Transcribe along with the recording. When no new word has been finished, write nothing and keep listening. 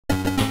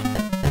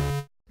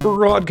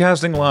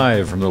Broadcasting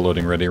live from the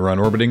Loading Ready Run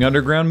orbiting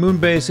underground moon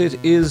base, it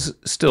is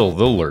still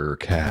the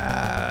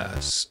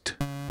LRRcast.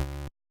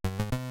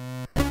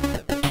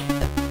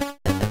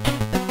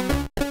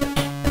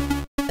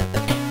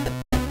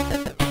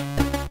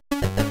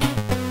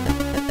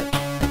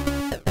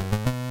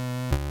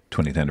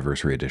 th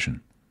Anniversary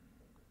Edition.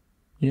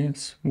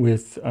 Yes,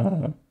 with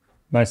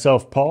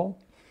myself, Paul.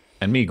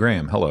 And me,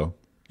 Graham. Hello.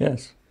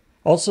 Yes.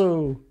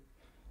 Also,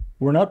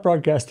 we're not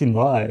broadcasting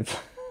live.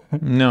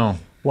 No.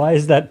 Why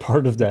is that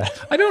part of that?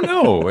 I don't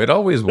know. It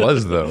always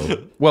was,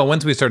 though. Well,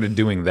 once we started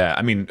doing that,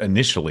 I mean,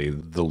 initially,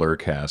 the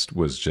LRRcast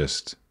was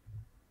just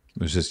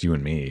you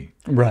and me.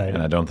 Right.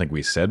 And I don't think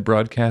we said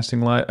broadcasting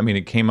live. I mean,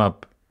 it came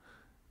up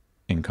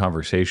in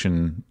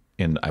conversation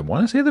in, I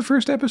want to say, the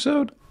first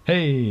episode.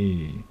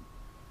 Hey,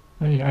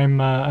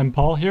 I'm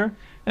Paul here.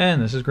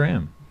 And this is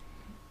Graham.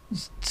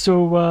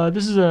 So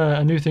this is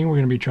a new thing we're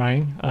going to be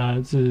trying.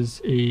 This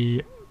is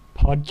a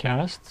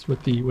podcast. It's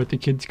what the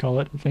kids call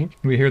it, I think.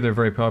 We hear they're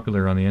very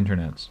popular on the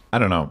internets. I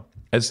don't know.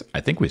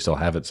 I think we still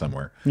have it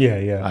somewhere.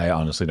 Yeah. I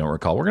honestly don't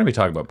recall. We're going to be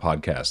talking about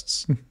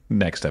podcasts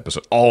next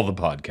episode. All the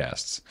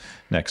podcasts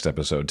next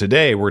episode.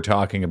 Today, we're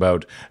talking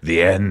about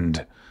the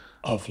end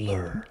Of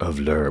LRR. of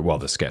LRR. Well,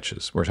 the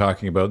sketches. We're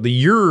talking about the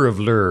year of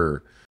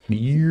LRR. The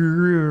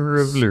year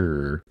of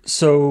LRR.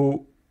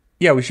 So,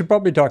 yeah, we should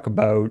probably talk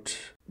about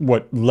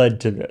what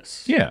led to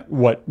this. Yeah.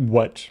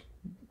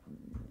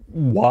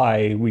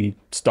 Why we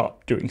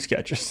stopped doing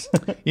sketches.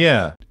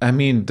 Yeah. I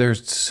mean, they're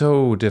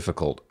so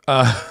difficult.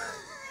 I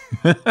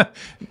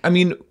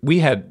mean, we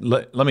had,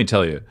 let me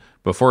tell you,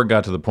 before it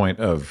got to the point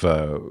of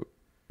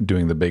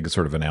doing the big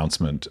sort of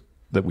announcement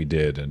that we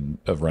did and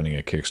of running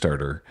a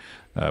Kickstarter,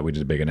 we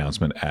did a big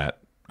announcement at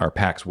our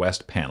PAX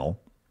West panel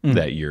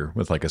that year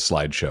with like a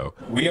slideshow.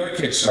 We are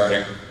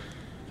kickstarting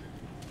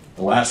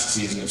the last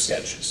season of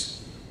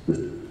sketches.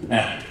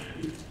 Now,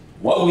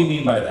 what we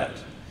mean by that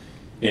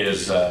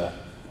is,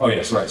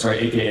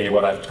 aka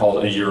what I've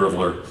called a year of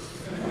LRR.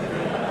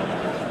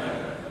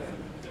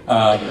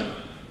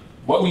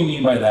 What we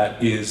mean by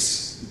that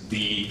is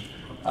the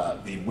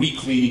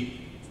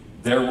weekly,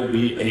 there will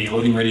be a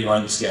Loading Ready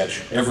Run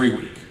sketch every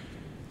week.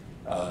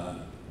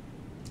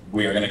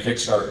 We are going to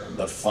kickstart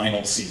the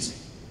final season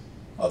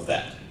of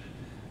that.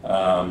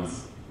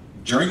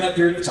 During that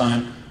period of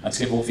time,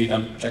 Unskippable Feet,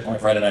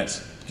 Checkpoint Friday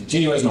nights,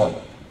 continue as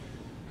normal.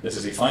 This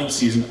is the final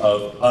season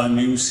of a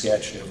new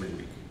sketch every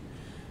week.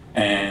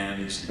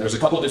 And there's a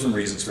couple of different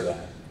reasons for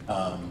that.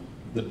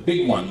 The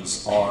big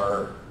ones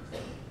are,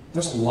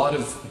 there's a lot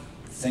of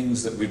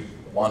things that we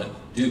want to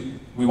do.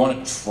 We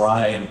want to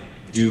try and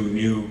do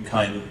new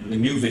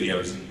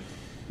videos and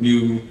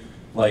new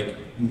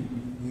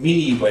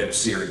mini web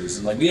series,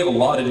 and we have a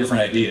lot of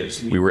different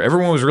ideas.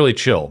 Everyone was really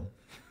chill.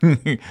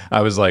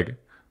 I was like,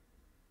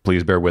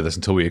 please bear with us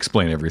until we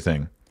explain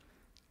everything.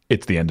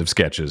 It's the end of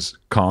sketches.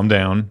 Calm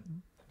down.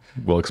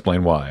 We'll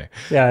explain why.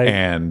 Yeah,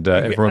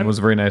 everyone was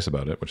very nice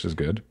about it, which is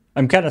good.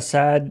 I'm kind of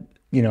sad,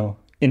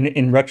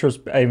 in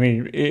retrospect. I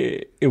mean,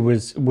 it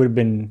would have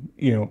been,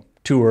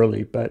 too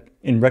early, but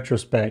in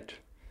retrospect,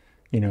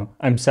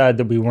 I'm sad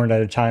that we weren't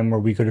at a time where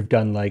we could have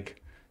done the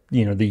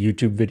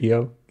YouTube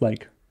video,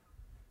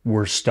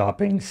 we're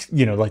stopping,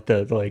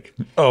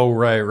 Oh,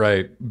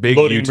 right. Big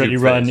Loading YouTube Ready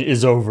Run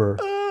is over.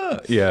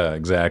 Yeah,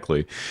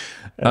 exactly.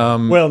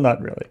 Well,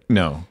 not really.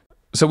 No.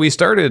 So we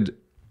started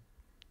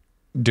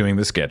doing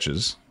the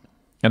sketches,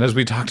 and as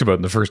we talked about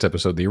in the first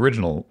episode, the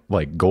original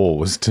goal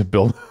was to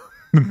build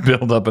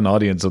up an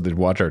audience so they'd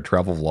watch our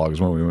travel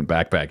vlogs when we went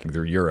backpacking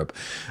through Europe,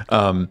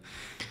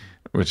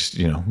 which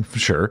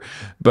sure.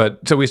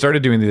 But so we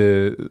started doing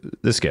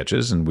the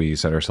sketches, and we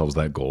set ourselves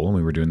that goal, and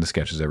we were doing the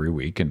sketches every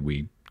week, and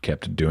we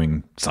kept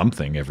doing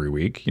something every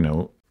week.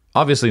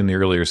 Obviously in the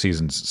earlier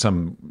seasons,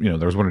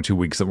 there was 1 or 2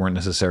 weeks that weren't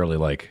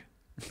necessarily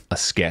a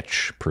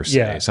sketch per se.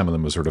 Yeah. Some of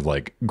them was sort of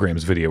like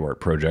Graham's video art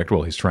project.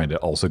 Well, he's trying to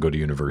also go to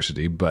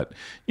university, but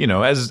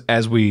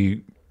as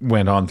we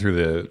went on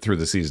through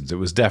the seasons, it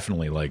was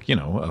definitely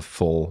a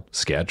full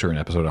sketch or an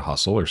episode of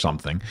Hustle or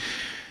something.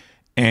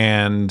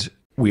 And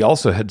we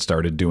also had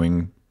started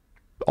doing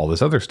all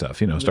this other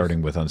stuff,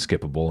 starting with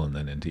Unskippable and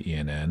then into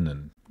ENN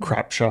and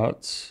crap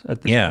shots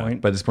at this point.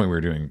 By this point we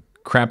were doing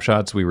crap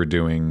shots. We were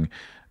doing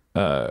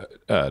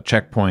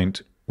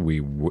Checkpoint.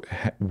 We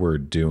were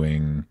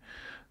doing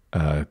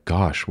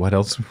what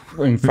else?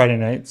 Friday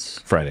nights.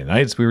 Friday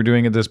nights we were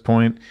doing at this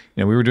point.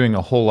 We were doing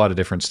a whole lot of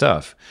different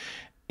stuff.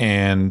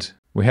 And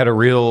we had a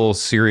real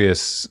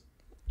serious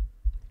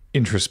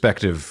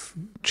introspective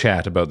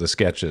chat about the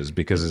sketches,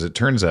 because as it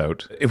turns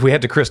out, if we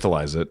had to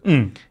crystallize it,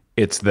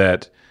 it's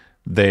that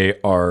they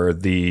are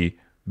the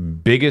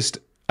biggest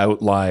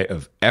outlay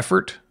of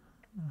effort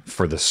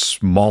for the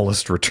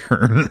smallest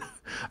return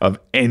of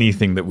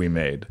anything that we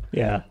made.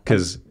 Yeah.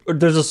 Because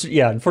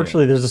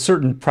unfortunately, there's a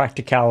certain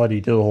practicality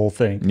to the whole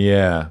thing.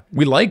 Yeah.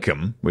 We like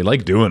them. We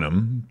like doing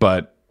them.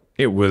 But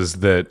it was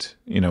that,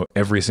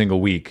 every single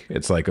week,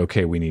 it's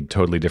okay, we need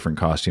totally different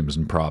costumes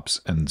and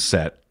props and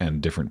set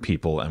and different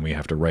people. And we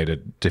have to write a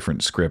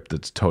different script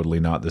that's totally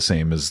not the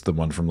same as the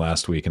one from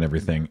last week and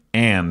everything.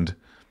 And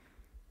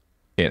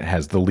it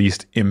has the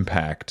least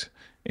impact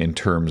in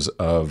terms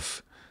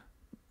of,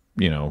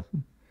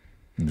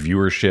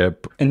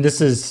 viewership, And this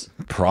is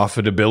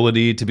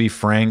profitability, to be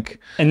frank.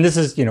 this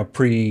is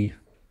this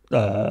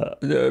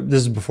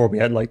is before we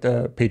had like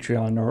the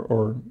Patreon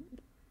or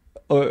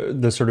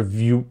the sort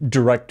of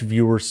direct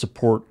viewer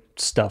support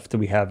stuff that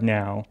we have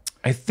now.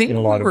 I think in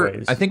a lot of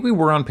ways. I think we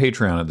were on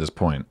Patreon at this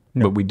point,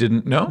 but we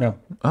didn't. No.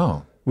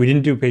 Oh. We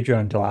didn't do Patreon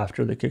until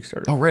after the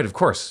Kickstarter. Oh, right. Of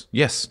course.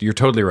 Yes, you're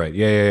totally right.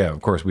 Yeah.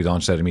 Of course, we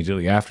launched that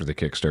immediately after the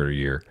Kickstarter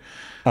year.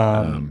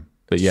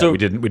 But yeah, so- we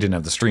didn't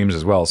have the streams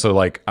as well. So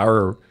like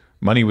our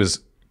money was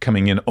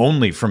coming in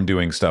only from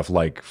doing stuff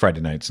like Friday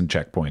nights and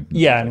Checkpoint.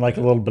 Yeah, and like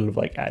a little bit of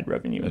like ad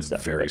revenue and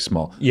stuff. Very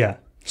small. Yeah.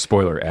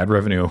 Spoiler: ad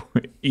revenue,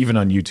 even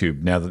on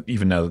YouTube now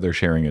that they're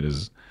sharing it,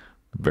 is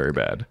very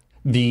bad.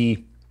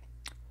 The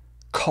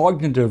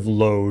cognitive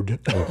load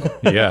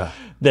Yeah.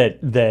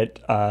 that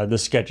the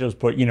sketches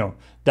put,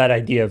 that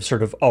idea of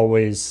sort of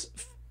always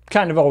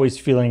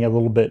feeling a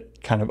little bit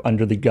kind of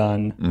under the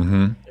gun.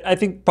 Mm-hmm. I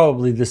think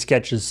probably the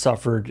sketches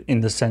suffered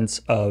in the sense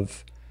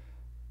of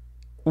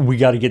we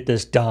got to get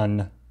this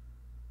done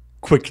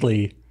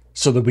quickly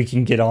so that we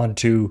can get on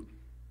to,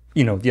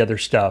 the other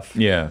stuff.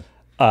 Yeah.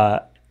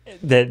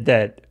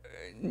 That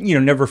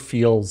never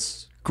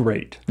feels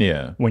great.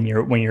 Yeah. When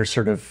you're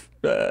sort of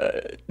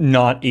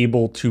not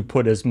able to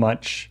put as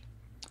much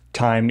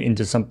time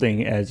into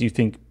something as you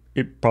think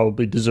it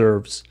probably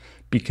deserves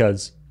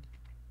because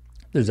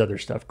there's other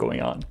stuff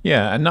going on.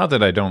 Yeah, and not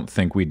that I don't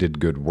think we did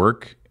good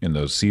work in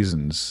those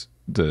seasons.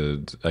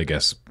 I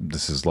guess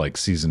this is like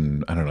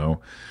season, I don't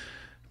know,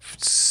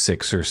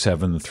 6 or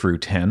 7 through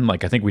 10.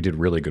 Like I think we did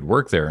really good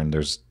work there, and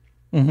there's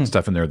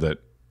stuff in there that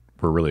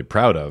we're really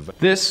proud of.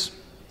 This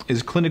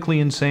is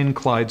clinically insane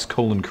Clyde's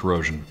colon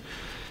corrosion.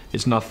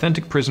 It's an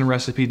authentic prison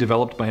recipe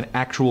developed by an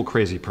actual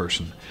crazy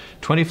person.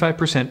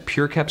 25%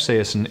 pure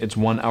capsaicin. It's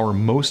won our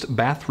most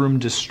bathroom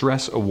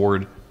distress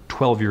award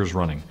 12 years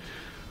running.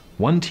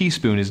 1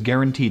 teaspoon is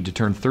guaranteed to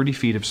turn 30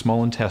 feet of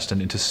small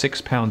intestine into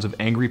 6 pounds of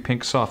angry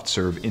pink soft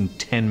serve in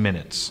 10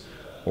 minutes,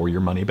 or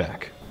your money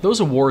back. Those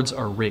awards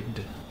are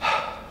rigged.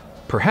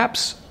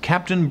 Perhaps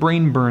Captain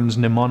Brainburn's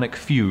mnemonic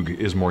fugue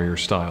is more your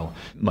style.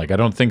 Like I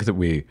don't think that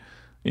we,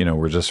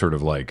 we're just sort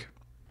of like,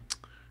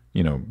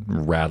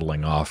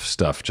 rattling off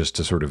stuff just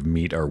to sort of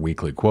meet our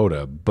weekly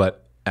quota.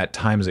 But at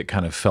times it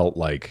kind of felt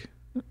like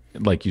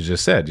you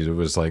just said, it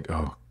was like,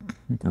 oh,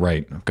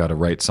 right, I've got to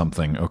write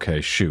something. Okay,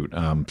 shoot.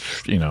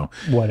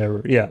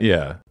 Whatever. Yeah.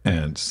 Yeah.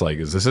 And it's like,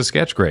 is this a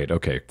sketch? Great.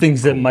 Okay.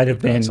 Things that might have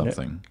been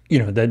something.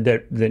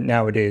 That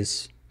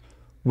nowadays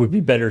would be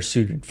better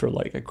suited for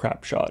like a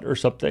crap shot or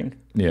something.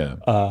 Yeah.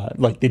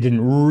 Like they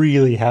didn't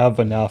really have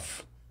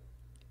enough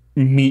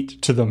meat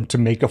to them to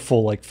make a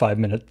full like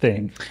 5-minute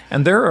thing.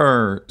 And there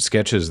are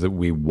sketches that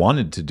we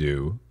wanted to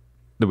do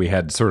that we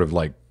had sort of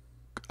like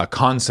a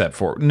concept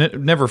for,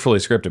 never fully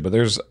scripted, but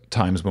there's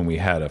times when we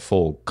had a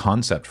full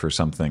concept for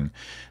something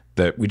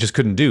that we just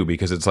couldn't do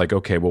because it's like,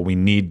 okay, well, we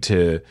need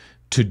to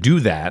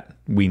do that.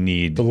 We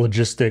need The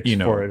logistics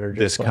for it are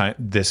just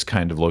this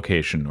kind of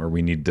location, or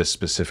we need this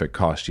specific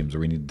costumes, or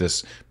we need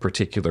this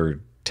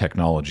particular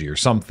technology or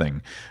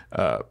something.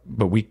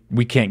 But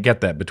we can't get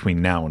that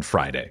between now and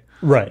Friday.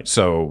 right.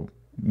 So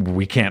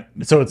we can't.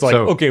 So it's like,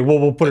 okay, well,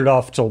 we'll put it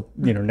off till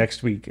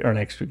next week or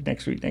next week.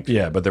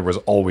 Yeah, but there was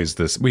always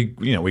this. We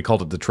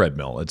called it the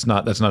treadmill. That's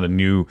not a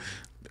new.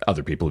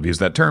 Other people have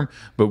used that term,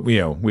 but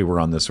we were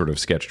on this sort of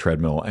sketch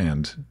treadmill,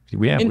 and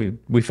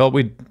we felt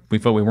we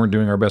weren't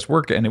doing our best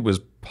work, and it was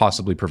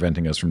possibly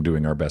preventing us from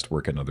doing our best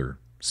work in other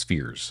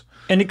spheres.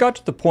 And it got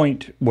to the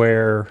point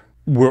where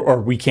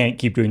we can't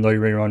keep doing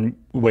LoadingReadyRun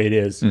the way it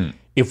is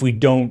if we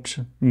don't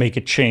make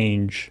a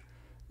change.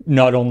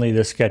 Not only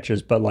the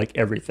sketches, but like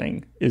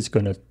everything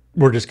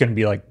we're just gonna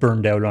be like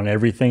burned out on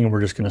everything, and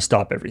we're just gonna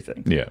stop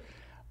everything. Yeah.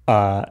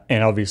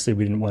 And obviously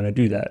we didn't want to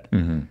do that.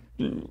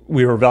 Mm-hmm.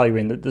 We were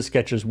evaluating that the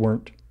sketches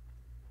weren't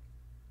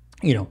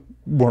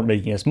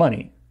making us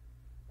money,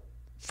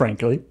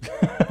 frankly.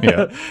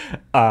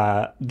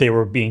 Yeah. They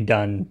were being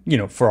done,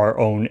 for our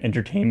own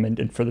entertainment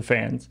and for the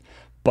fans.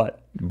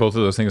 But both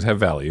of those things have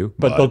value.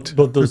 Both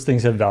those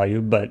things have value,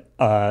 but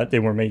they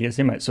weren't making us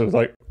any money. So it was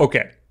like,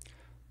 okay,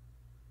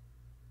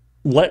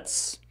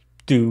 let's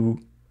do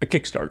a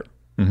Kickstarter.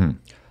 Mm-hmm.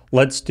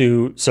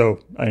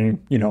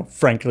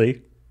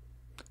 Frankly,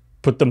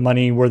 put the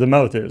money where the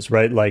mouth is,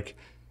 right? Like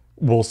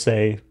we'll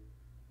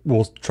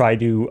try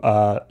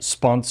to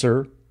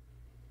sponsor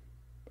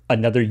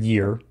another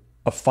year,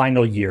 a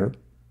final year.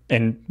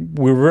 And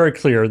we were very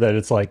clear that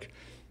it's like,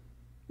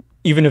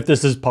 even if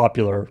this is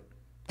popular,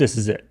 this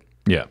is it.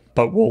 Yeah.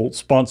 But we'll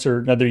sponsor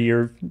another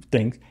year of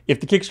things.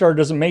 If the Kickstarter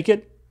doesn't make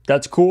it,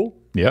 that's cool.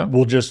 Yeah.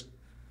 We'll just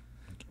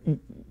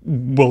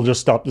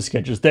stop the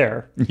sketches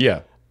there.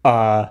 Yeah.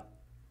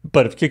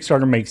 But if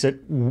Kickstarter makes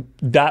it,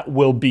 that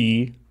will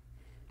be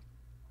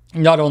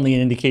not only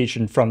an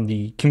indication from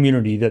the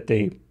community that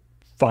they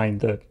find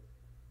the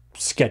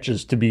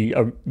sketches to be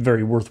a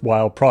very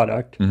worthwhile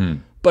product,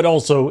 but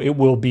also it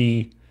will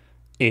be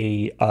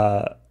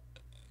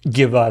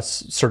give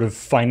us sort of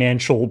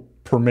financial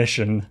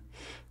permission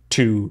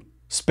to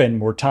spend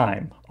more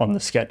time on the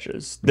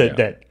sketches.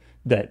 That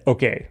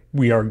okay,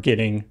 we are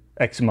getting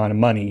X amount of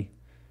money,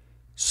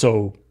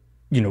 so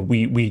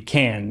we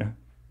can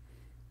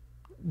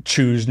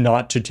choose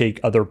not to take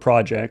other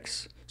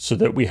projects so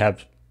that we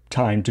have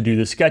time to do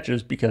the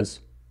sketches because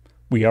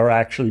we are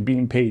actually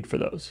being paid for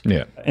those.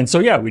 Yeah. And so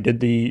we did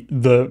the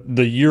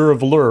year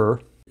of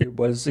LRR. It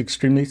was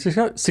extremely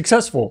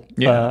successful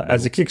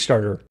as a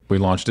Kickstarter. We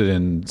launched it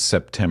in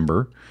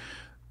September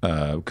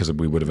because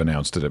we would have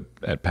announced it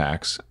at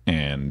PAX,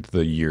 and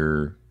the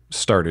year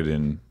started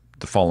in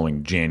the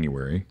following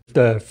January.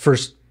 The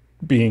first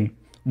being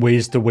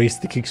ways to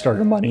waste the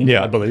Kickstarter money,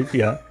 I believe.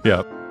 Yeah.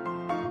 Yeah.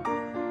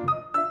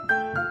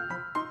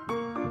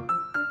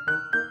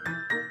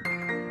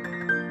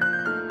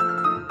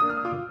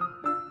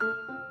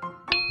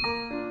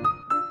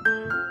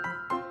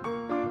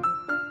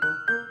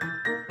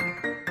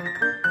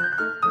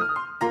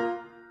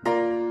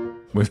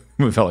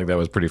 We felt like that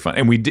was pretty fun,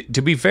 and we did.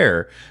 To be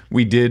fair,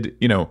 we did.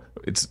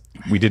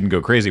 We didn't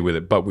go crazy with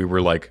it, but we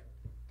were like,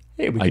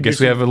 hey, I guess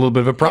we have a little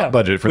bit of a prop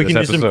budget for this episode.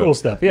 We can do some cool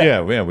stuff.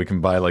 Yeah, we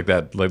can buy like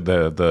that, like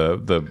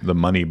the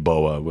money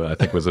boa. I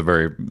think was a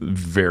very,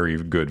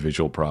 very good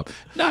visual prop.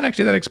 Not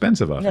actually that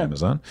expensive off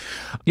Amazon.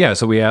 Yeah,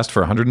 so we asked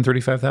for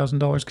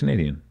 $135,000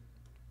 Canadian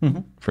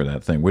for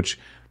that thing. Which,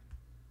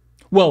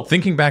 well,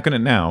 thinking back on it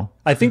now,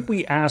 I think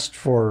we asked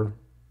for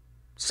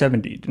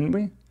 70, didn't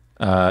we?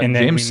 And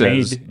then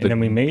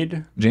we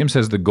made. James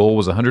says the goal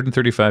was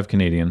 135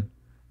 Canadian,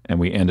 and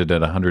we ended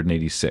at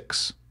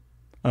 186.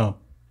 Oh,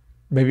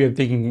 maybe I'm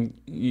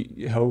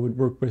thinking how it would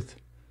work with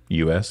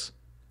US,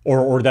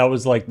 or that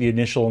was like the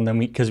initial, and then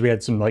because we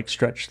had some like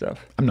stretch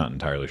stuff. I'm not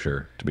entirely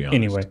sure, to be honest.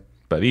 Anyway,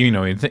 but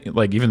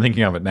even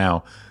thinking of it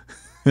now,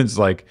 it's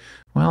like,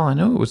 well, I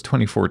know it was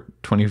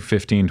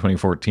 2015,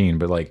 2014,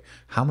 but like,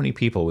 how many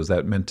people was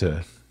that meant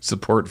to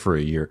support for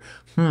a year?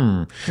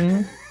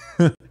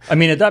 I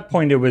mean, at that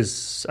point, it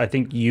was, I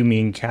think you, me,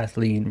 and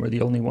Kathleen were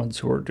the only ones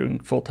who were doing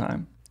full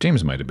time.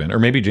 James might have been, or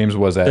maybe James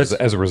was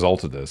as a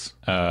result of this.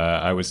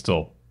 I was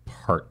still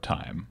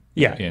part-time.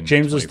 Yeah,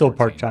 James was still 2014.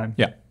 part-time.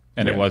 Yeah,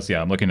 and it was,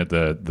 I'm looking at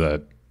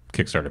the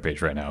Kickstarter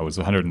page right now. It was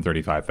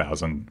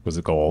 135,000 was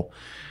the goal.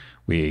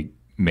 We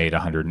made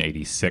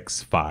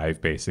 186.5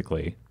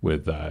 basically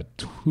with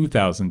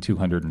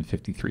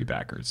 2,253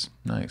 backers.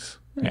 Nice.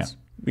 Yeah.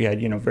 We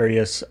had,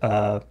 various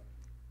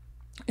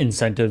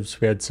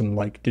incentives. We had some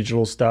like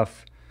digital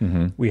stuff.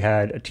 We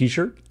had a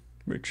T-shirt,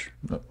 which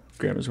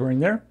Graham was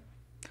wearing there.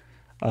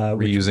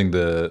 Reusing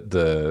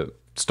the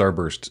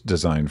Starburst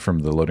design from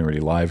the Loading Ready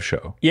live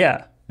show.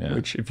 Yeah,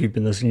 which if you've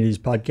been listening to these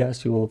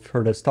podcasts, you will have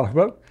heard us talk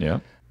about. Yeah.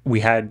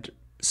 We had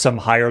some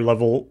higher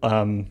level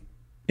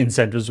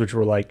incentives, which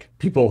were like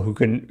people who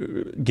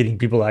getting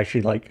people to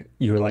actually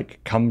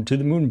come to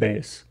the moon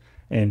base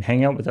and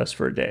hang out with us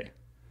for a day.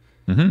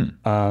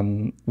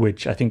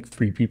 Which I think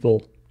 3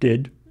 people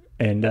did.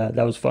 And that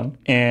was fun.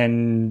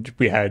 And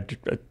we had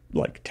a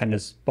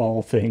tennis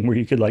ball thing where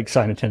you could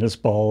sign a tennis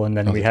ball. And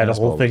then we had a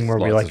whole thing where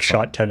we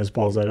shot tennis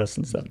balls at us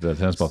and stuff. The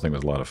tennis ball thing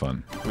was a lot of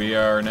fun. We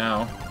are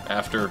now,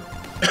 after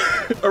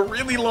a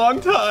really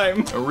long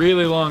time,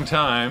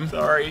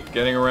 sorry,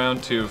 Getting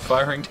around to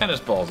firing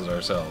tennis balls at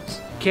ourselves.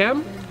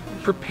 Cam,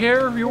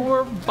 prepare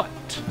your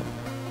butt.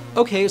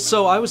 Okay,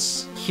 so I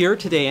was here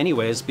today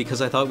anyways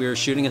because I thought we were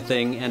shooting a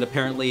thing, and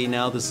apparently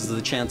now this is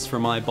the chance for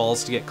my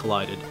balls to get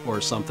collided or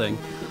something.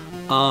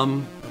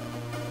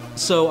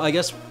 So I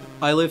guess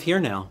I live here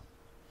now.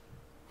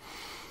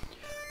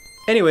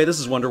 Anyway,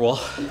 this is Wonderwall.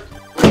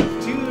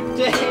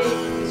 Today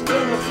is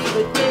gonna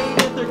be the day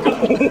that they're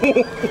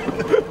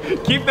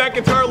gonna... keep that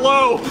guitar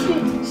low.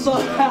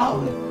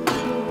 Somehow,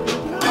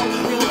 I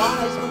don't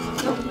realize what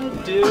it's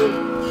gonna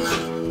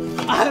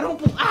do. I don't...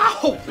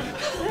 Ow!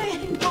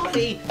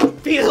 Nobody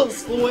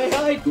feels the way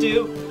I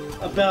do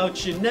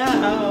about you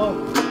now.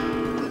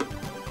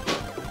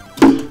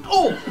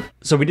 Oh!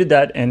 So we did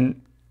that, and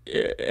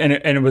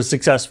it was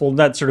successful.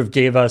 That sort of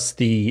gave us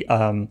the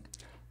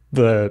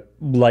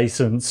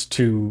license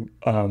to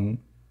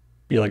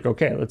be like,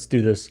 okay, let's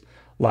do this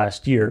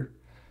last year.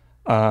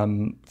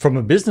 From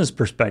a business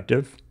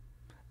perspective,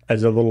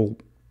 as a little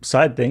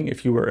side thing,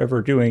 if you were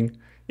ever doing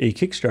a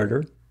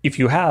Kickstarter, if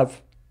you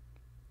have,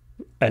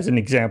 as an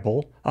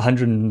example,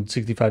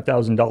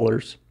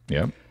 $165,000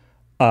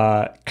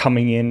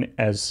 coming in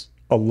as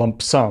a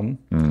lump sum,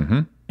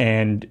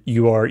 and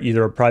you are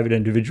either a private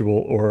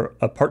individual or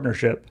a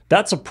partnership,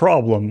 that's a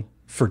problem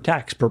for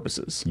tax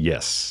purposes.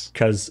 Yes.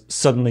 Because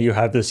suddenly you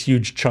have this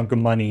huge chunk of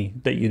money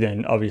that you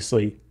then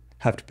obviously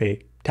have to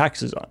pay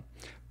taxes on.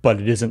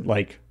 But it isn't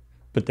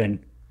but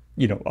then,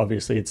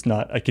 obviously it's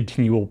not a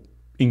continual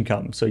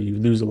income, so you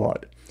lose a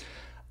lot.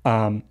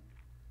 And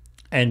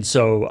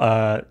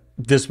so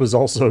this was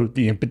also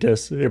the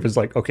impetus. It was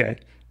like, okay,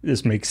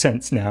 this makes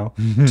sense now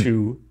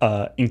to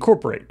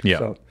incorporate. Yeah.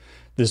 So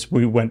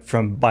we went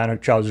from Bionic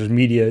Trousers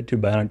Media to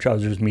Bionic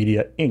Trousers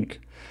Media Inc.,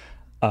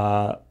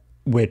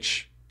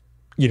 which,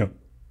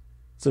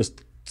 it's a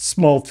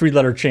small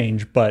 3-letter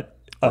change, but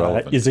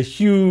relevant. is a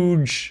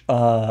huge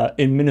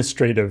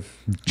administrative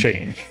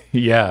change.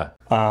 Yeah.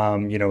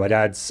 You know, it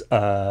adds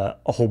a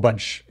whole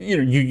bunch. You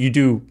know, you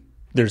do.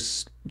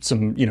 There's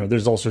some. You know,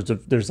 there's all sorts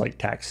of. There's like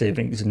tax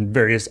savings and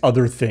various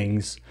other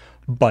things,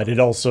 but it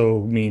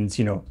also means,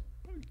 you know,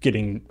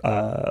 getting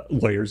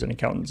lawyers and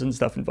accountants and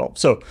stuff involved.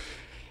 So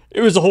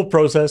it was a whole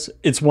process.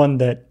 It's one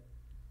that,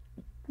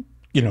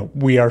 you know,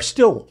 we are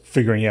still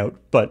figuring out.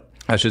 But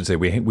I should say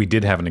we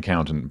did have an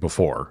accountant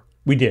before.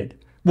 we did.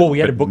 Well, we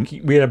had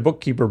a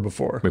bookkeeper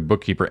before, We had a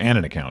bookkeeper and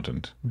an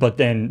accountant. but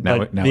then Now,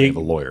 but now the, we have a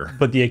lawyer.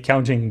 But the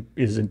accounting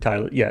is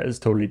is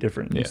totally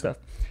different and stuff.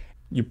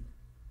 You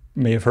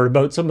may have heard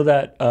about some of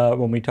that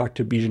when we talked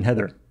to Bij and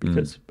Heather,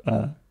 because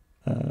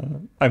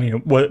I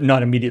mean,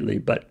 not immediately,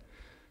 but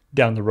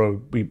down the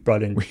road we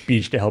brought in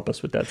Bij to help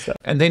us with that stuff.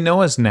 And they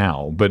know us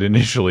now, but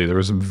initially there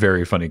were some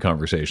very funny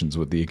conversations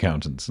with the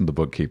accountants and the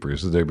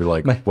bookkeepers. They'd be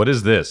like, what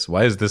is this?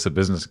 Why is this a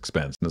business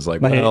expense? And it's like,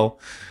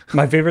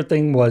 My favorite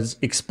thing was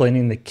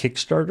explaining the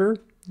Kickstarter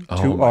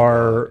to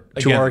our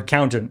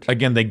accountant.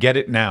 Again, they get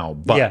it now,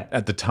 but Yeah.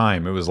 at the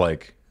time it was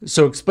like,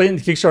 So explaining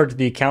the Kickstarter to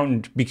the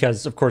accountant,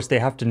 because of course they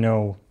have to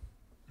know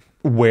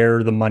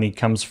where the money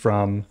comes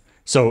from.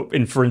 So,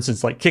 for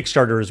instance, like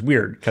Kickstarter is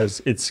weird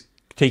because it's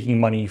taking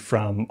money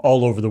from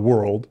all over the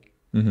world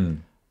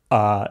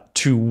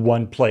to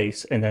one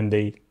place, and then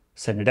they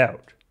send it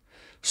out.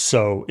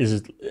 So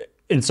I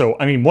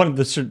mean, one of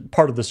the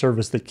part of the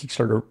service that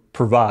Kickstarter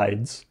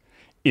provides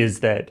is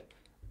that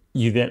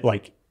you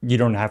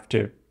don't have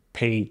to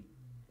pay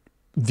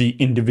the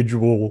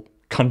individual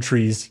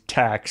country's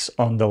tax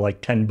on the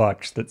like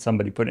 $10 that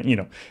somebody put in. You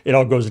know, it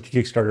all goes into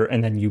Kickstarter,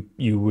 and then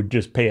you would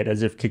just pay it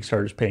as if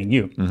Kickstarter's paying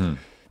you.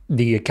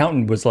 The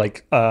accountant was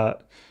like,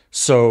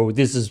 so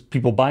this is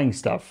people buying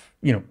stuff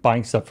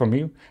from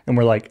you. And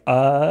we're like,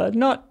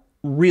 not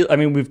real. I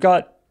mean, we've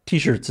got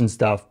t-shirts and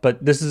stuff,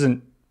 but this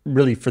isn't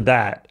really for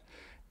that.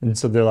 And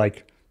so they're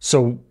like,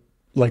 so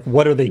like,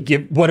 what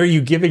are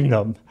you giving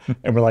them?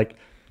 And we're like,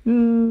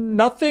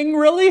 nothing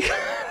really.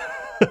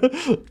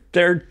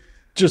 They're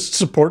just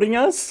supporting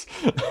us.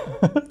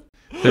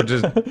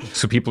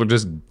 so people are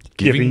just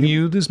giving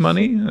you this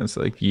money? It's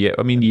like, yeah,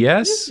 I mean,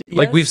 yes.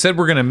 Like we've said,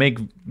 we're going to make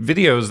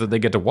videos that they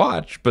get to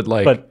watch, but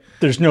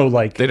there's no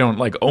like, they don't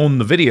like own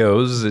the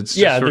videos. It's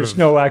just there's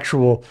no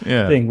actual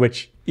thing,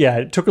 which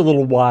it took a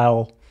little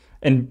while.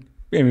 And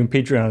I mean,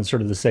 Patreon is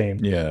sort of the same.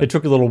 Yeah. It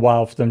took a little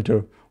while for them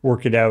to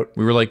work it out.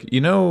 We were like,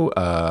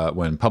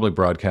 when public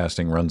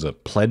broadcasting runs a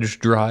pledge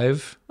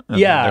drive?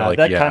 Yeah, like,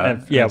 that kind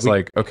of, It's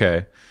like,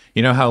 okay.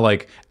 You know how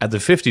like at the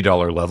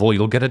 $50 level,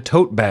 you'll get a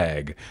tote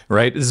bag,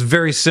 right? It's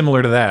very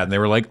similar to that. And they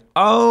were like,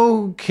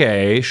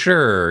 okay,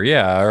 sure.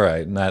 Yeah. All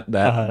right. And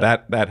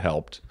that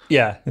helped.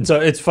 Yeah. And so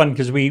it's fun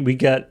because we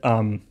get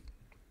our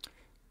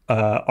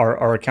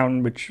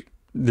accountant,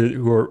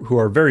 who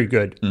are very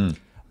good.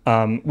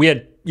 We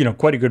had,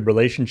 quite a good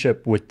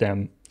relationship with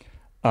them.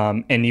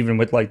 And even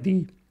with like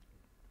the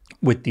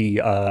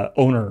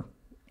owner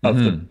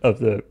of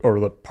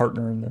the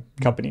partner in the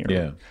company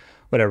or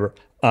whatever.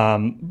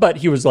 But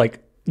he was like,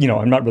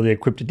 I'm not really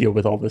equipped to deal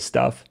with all this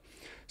stuff.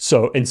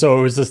 So it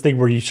was this thing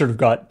where we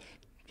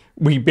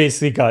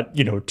basically got,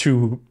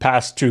 to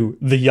pass to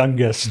the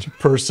youngest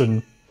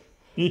person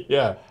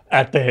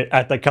at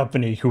the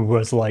company who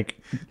was like,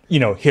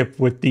 hip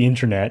with the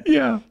internet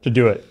to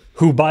do it.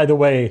 Who, by the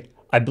way,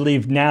 I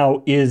believe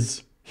now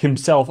is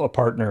himself a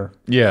partner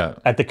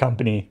at the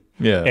company.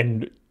 Yeah.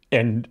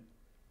 And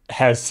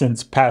has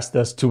since passed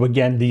us to,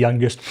 again, the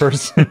youngest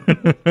person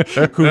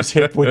who's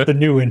hip with the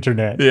new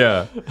internet.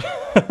 Yeah.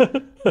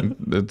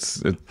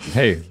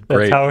 Hey, great.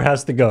 That's how it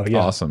has to go. Yeah.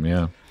 Awesome.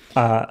 Yeah.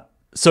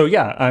 So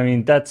yeah, I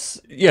mean,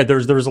 there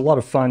was a lot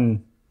of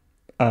fun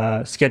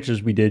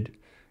sketches we did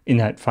in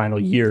that final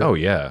year. Oh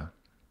yeah.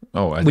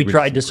 We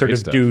tried to sort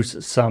of do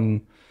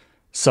some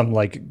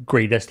like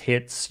greatest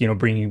hits,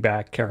 bringing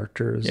back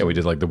characters. Yeah, we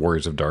did like the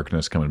Warriors of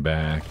Darkness coming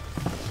back.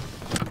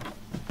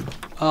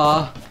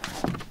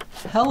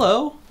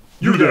 Hello?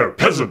 You there,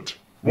 peasant!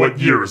 What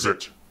year is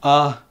it?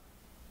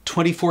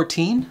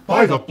 2014?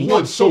 By the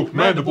blood-soaked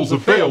mandibles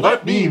of Baal,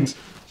 that means...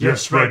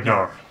 Yes,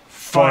 Ragnar.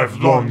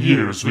 5 long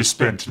years we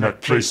spent in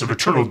that place of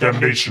eternal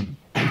damnation.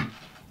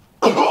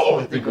 Oh,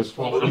 I think I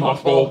swallowed a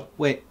mothball.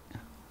 Wait,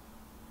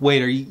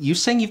 are you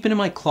saying you've been in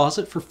my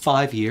closet for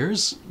 5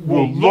 years?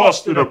 Well,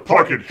 lost in a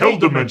pocket hell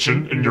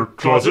dimension in your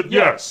closet,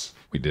 yes.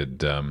 We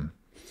did,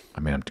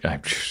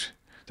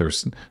 there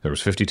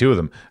was 52 of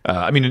them.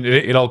 I mean,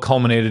 it all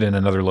culminated in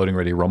another Loading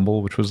Ready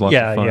Rumble, which was lots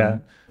of fun. Yeah.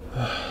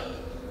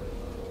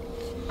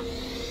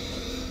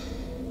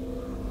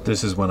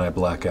 This is when I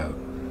black out.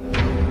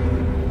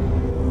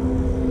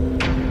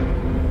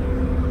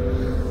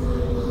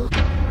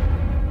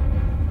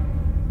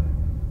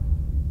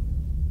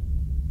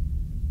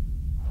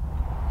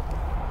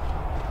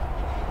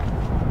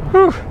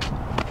 Whew.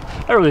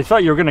 I really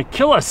thought you were gonna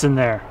kill us in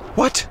there.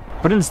 What?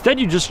 But instead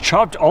you just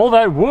chopped all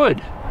that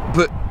wood.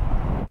 But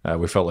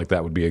we felt like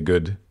that would be a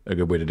good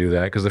way to do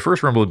that, because the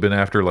first Rumble had been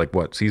after like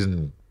what,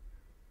 season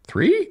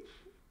 3,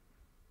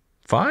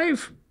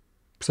 5?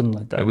 something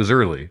like that. It was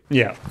early.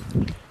 Yeah.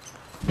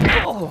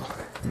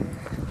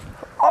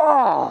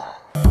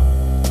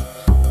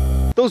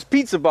 Those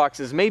pizza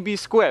boxes may be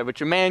square, but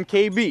your man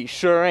KB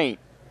sure ain't.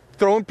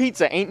 Throwing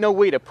pizza ain't no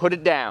way to put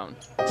it down.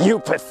 You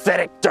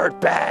pathetic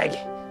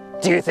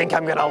dirtbag! Do you think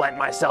I'm gonna let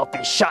myself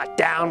be shot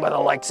down by the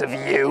likes of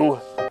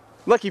you?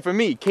 Lucky for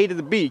me, K to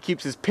the B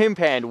keeps his pimp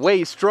hand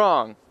way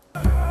strong.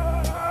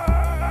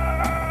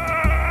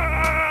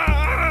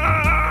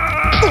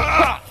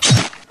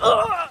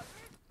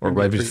 Or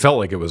I just felt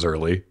like it was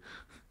early.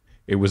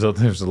 There was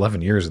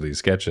 11 years of these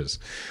sketches.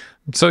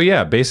 So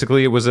yeah,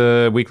 basically it was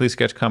a weekly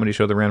sketch comedy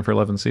show that ran for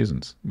 11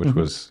 seasons, which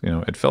was,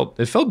 it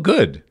felt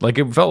good. Like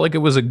it felt like it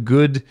was a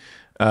good,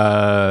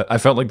 I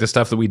felt like the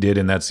stuff that we did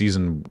in that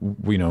season,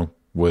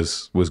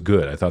 was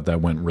good. I thought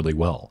that went really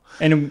well.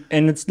 And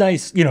it's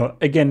nice,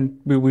 again,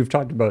 we've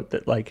talked about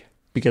that, like,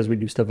 because we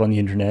do stuff on the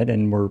internet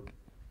and we're,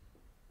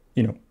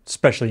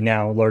 especially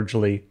now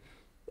largely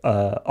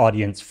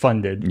audience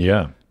funded.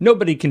 Yeah.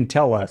 Nobody can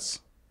tell us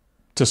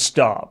to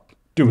stop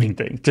doing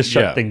things, to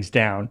shut things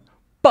down.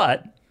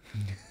 But,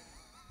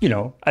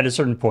 at a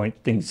certain point,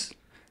 things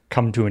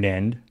come to an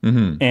end.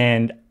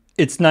 And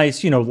it's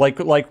nice,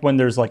 like when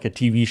there's like a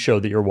TV show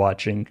that you're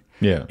watching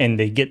and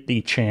they get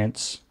the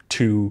chance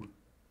to,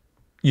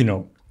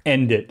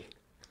 end it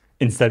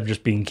instead of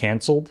just being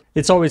canceled.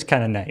 It's always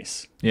kind of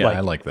nice. Yeah,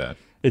 I like that.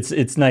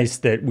 It's nice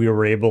that we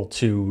were able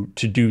to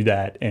do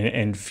that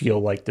and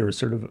feel like there was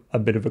sort of a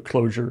bit of a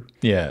closure.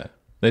 Yeah.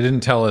 They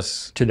didn't tell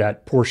us to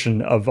that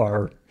portion of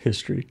our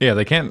history. Yeah,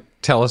 they can't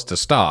tell us to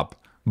stop,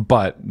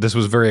 but this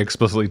was very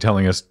explicitly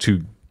telling us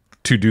to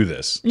do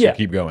this, to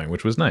keep going,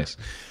 which was nice.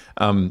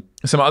 Some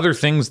other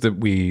things that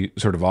we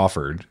sort of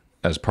offered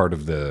as part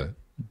of the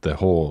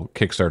whole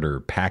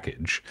Kickstarter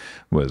package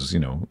was,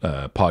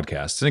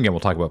 podcasts. And again, we'll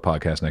talk about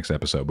podcasts next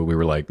episode, but we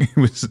were like, it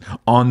was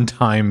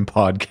on-time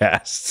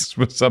podcasts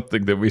was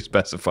something that we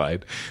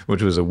specified,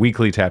 which was a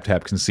weekly Tap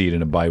Tap Conceit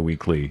and a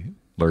bi-weekly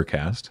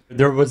LRRcast.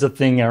 There was a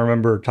thing I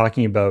remember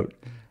talking about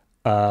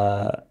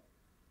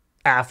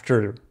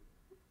after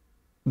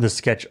the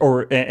sketch,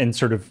 and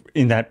sort of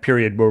in that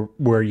period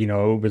where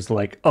it was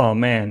like, oh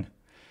man,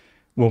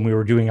 when we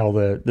were doing all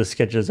the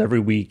sketches every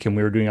week and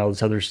we were doing all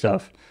this other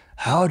stuff,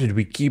 how did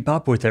we keep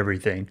up with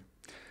everything?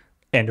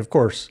 And of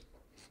course,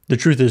 the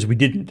truth is we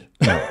didn't.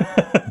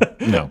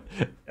 No.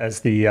 As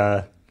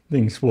the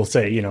things will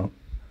say,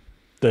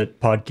 that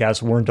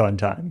podcasts weren't on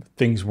time.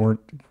 Things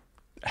weren't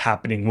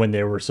happening when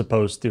they were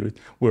supposed to.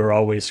 We were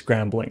always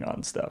scrambling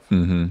on stuff.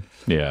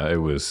 Yeah, it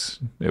was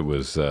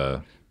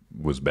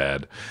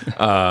bad.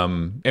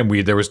 And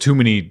there was too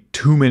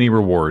many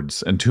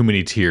rewards and too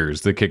many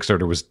tiers. The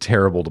Kickstarter was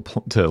terrible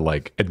to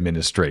like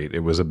administrate. It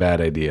was a bad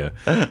idea.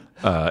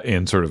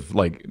 And sort of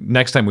like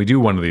next time we do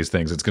one of these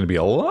things, it's going to be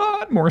a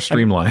lot more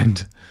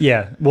streamlined.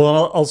 Yeah. Well,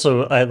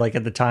 also like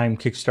at the time,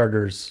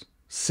 Kickstarter's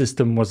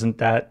system wasn't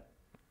that,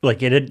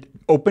 like, it had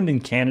opened in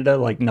Canada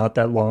like not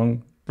that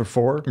long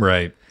before.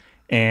 Right.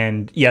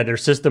 And yeah, their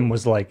system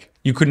was like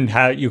you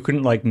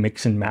couldn't like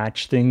mix and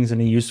match things in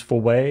a useful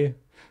way.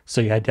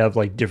 So you had to have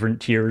like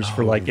different tiers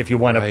for like if you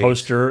want a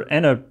poster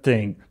and a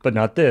thing, but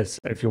not this.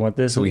 If you want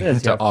this, so we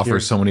had to offer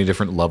so many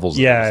different levels.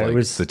 Yeah, of this. Like it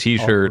was the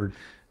T-shirt, awkward.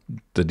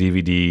 the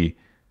DVD,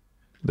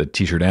 the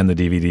T-shirt and the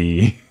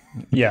DVD.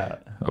 Yeah,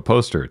 a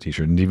poster, a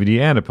T-shirt and DVD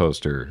and a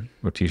poster,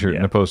 a T-shirt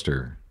and a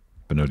poster,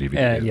 but no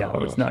DVD. Yeah, it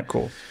was not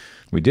cool.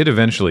 We did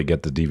eventually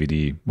get the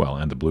DVD,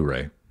 and the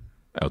Blu-ray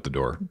out the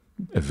door.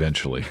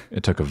 Eventually,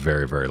 it took a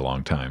very, very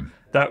long time.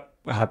 That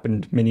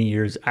happened many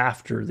years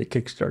after the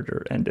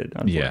Kickstarter ended,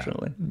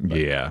 unfortunately.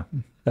 Yeah.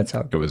 That's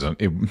how it was.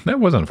 That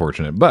was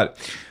unfortunate. But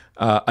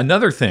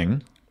another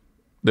thing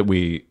that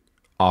we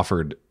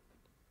offered,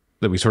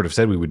 that we sort of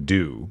said we would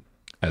do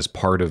as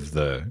part of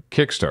the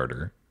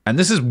Kickstarter, and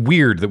this is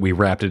weird that we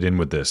wrapped it in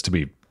with this, to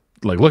be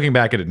like looking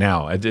back at it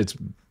now, it's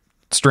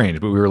strange,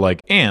 but we were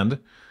like, and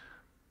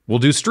we'll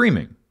do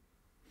streaming.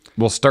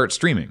 We'll start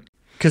streaming.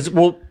 Because,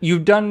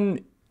 you've done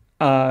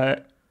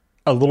a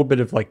little bit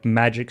of like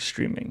magic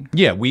streaming.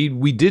 Yeah, we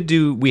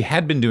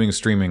had been doing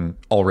streaming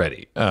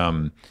already.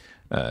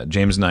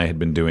 James and I had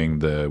been doing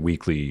the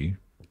weekly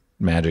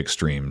magic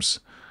streams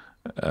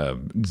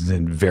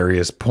in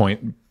various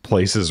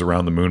places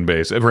around the moon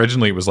base.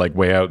 Originally, it was like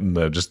way out in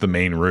just the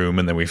main room,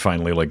 and then we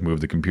finally like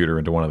moved the computer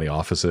into one of the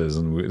offices,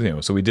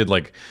 and so we did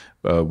like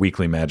a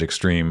weekly magic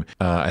stream.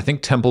 I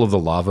think Temple of the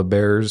Lava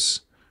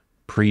Bears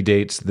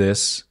predates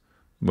this.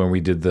 When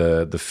we did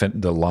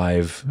the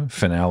live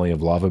finale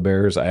of Lava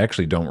Bears, I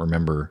actually don't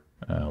remember,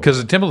 because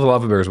the Temple of the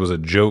Lava Bears was a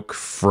joke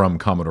from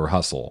Commodore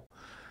Hustle.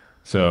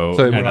 So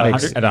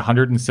at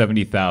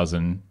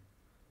 170,000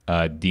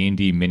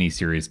 D&D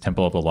miniseries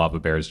Temple of the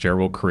Lava Bears, Jared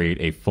will create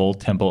a full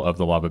Temple of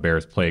the Lava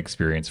Bears play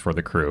experience for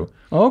the crew.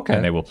 Okay,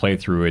 and they will play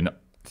through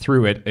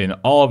it in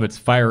all of its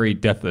fiery,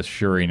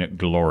 death-assuring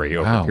glory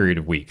over a period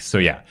of weeks. So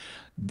yeah.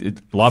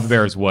 Lava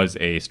Bears was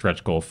a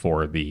stretch goal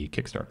for the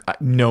Kickstarter.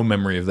 No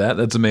memory of that.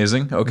 That's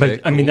amazing. Okay,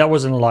 but, cool. I mean, that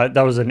wasn't a live.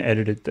 That was an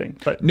edited thing.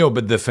 But no,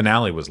 but the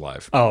finale was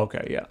live. Oh,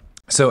 okay, yeah.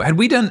 So had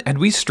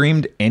we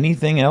streamed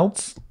anything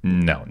else?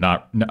 No,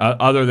 not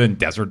other than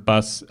Desert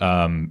Bus.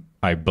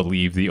 I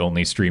believe the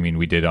only streaming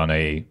we did on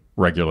a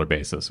regular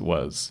basis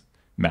was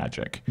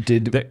Magic.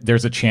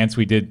 There's a chance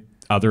we did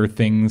other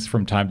things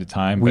from time to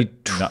time, but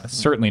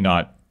certainly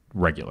not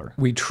regular.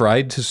 We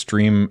tried to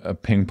stream a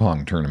ping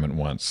pong tournament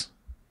once.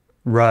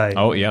 Right.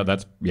 Oh yeah,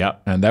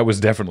 and that was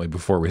definitely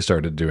before we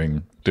started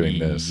doing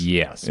this.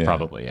 Yes,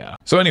 probably, yeah.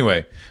 So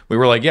anyway, we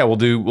were like, yeah, we'll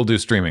do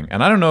streaming,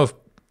 and I don't know if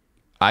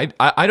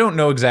I don't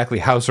know exactly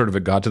how sort of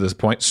it got to this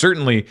point.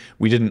 Certainly,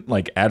 we didn't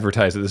like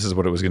advertise that this is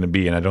what it was going to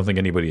be, and I don't think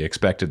anybody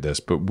expected this.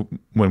 But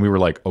when we were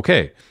like,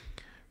 okay,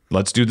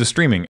 let's do the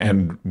streaming,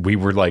 and we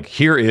were like,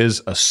 here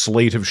is a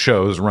slate of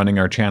shows running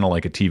our channel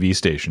like a TV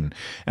station,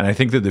 and I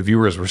think that the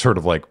viewers were sort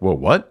of like, whoa,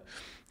 what?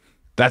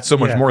 That's so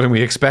much more than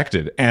we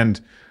expected, and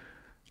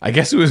I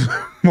guess it was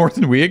more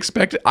than we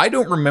expected. I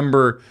don't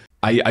remember.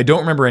 I don't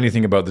remember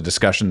anything about the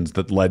discussions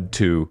that led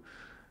to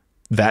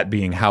that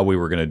being how we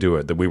were going to do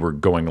it. That we were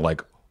going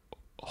like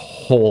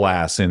whole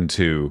ass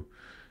into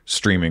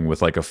streaming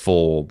with like a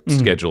full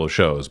schedule of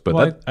shows.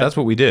 But that's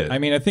what we did. I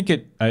mean, I think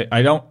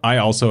I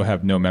also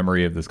have no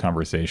memory of this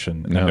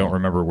conversation. No. I don't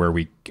remember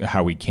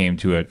how we came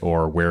to it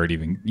or where it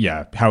even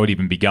how it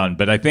even begun.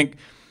 But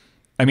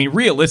I mean,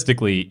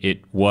 realistically,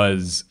 it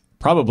was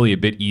probably a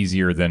bit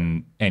easier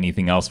than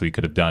anything else we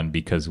could have done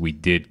because we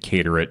did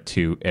cater it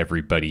to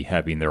everybody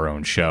having their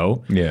own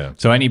show. Yeah.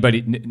 So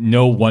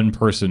no one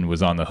person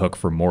was on the hook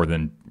for more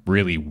than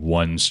really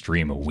one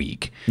stream a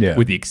week. Yeah.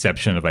 With the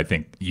exception of, I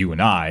think, you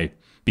and I,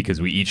 because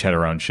we each had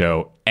our own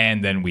show,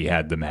 and then we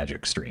had the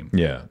Magic stream.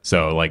 Yeah.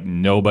 So like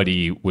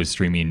nobody was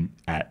streaming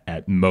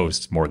at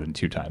most more than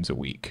 2 times a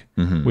week,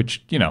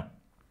 which, you know,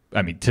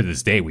 I mean, to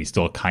this day, we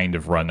still kind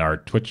of run our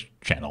Twitch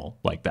channel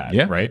like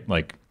that, right?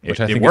 Like, which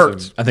I think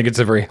works. I think it's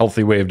a very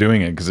healthy way of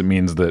doing it because it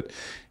means that,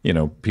 you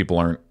know, people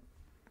aren't,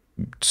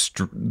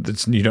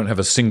 you don't have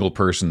a single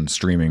person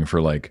streaming for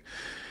like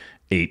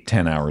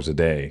 8-10 hours a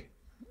day.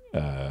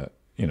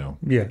 You know,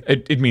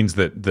 it means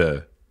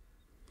that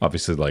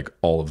obviously like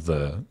all of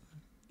the,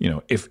 you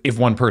know, if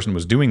one person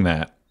was doing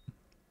that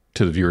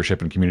to the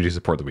viewership and community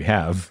support that we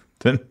have,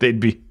 then they'd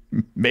be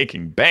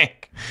making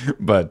bank.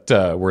 But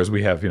whereas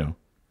we have, you know,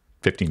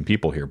 15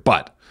 people here,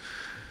 but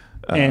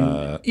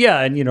and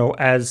you know,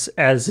 as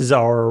is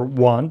our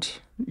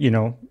want, you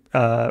know,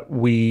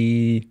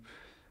 we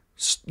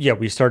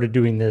started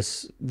doing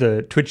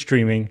the Twitch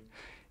streaming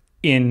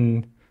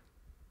in,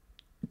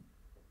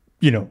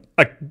 you know,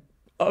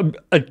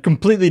 a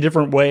completely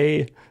different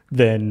way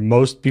than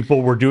most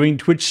people were doing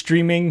Twitch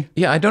streaming.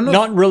 Yeah, I don't know.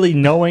 Not really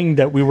knowing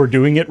that we were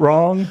doing it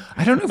wrong.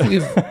 I don't know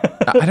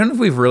if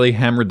we've really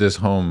hammered this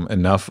home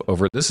enough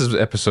over. This is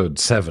episode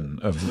 7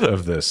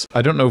 of this.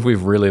 I don't know if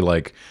we've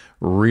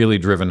really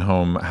driven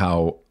home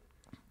how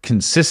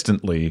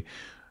consistently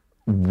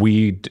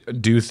we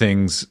do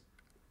things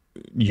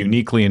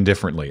uniquely and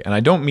differently. And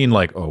I don't mean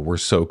like, oh, we're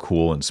so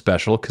cool and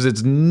special, because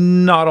it's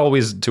not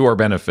always to our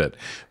benefit,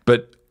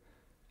 but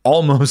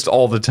almost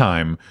all the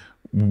time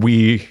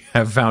we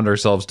have found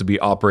ourselves to be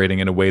operating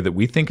in a way that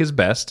we think is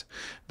best,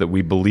 that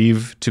we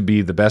believe to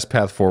be the best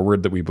path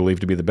forward, that we believe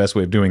to be the best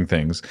way of doing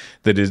things,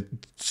 that is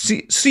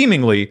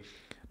seemingly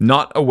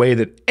not a way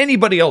that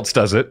anybody else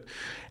does it.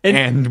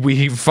 And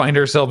we find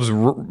ourselves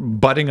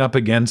butting up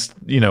against,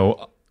 you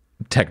know,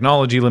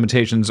 technology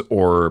limitations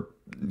or,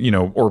 you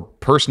know, or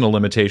personal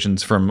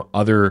limitations from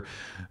other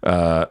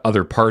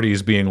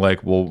parties being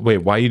like, well, wait,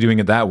 why are you doing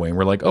it that way? And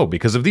we're like, oh,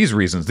 because of these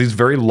reasons, these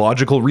very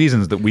logical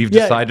reasons that we've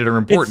decided are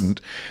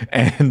important.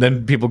 And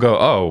then people go,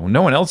 oh,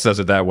 no one else does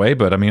it that way,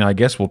 but I mean, I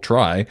guess we'll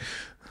try.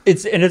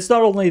 It's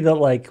not only that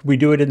like we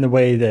do it in the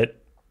way that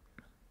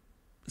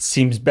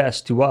seems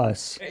best to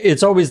us.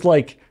 It's always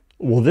like,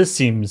 well,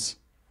 this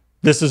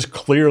is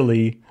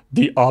clearly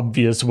the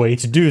obvious way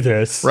to do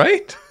this.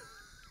 Right?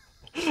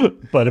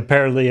 But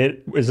apparently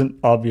it isn't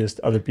obvious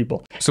to other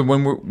people. So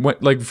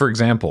like, for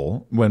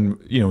example, when,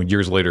 you know,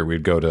 years later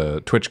we'd go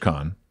to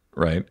TwitchCon,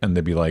 right? And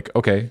they'd be like,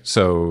 okay,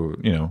 so,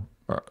 you know,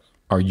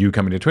 are you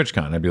coming to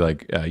TwitchCon? I'd be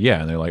like, yeah.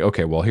 And they're like,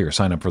 okay, well, here,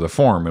 sign up for the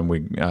form.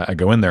 And I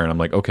go in there and I'm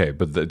like, okay,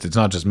 but it's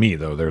not just me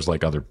though. There's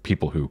like other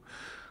people who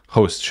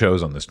host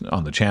shows on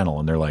the channel.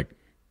 And they're like,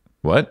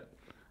 what?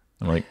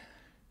 I'm like,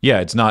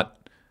 yeah, it's not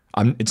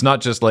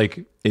just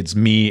like it's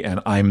me and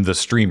I'm the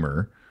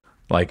streamer.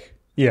 Like,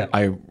 yeah,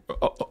 I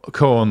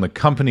co-own the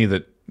company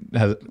that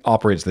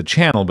operates the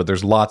channel, but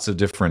there's lots of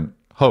different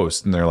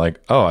hosts, and they're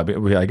like, oh,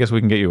 I guess we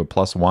can get you a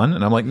 +1.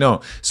 And I'm like, no,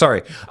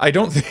 sorry, I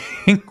don't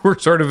think we're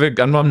sort of,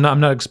 I'm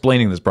not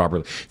explaining this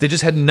properly. They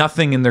just had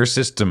nothing in their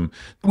system,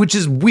 which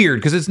is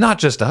weird because it's not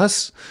just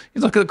us.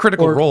 You look at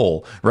Critical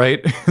Role,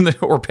 right?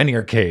 Or Penny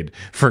Arcade,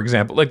 for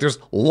example. Like, there's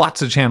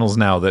lots of channels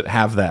now that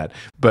have that,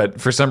 but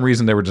for some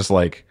reason they were just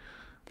like,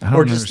 I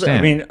don't understand.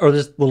 I mean, or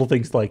just little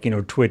things like, you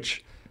know,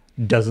 Twitch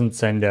doesn't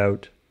send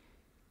out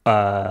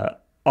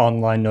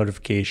online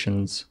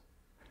notifications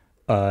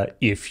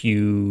if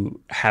you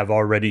have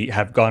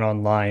gone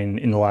online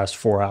in the last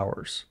 4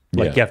 hours.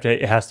 Like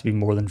it has to be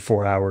more than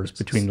 4 hours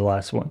between the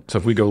last one. So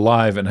if we go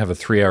live and have a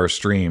 3-hour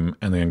stream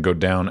and then go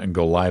down and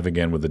go live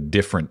again with a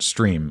different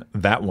stream,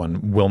 that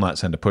one will not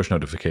send a push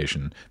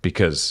notification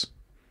because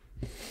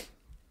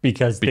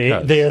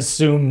they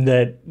assume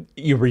that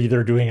you were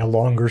either doing a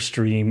longer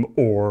stream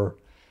or,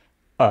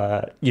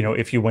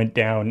 if you went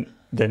down,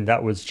 then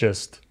that was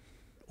just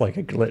like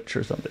a glitch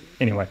or something.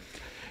 Anyway,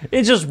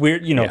 it's just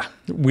weird,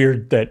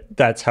 weird that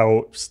that's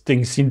how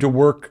things seem to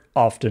work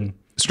often.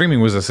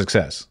 Streaming was a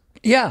success.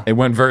 Yeah, it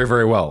went very,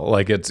 very well.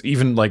 Like it's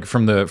even like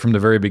from the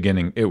very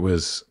beginning, it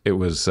was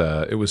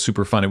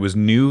super fun. It was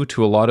new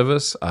to a lot of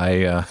us.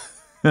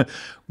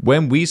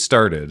 When we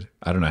started,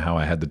 I don't know how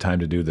I had the time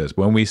to do this.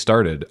 When we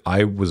started,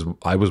 I was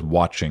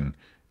watching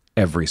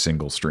every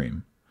single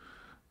stream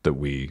that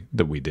we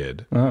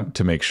did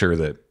to make sure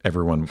that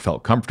everyone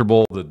felt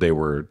comfortable, that they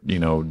were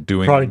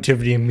doing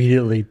productivity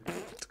immediately.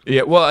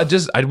 Yeah, well,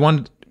 I'd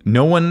want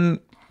no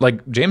one,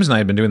 like James and I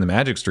had been doing the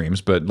Magic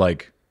streams, but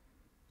like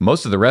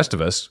most of the rest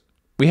of us,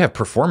 we have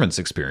performance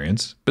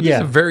experience, but it's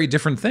a very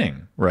different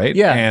thing, right?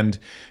 Yeah. And,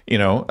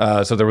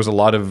 so there was a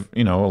lot of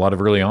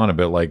early on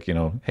about like,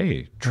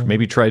 hey,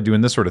 maybe try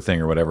doing this sort of thing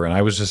or whatever. And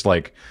I was just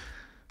like,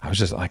 I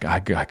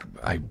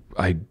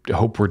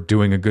hope we're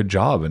doing a good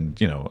job.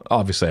 And,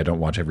 obviously I don't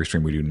watch every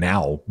stream we do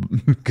now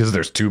because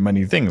there's too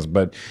many things,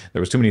 but there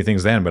was too many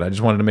things then. But I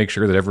just wanted to make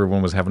sure that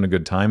everyone was having a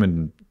good time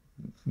and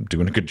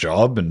doing a good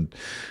job, and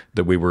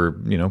that we were,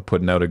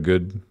 putting out a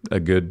good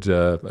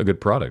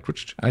product,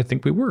 which I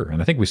think we were,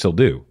 and I think we still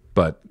do.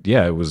 But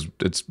yeah,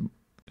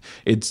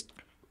 it's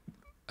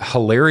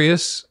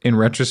hilarious in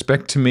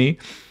retrospect to me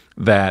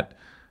that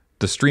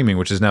the streaming,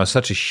 which is now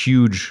such a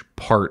huge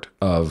part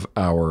of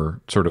our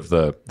sort of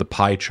the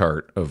pie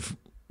chart of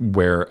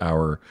where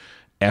our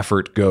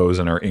effort goes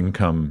and our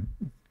income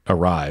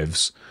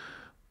arrives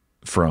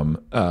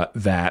from,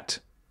 that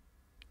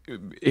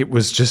it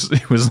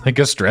was like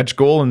a stretch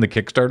goal in the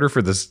Kickstarter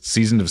for this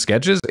season of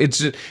sketches.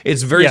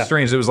 It's very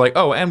strange. It was like,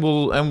 oh, and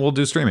we'll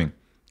do streaming.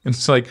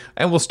 It's like,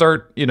 and we'll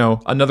start,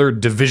 another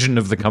division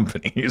of the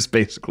company is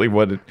basically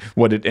what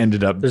it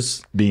ended up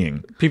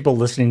being. People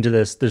listening to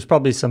this, there's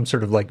probably some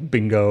sort of like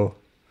bingo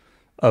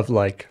of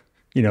like,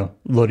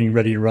 loading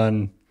ready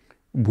run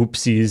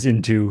whoopsies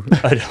into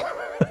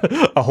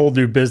a whole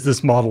new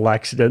business model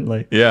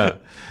accidentally. Yeah.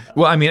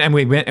 Well, I mean, and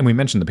we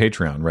mentioned the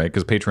Patreon, right?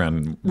 Because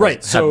Patreon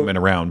hadn't been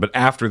around. But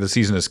after the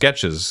season of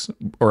sketches,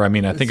 or I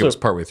mean, I think it was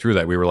partway through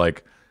that, we were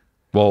like,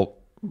 well,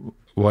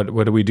 what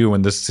do we do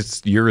when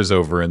this year is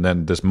over? And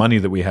then this money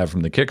that we have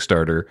from the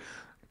Kickstarter,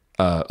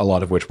 a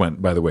lot of which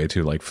went, by the way,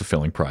 to like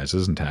fulfilling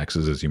prizes and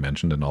taxes, as you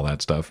mentioned, and all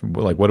that stuff.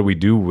 Like, what do we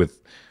do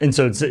with? And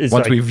so it's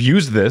once we've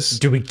used this,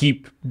 do we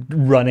keep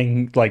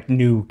running like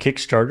new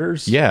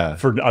Kickstarters? Yeah.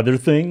 For other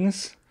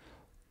things.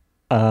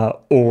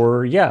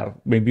 Or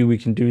maybe we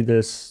can do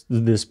this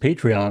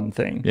Patreon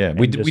thing. Yeah,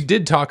 we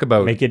did talk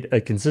about make it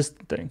a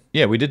consistent thing.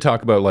 Yeah, we did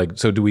talk about like,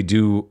 so do we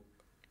do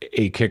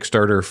a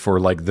Kickstarter for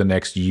like the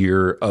next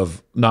year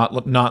of not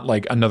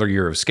like another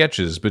year of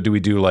sketches, but do we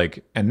do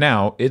like, and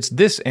now it's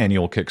this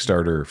annual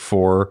Kickstarter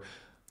for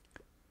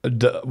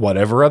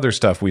whatever other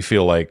stuff we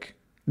feel like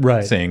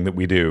saying that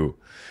we do,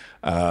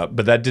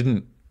 but that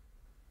didn't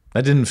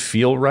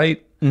feel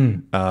right.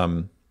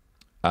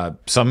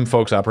 Some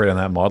folks operate on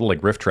that model,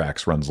 like Rift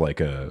Tracks runs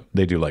like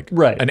they do like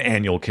an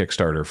annual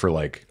Kickstarter for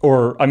like,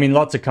 or I mean,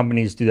 lots of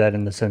companies do that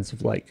in the sense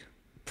of like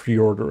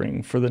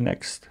pre-ordering for the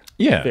next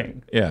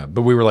thing. Yeah,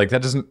 but we were like,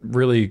 that doesn't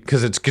really,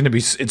 because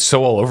it's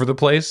so all over the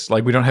place.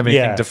 Like we don't have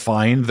anything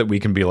defined that we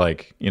can be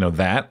like,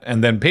 that.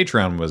 And then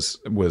Patreon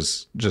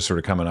was just sort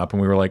of coming up,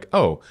 and we were like,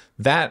 oh,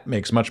 that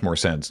makes much more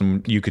sense.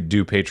 And you could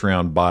do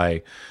Patreon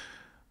by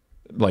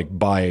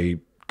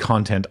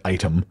content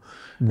item.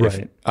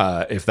 Right.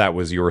 If that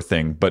was your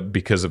thing, but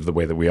because of the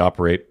way that we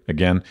operate,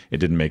 again, it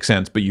didn't make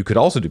sense. But you could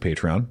also do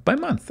Patreon by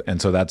month,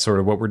 and so that's sort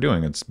of what we're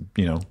doing. It's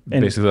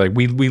basically like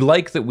we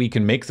like that we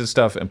can make this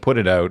stuff and put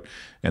it out,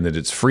 and that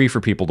it's free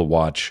for people to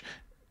watch.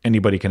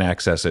 Anybody can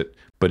access it.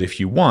 But if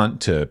you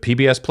want to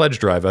PBS pledge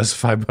drive us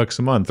 $5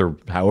 a month or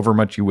however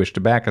much you wish to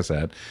back us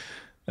at,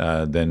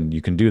 then you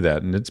can do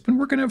that, and it's been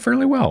working out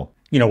fairly well.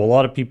 A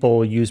lot of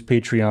people use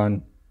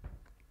Patreon.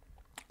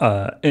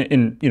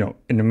 And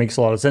it makes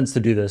a lot of sense to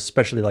do this,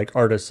 especially like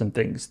artists and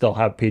things. They'll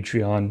have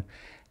Patreon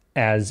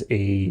as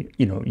a,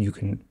 you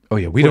can. Oh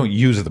yeah, we don't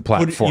use the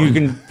platform. You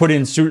can put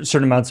in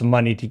certain amounts of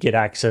money to get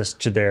access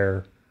to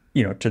their,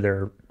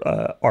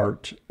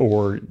 art,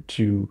 or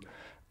to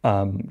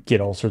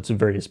get all sorts of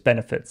various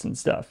benefits and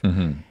stuff.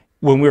 Mm-hmm.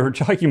 When we were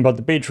talking about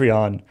the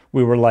Patreon,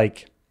 we were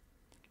like,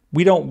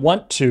 we don't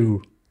want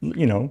to,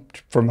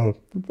 from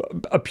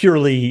a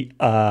purely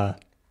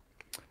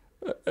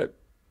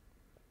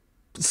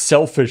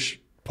selfish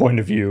point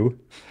of view,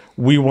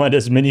 we want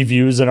as many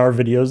views in our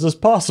videos as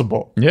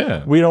possible.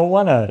 Yeah, we don't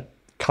want to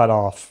cut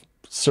off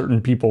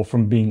certain people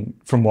from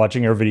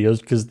watching our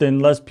videos, because then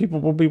less people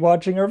will be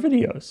watching our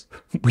videos.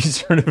 We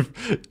sort of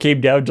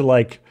came down to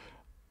like,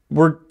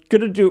 we're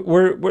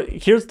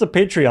here's the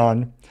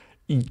Patreon.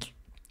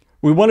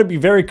 We want to be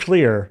very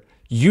clear.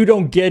 you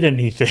don't get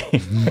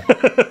anything.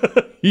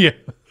 Yeah.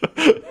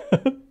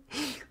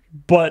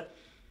 But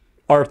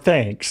our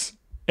thanks.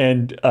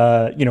 And,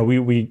 you know,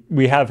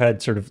 we have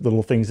had sort of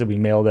little things that we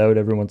mailed out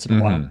every once in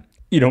a while.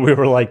 You know, we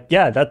were like,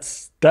 yeah,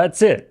 that's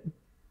it.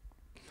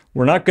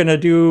 We're not going to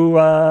do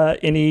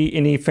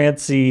any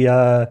fancy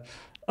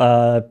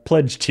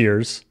pledge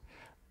tiers,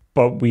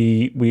 but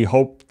we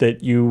hope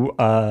that you,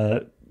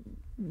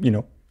 you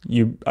know,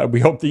 we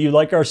hope that you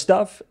like our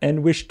stuff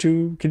and wish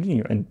to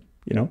continue. And,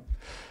 you know,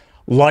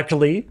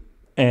 luckily,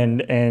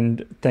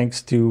 and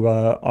thanks to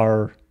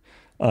our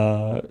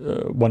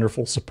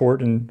wonderful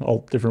support in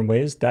all different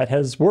ways, that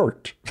has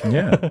worked.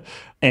 Yeah.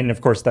 And of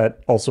course,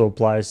 that also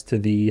applies to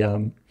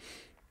the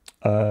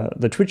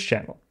Twitch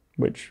channel,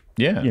 which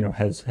you know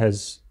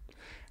has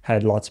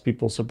had lots of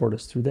people support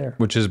us through there.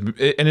 Which is,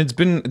 and it's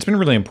been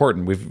really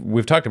important.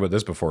 We've talked about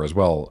this before as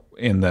well,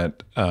 in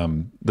that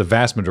the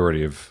vast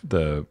majority of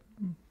the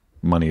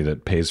money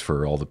that pays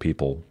for all the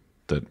people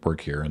that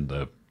work here and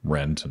the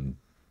rent and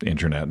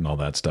internet and all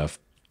that stuff,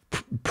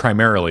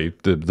 primarily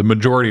the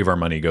majority of our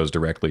money goes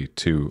directly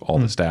to all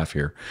the staff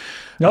here.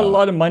 Not a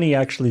lot of money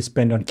actually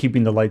spent on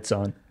keeping the lights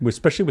on,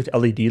 especially with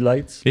LED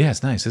lights. Yeah,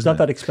 it's nice. It's not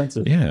that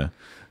expensive. Yeah.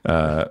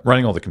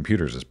 Running all the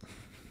computers is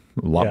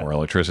a lot more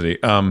electricity.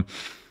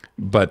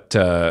 But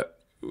you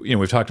know,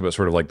 we've talked about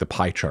sort of like the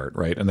pie chart,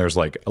 right? And there's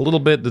like a little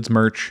bit that's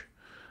merch.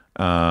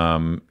 You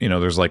know,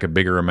 there's like a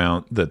bigger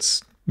amount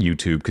that's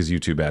YouTube, because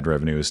YouTube ad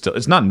revenue is still,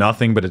 it's not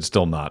nothing, but it's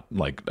still not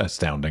like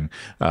astounding.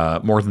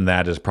 More than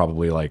that is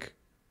probably like,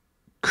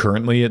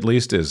 currently at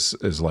least,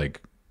 is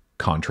like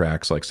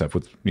contracts, like stuff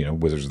with, you know,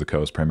 Wizards of the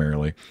Coast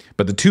primarily.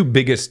 But the two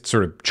biggest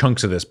sort of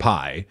chunks of this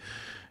pie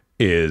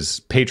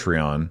is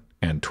Patreon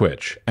and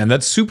Twitch. And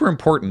that's super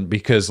important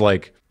because,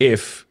 like,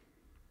 if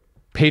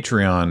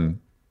Patreon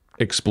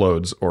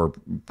explodes, or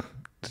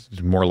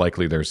more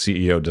likely their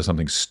CEO does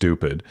something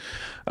stupid,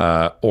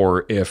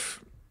 or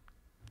if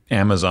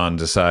Amazon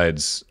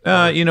decides,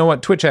 you know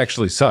what, Twitch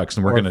actually sucks,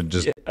 and we're going to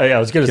just... I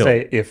was going to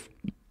say, if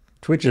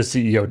Twitch's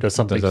CEO does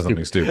something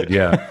stupid,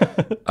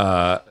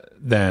 yeah,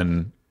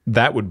 then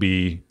that would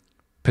be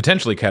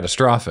potentially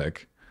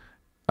catastrophic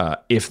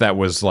if that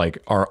was like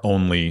our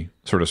only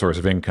sort of source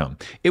of income.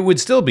 It would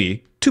still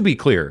be, to be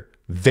clear,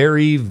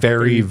 very,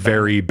 very,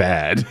 very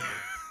bad.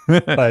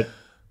 But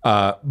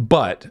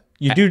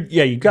you do,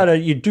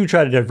 you do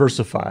try to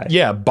diversify.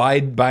 Yeah, by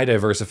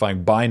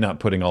diversifying, by not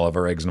putting all of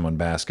our eggs in one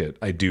basket,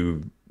 I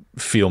do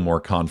feel more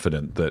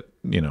confident that,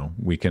 you know,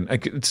 we can.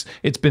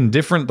 It's been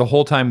different the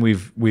whole time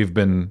we've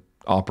been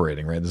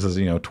operating, right? This is,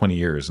 you know, 20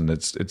 years, and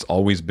it's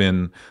always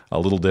been a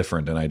little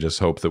different, and I just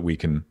hope that we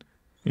can,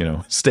 you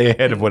know, stay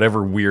ahead of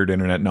whatever weird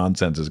internet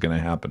nonsense is going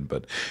to happen.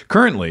 But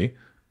currently,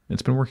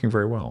 it's been working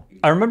very well.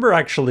 I remember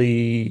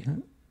actually,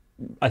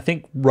 I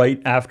think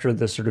right after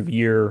the sort of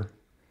year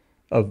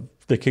of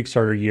the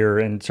Kickstarter year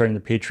and starting the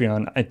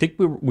Patreon, I think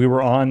we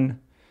were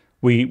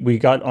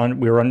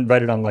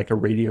invited on like a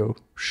radio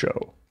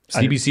show.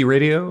 CBC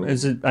Radio?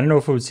 Is it? I don't know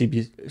if it was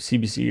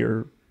CBC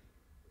or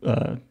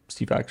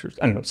CFAX,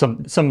 I don't know,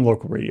 some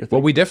local radio thing.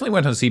 Well, we definitely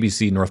went on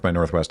CBC North by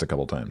Northwest a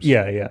couple times.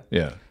 Yeah.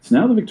 So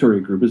now the Victoria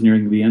Group is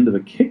nearing the end of a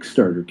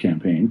Kickstarter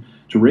campaign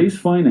to raise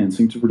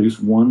financing to produce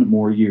one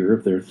more year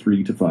of their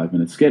 3 to 5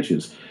 minute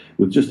sketches.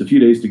 With just a few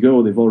days to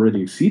go, they've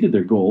already exceeded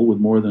their goal with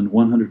more than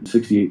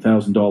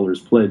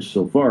 $168,000 pledged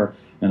so far.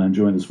 And I'm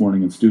joined this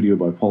morning in studio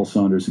by Paul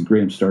Saunders and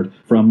Graham Start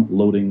from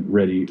Loading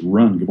Ready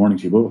Run. Good morning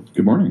to you both.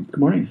 Good morning. Good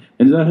morning.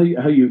 And is that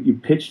how you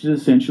pitched it,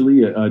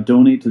 essentially?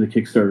 Donate to the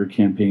Kickstarter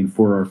campaign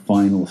for our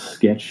final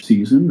sketch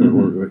season?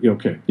 Mm-hmm.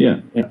 Okay,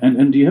 yeah.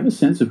 And do you have a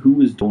sense of who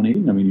was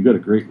donating? I mean, you got a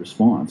great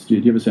response. Do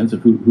you have a sense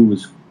of who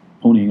was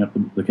ponying up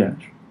the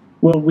cash?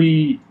 Well,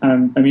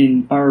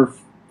 our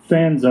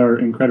fans are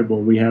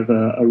incredible. We have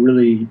a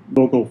really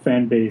local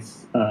fan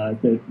base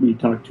that we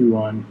talk to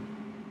on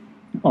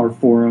our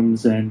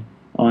forums and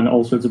on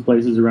all sorts of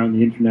places around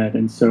the internet,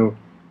 and so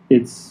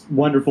it's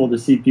wonderful to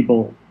see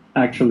people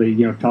actually,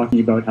 you know,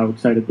 talking about how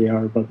excited they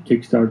are about the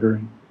Kickstarter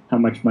and how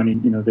much money,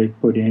 you know, they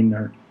put in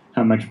or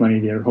how much money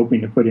they're hoping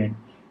to put in,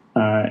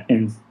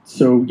 and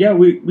so yeah,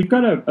 we've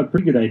got a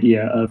pretty good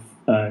idea of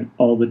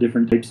all the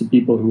different types of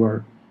people who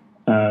are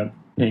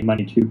paying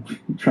money to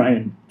try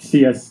and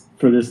see us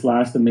for this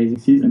last amazing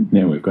season.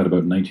 Yeah, we've got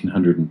about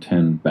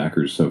 1,910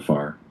 backers so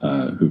far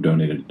who've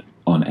donated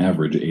on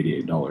average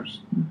 $88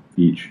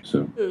 each.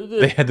 So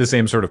they had the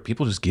same sort of,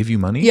 people just give you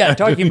money? Yeah,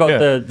 talking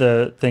about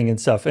the thing and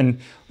stuff. And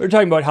we're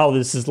talking about how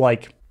this is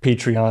like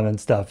Patreon and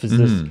stuff. Is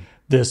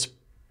this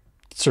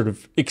sort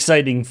of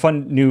exciting,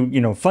 fun, new,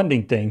 you know,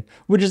 funding thing,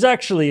 which is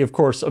actually, of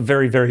course, a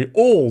very, very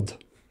old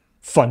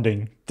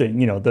funding thing.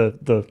 You know,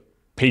 the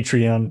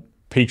Patreon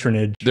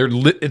patronage.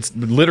 It's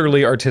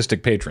literally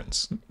artistic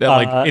patrons.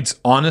 Like, it's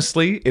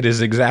honestly, it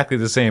is exactly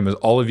the same as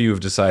all of you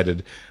have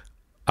decided,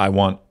 I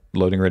want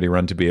Loading Ready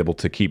Run to be able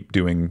to keep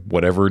doing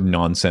whatever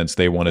nonsense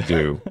they want to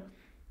do,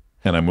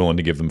 and I'm willing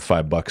to give them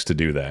 $5 to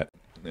do that.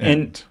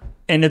 And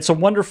it's a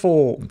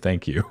wonderful...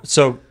 Thank you.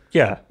 So,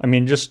 yeah, I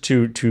mean, just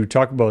to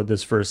talk about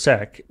this for a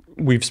sec,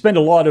 we've spent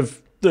a lot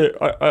of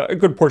a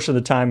good portion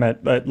of the time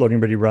at Loading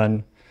Ready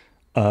Run,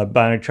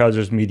 Bionic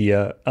Trousers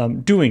Media,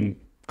 doing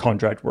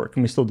contract work,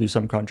 and we still do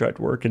some contract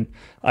work. And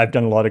I've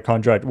done a lot of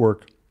contract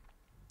work,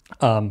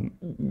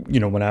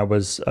 when I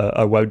was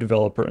a web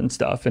developer and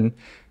stuff. And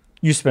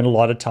you spend a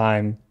lot of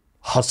time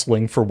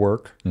hustling for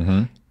work,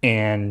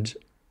 and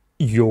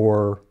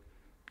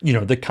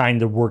the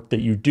kind of work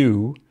that you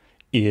do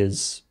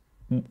is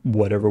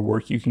whatever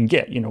work you can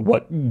get,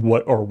 what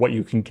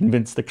you can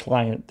convince the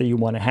client that you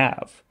want to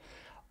have.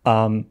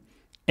 But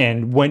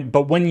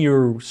when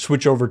you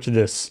switch over to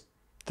this,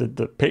 the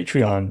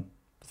Patreon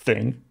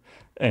thing,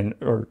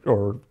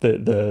 or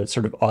the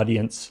sort of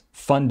audience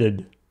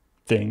funded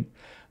thing,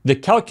 the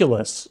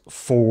calculus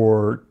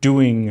for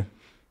doing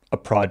a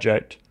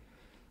project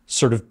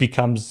sort of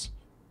becomes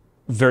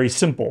very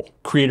simple.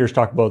 Creators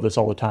talk about this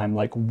all the time.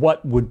 Like,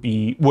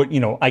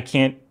 I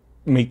can't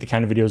make the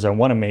kind of videos I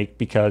want to make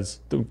because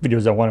the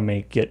videos I want to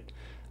make get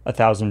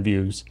 1,000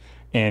 views,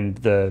 and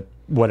the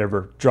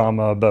whatever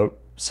drama about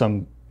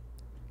some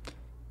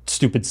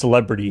stupid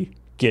celebrity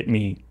get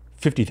me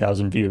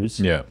 50,000 views.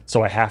 Yeah.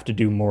 So I have to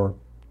do more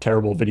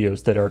terrible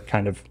videos that are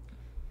kind of,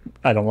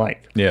 I don't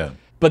like. Yeah.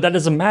 But that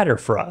doesn't matter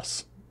for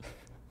us.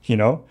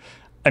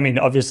 I mean,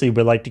 obviously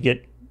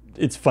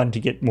it's fun to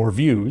get more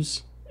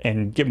views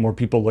and get more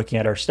people looking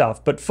at our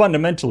stuff. But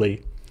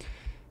fundamentally,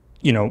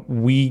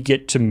 we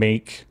get to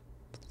make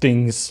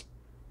things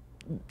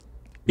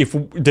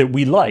that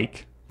we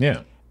like.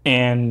 Yeah.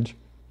 And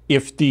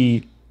if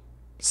the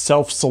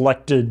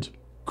self-selected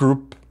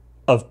group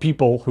of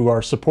people who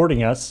are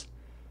supporting us,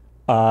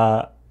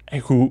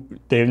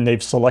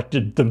 they've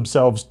selected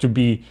themselves to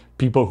be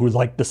people who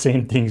like the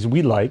same things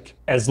we like,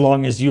 as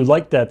long as you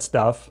like that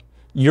stuff,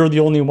 you're the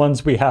only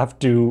ones we have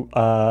to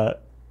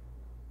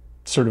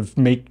sort of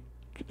make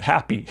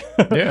happy.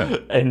 Yeah.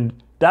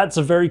 And that's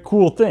a very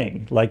cool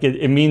thing. Like,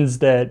 it means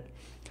that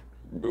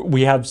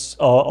we have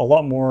a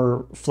lot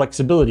more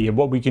flexibility of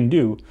what we can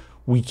do.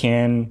 We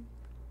can,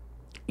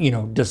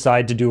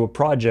 decide to do a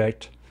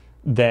project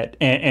that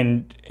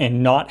and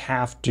not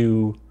have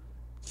to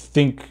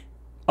think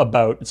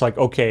about, it's like,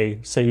 okay,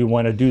 say we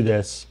want to do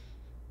this,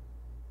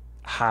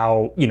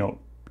 how,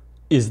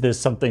 is this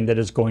something that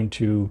is going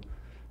to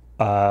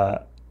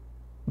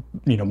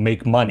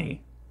make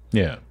money?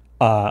 Yeah.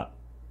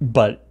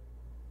 But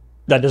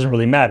that doesn't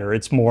really matter.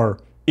 It's more,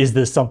 is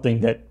this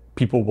something that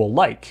people will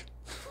like?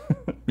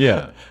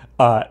 Yeah.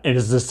 And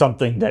is this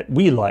something that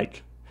we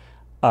like?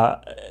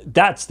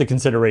 That's the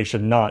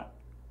consideration, not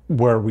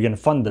where are we going to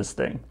fund this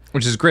thing.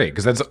 Which is great,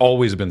 because that's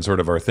always been sort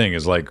of our thing,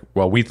 is like,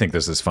 well, we think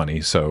this is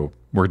funny, so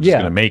we're just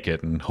going to make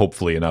it, and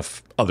hopefully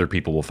enough other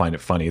people will find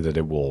it funny that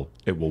it will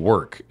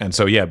work. And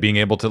so, yeah, being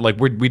able to, like,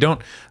 we don't,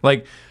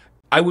 like,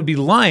 I would be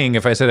lying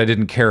if I said I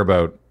didn't care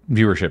about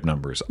viewership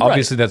numbers.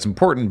 Obviously, that's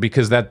important,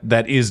 because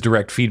that is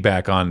direct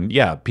feedback on,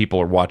 yeah, people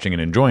are watching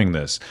and enjoying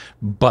this.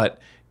 But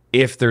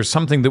if there's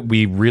something that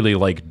we really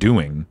like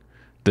doing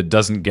that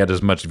doesn't get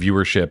as much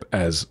viewership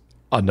as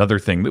another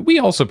thing that we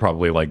also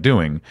probably like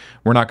doing,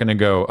 we're not going to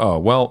go, oh,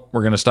 well,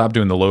 we're going to stop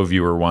doing the low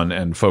viewer one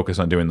and focus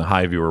on doing the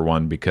high viewer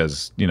one,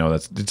 because,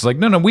 it's like,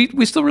 no,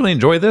 we still really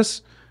enjoy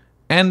this,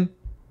 and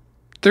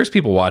there's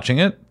people watching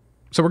it,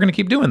 so we're going to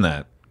keep doing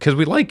that because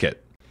we like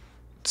it.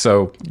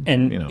 So,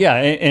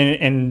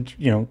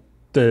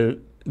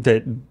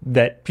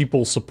 that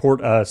people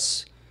support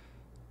us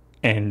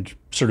and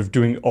sort of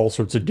doing all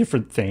sorts of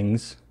different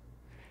things,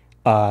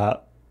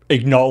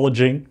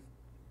 acknowledging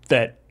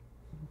that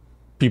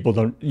people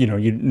don't,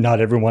 not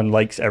everyone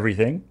likes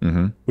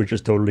everything, which is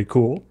totally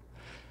cool.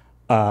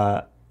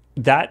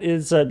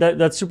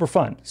 That's super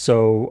fun.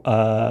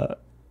 So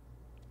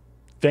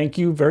thank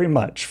you very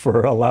much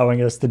for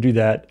allowing us to do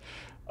that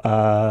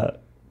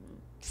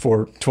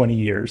for 20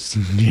 years.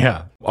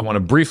 Yeah. I want to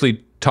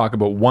briefly talk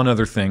about one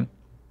other thing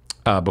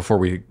before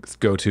we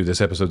go to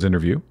this episode's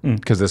interview,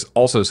 because this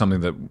also is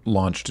something that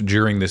launched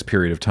during this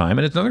period of time,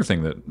 and it's another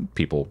thing that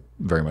people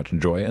very much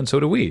enjoy, and so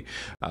do we,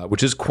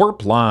 which is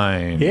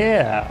Quirpline.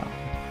 Yeah.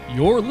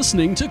 You're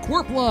listening to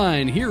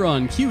Quirpline here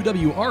on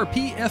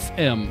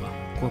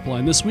QWRP-FM.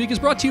 Quirpline this week is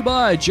brought to you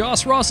by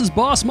Joss Ross's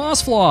Boss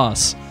Moss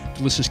Floss.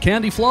 Delicious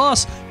candy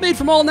floss made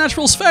from all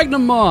natural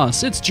sphagnum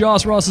moss. It's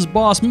Joss Ross's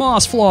Boss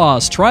Moss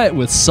Floss. Try it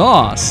with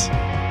sauce.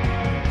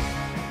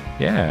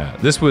 Yeah,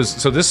 this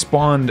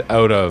spawned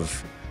out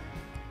of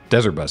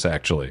Desert Bus,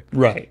 actually.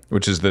 Right.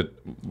 Which is that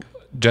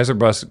Desert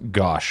Bus,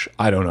 gosh,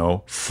 I don't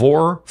know,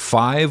 4,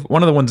 5,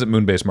 one of the ones at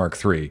Moonbase Mark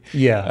III.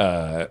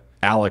 Yeah.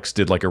 Alex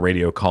did like a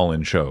radio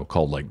call-in show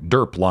called like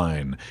Derp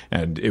Line,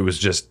 and it was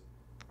just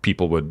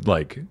people would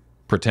like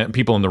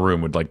people in the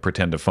room would like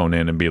pretend to phone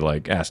in and be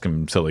like, ask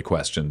him silly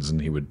questions,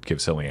 and he would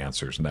give silly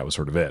answers, and that was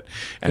sort of it.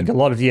 And I think a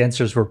lot of the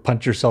answers were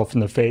punch yourself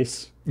in the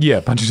face. Yeah,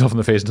 punch yourself in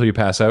the face until you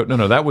pass out.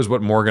 No, that was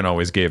what Morgan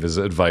always gave as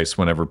advice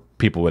whenever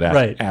people would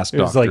ask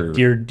it was Doctor. Like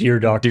dear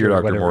Doctor. Dear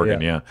Dr. Whatever,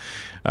 Morgan, yeah.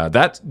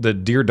 That's the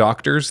Dear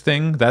Doctors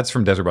thing. That's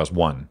from Desert Bus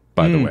 1,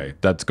 by the way.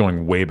 That's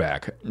going way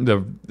back.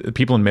 The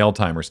people in mail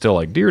time are still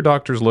like, Dear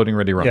Doctors, Loading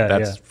Ready Run.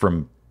 That's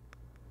from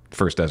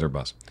first Desert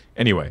Bus.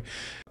 Anyway,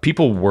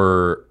 people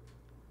were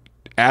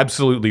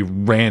absolutely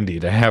randy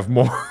to have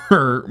more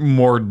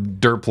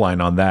derp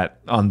line on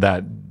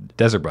that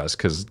desert bus,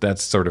 because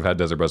that's sort of how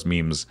desert bus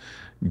memes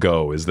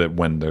go, is that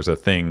when there's a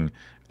thing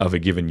of a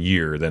given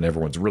year, then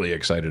everyone's really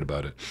excited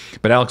about it.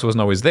 But Alex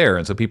wasn't always there,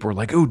 and so people were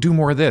like, oh, do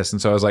more of this.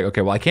 And so I was like,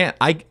 okay, well,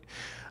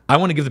 I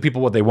want to give the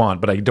people what they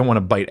want, but I don't want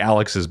to bite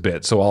Alex's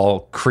bit, so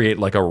I'll create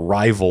like a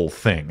rival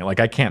thing. Like,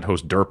 I can't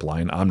host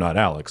Derpline. I'm not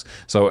Alex.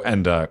 So,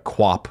 and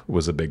Quap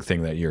was a big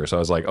thing that year. So I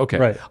was like,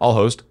 okay, I'll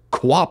host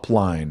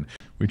Quapline.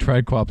 We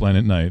tried Quapline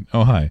at night.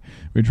 Oh, hi.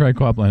 We tried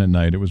Quapline at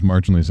night. It was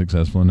marginally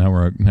successful, and now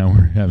we're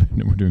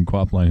doing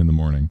Quapline in the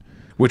morning,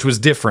 which was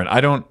different.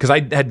 Because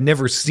I had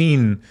never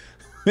seen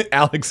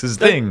Alex's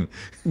thing.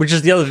 Which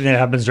is the other thing that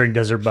happens during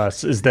Desert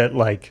Bus, is that,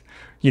 like,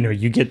 you know,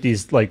 you get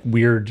these like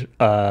weird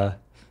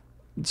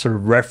sort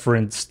of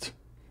referenced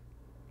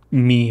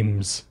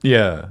memes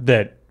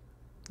that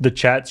the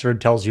chat sort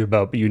of tells you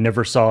about, but you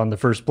never saw in the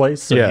first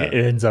place. So it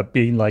ends up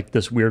being like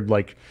this weird,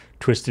 like,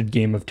 twisted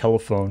game of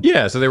telephone.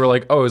 Yeah, so they were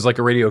like, "Oh, it was like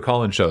a radio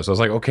call-in show." So I was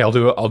like, "Okay, I'll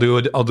do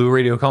a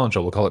radio call-in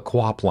show. We'll call it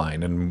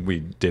Quapline." And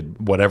we did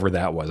whatever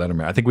that was. I don't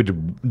remember. I think we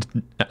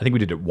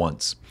did it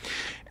once,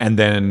 and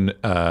then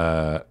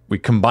we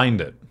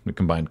combined it. We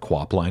combined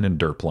Quapline and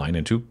Derpline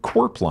into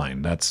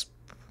Quirpline. That's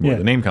where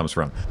the name comes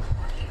from.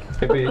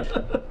 Hey, Paige.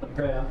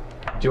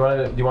 Do you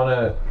want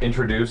to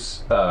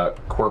introduce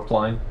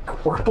Quirpline?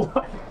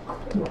 Quirpline.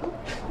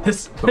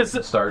 This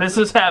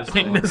is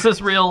happening. This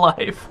is real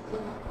life.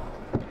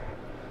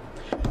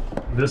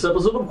 This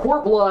episode of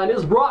Quirpline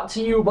is brought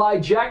to you by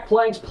Jack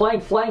Plank's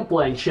Plank Flank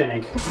Blank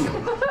Shank.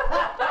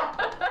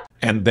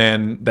 And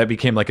then that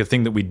became like a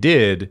thing that we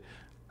did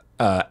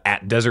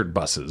at desert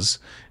buses.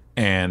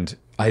 And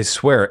I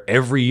swear,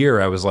 every year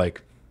I was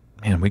like,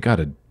 man, we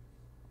gotta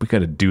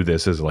do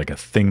this as like a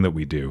thing that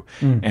we do.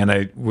 And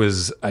I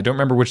don't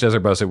remember which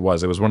desert bus it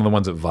was. It was one of the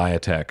ones at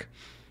Viatech,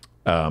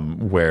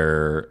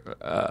 where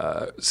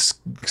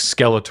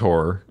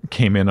Skeletor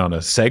came in on a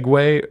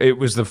Segway. It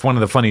was one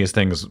of the funniest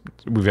things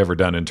we've ever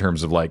done in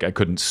terms of, like, I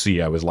couldn't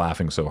see. I was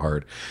laughing so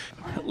hard.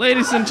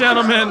 Ladies and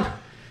gentlemen,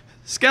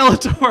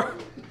 Skeletor.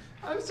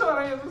 I'm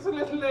sorry, it was a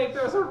little late.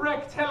 There was a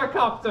wrecked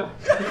helicopter.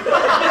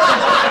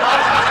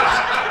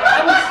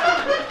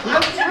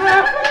 and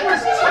traffic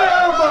was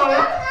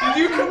terrible. Did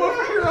you come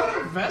over here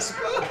on a Vespa?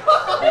 It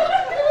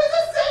was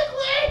a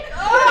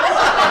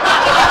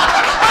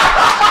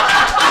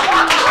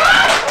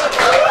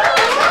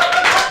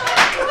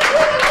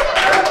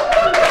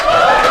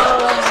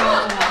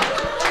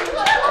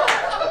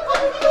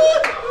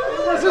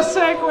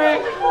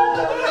Segway.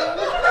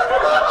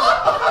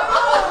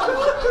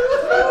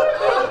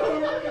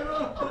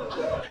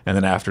 And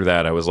then after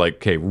that, I was like,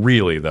 okay,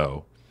 really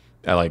though,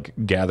 I like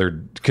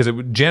gathered, because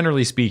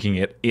generally speaking,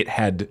 it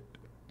had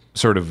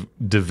sort of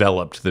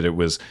developed that it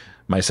was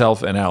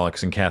myself and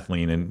Alex and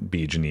Kathleen and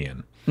Beej and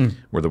Ian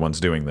were the ones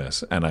doing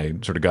this. And I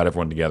sort of got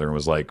everyone together and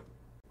was like,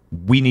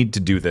 we need to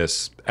do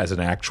this as an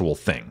actual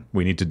thing.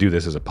 We need to do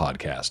this as a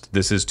podcast.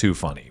 This is too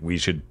funny. We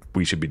should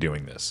be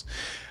doing this.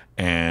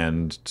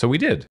 And so we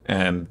did.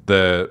 And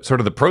the sort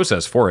of the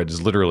process for it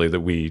is literally that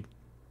we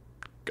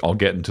all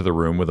get into the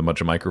room with a bunch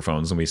of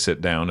microphones and we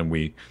sit down and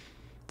we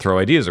throw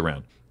ideas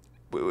around.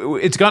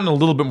 It's gotten a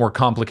little bit more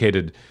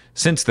complicated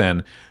since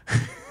then,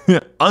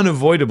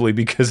 unavoidably,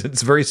 because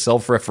it's very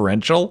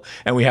self-referential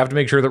and we have to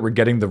make sure that we're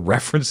getting the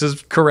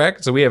references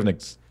correct. So we have an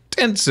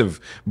extensive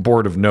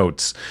board of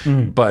notes,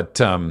 but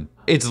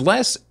it's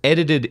less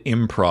edited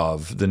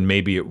improv than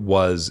maybe it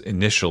was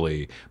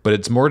initially, but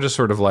it's more just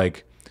sort of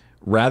like,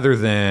 rather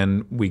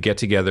than we get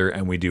together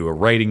and we do a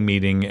writing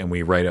meeting and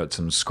we write out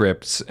some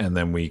scripts and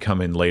then we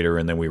come in later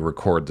and then we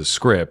record the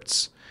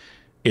scripts,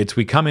 it's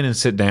we come in and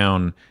sit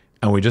down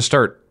and we just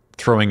start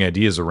throwing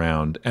ideas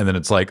around, and then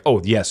it's like, oh,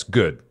 yes,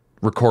 good,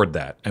 record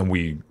that. And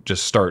we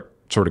just start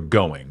sort of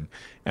going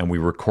and we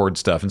record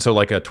stuff. And so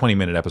like a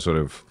 20-minute episode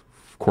of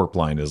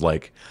Quirpline is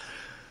like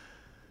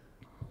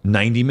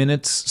 90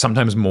 minutes,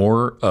 sometimes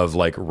more, of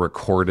like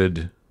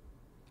recorded.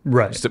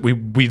 Right. So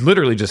we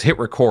literally just hit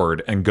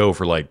record and go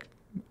for like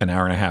an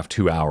hour and a half,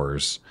 2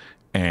 hours,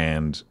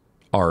 and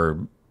are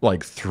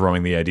like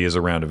throwing the ideas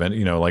around event,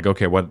 you know, like,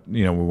 okay, what,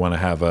 you know, we want to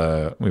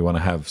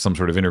have some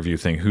sort of interview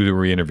thing. Who are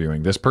we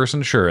interviewing? This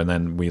person? Sure. And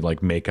then we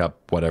like make up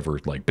whatever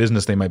like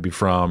business they might be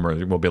from,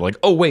 or we'll be like,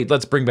 oh wait,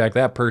 let's bring back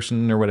that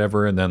person or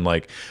whatever. And then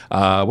like,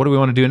 what do we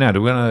want to do now?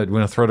 Do we want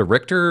to throw to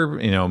Richter?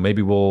 You know,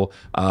 maybe we'll,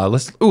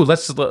 let's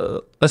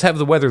have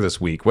the weather this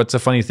week. What's a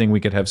funny thing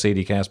we could have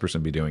Sadie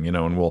Casperson be doing, you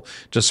know, and we'll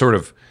just sort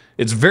of,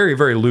 it's very,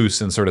 very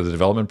loose in sort of the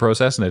development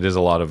process. And it is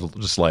a lot of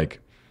just like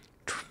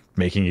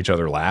making each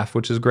other laugh,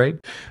 which is great.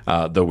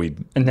 Though we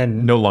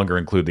no longer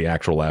include the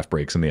actual laugh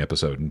breaks in the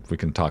episode, and we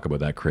can talk about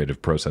that creative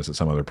process at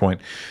some other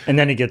point. And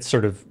then it gets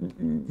sort of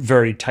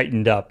very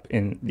tightened up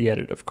in the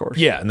edit, of course.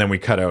 Yeah, and then we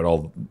cut out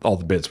all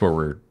the bits where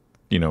we're,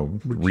 you know,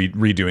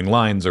 redoing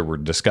lines or we're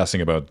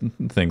discussing about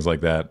things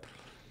like that.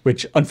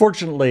 Which,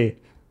 unfortunately,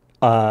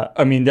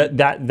 I mean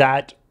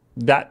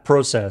that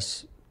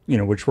process, you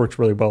know, which works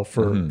really well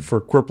for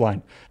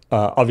Quirpline,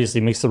 obviously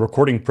makes the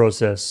recording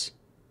process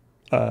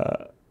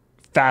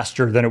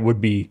faster than it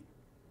would be,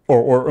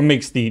 or it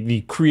makes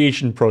the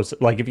creation process,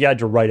 like if you had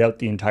to write out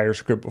the entire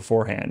script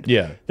beforehand,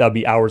 that'd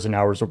be hours and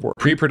hours of work.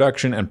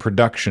 Pre-production and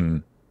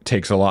production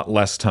takes a lot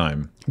less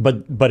time.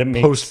 But it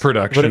makes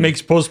post-production. But it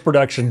makes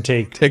post-production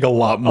take a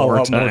lot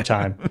more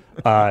time.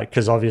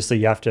 Because obviously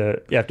you have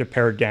to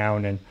pare it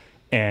down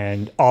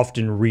and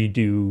often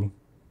redo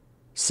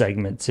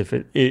segments if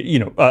it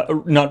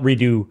not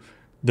redo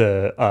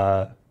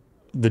the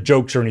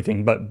jokes or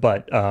anything,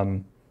 but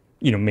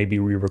maybe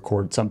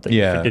re-record something.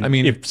 Yeah,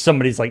 if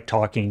somebody's like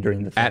talking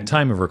during the thing. At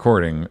time of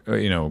recording,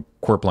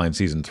 Corpline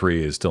season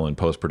 3 is still in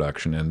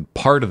post-production, and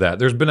part of that,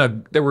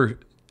 there were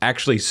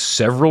actually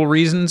several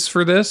reasons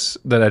for this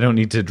that I don't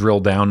need to drill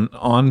down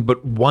on,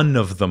 but one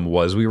of them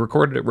was we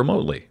recorded it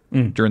remotely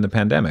during the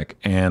pandemic,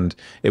 and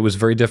it was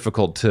very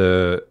difficult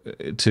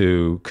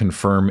to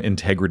confirm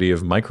integrity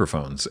of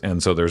microphones,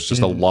 and so there's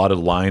just a lot of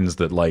lines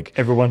that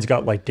everyone's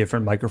got like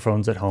different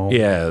microphones at home.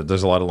 Yeah,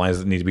 there's a lot of lines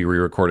that need to be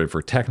re-recorded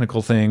for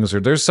technical things, or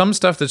there's some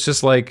stuff that's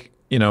just like,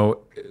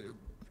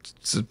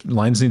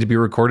 lines need to be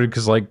recorded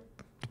because the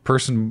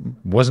person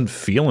wasn't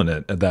feeling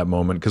it at that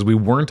moment because we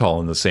weren't all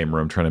in the same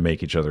room trying to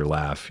make each other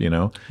laugh,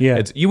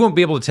 Yeah. You won't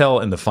be able to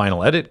tell in the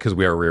final edit because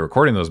we are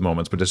re-recording those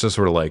moments, but it's just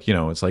sort of like,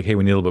 it's like, hey,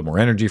 we need a little bit more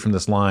energy from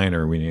this line,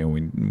 or we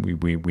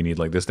need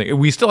like this thing.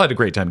 We still had a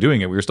great time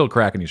doing it. We were still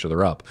cracking each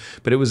other up,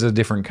 but it was a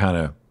different kind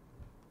of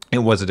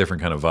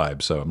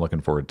vibe. So I'm looking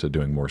forward to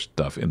doing more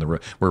stuff in the room.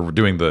 We're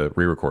doing the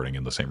re-recording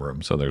in the same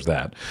room, so there's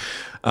that.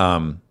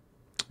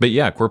 But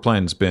yeah,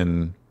 Corpline's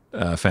been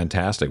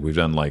fantastic. We've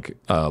done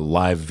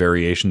live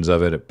variations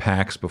of it at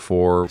PAX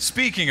before.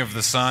 Speaking of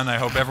the sun, I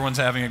hope everyone's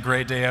having a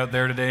great day out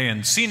there today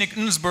in scenic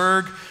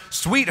Innsburg,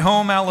 Sweet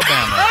Home,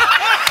 Alabama.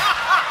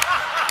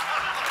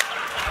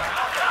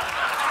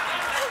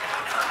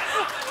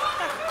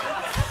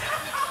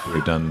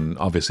 We've done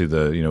obviously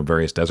the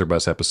various Desert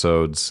Bus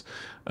episodes,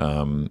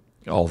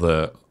 all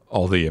the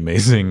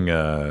amazing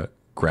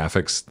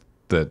graphics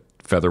that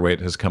Featherweight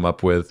has come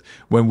up with.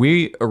 When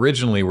we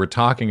originally were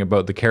talking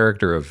about the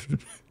character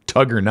of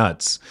Tugger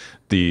Nuts,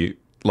 the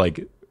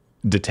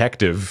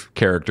detective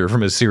character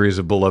from a series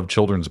of beloved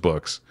children's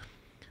books,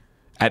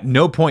 at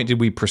no point did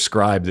we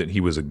prescribe that he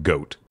was a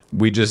goat.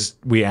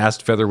 We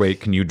asked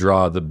Featherweight, can you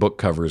draw the book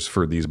covers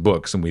for these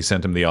books? And we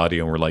sent him the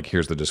audio and we're like,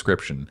 here's the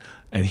description.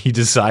 And he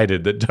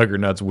decided that Tugger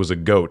Nuts was a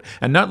goat,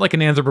 and not like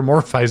an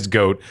anthropomorphized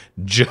goat,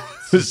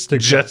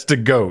 just a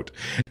goat.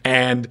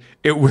 And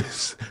it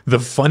was the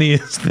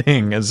funniest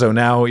thing. And so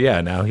now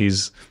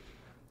he's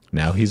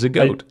a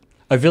goat.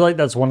 I feel like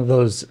that's one of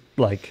those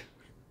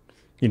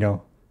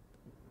Mandela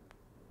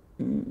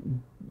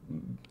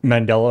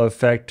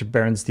effect,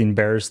 Berenstain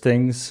Bears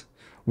things,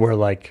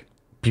 where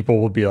people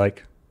will be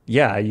like,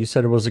 yeah, you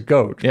said it was a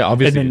goat. Yeah,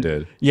 obviously you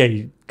did. Yeah,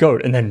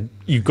 goat. And then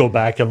you go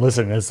back and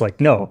listen, and it's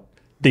like, no,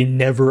 they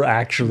never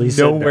actually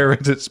said that. Nowhere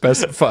is it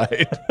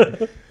specified.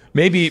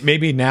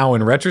 Maybe now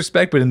in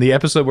retrospect, but in the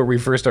episode where we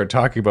first start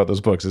talking about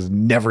those books, it's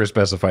never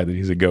specified that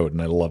he's a goat,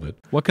 and I love it.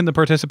 What can the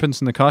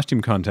participants in the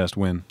costume contest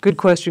win? Good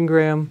question,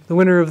 Graham. The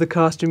winner of the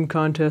costume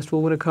contest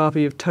will win a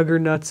copy of Tugger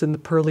Nuts and the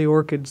Pearly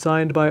Orchid,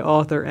 signed by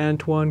author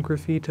Antoine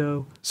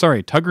Graffito.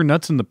 Sorry, Tugger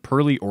Nuts and the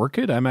Pearly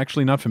Orchid? I'm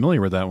actually not familiar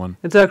with that one.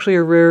 It's actually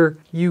a rare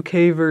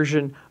UK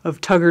version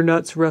of Tugger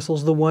Nuts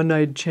Wrestles the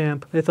One-Eyed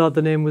Champ. They thought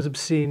the name was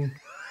obscene.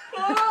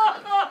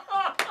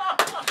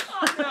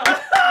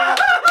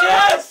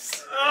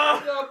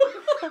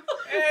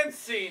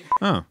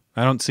 Oh,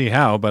 I don't see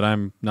how, but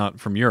I'm not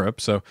from Europe,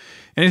 so...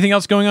 Anything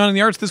else going on in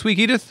the arts this week,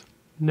 Edith?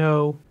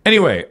 No.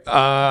 Anyway,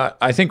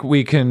 I think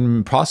we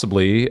can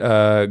possibly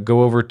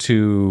go over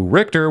to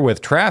Richter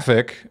with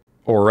traffic,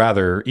 or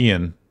rather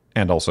Ian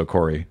and also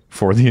Corey,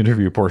 for the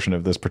interview portion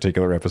of this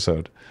particular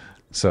episode.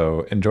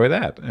 So enjoy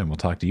that, and we'll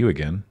talk to you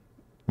again.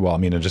 Well, I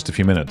mean, in just a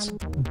few minutes.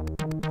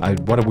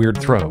 What a weird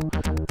throw.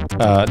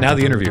 Now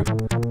the interview.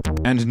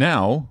 And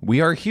now we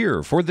are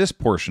here for this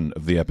portion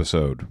of the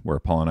episode where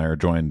Paul and I are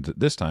joined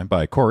this time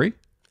by Corey.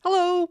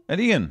 Hello. And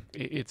Ian.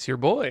 It's your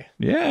boy.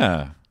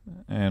 Yeah.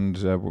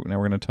 And now we're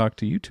going to talk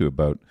to you two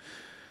about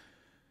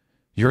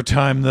your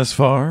time thus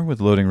far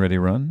with Loading Ready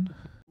Run.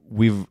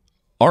 We've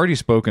already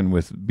spoken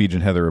with Beej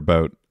and Heather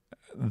about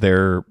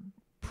their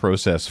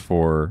process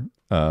for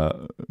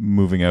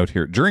moving out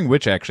here, during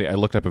which actually I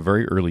looked up a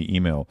very early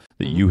email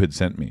that you had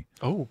sent me.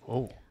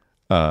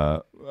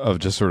 Of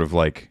just sort of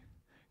like,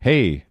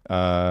 hey,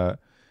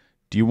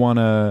 do you want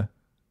to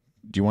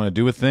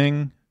do a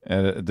thing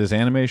at this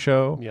anime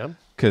show? Yeah.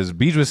 Because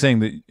Beej was saying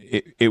that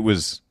it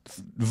was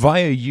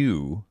via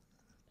you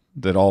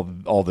that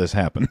all this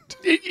happened.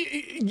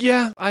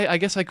 Yeah, I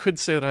guess I could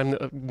say that I'm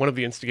one of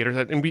the instigators,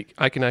 and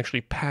I can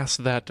actually pass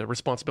that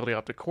responsibility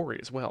off to Corey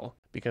as well,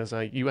 because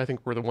you, I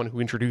think, were the one who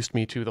introduced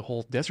me to the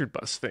whole Desert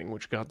Bus thing,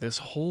 which got this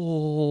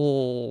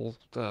whole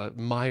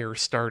mire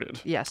started.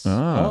 Yes.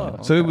 So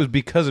it was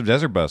because of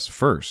Desert Bus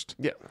first.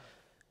 Yeah.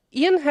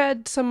 Ian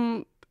had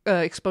some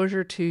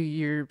exposure to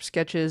your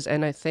sketches,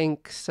 and I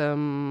think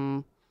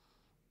some,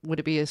 would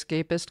it be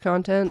escapist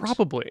content?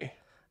 Probably.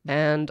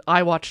 And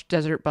I watched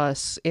Desert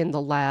Bus in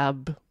the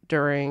lab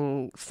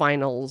during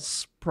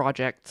finals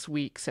projects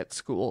weeks at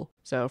school.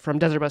 So from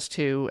Desert Bus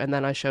 2, and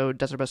then I showed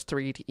Desert Bus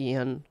 3 to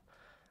Ian,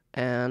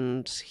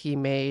 and he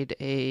made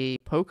a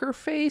poker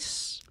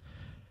face.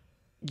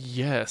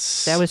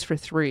 Yes. That was for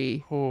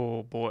 3.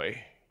 Oh,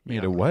 boy.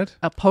 Made a what?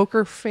 A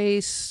poker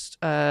face,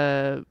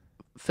 Filk,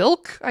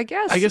 I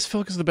guess? I guess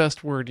Filk is the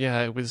best word.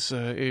 Yeah, it was...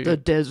 the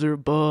Desert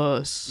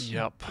Bus.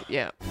 Yep.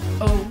 Yeah.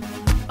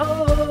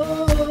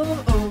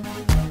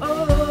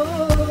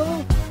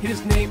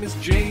 His name is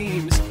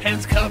James,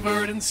 hands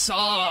covered in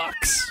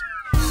socks.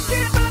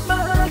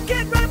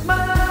 Get right,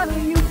 ma,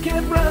 you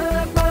can't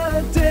ride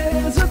my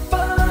desert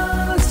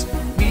bus.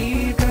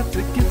 We've got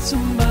to get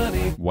some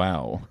money.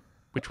 Wow.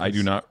 Which I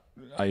do not.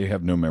 I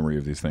have no memory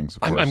of these things.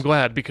 Of course. I'm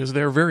glad, because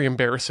they're very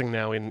embarrassing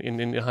now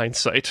in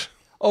hindsight.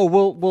 Oh,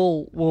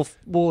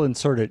 we'll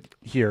insert it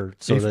here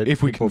so that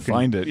if we people can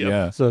find it,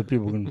 yeah, so that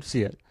people can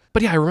see it.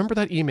 But yeah, I remember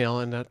that email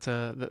and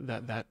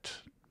that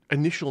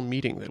initial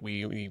meeting that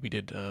we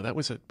did. That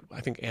was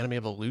I think Anime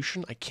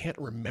Evolution. I can't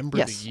remember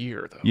the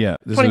year though. Yeah,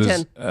 this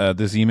 2010. was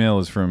this email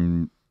is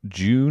from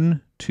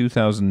June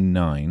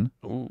 2009.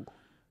 Ooh.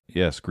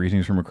 Yes,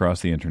 greetings from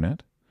across the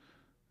internet.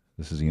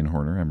 This is Ian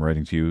Horner. I'm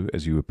writing to you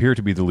as you appear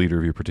to be the leader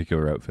of your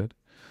particular outfit.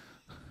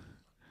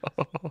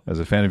 As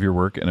a fan of your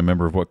work and a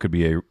member of what could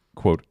be a,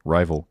 quote,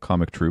 rival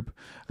comic troupe,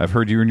 I've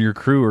heard you and your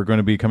crew are going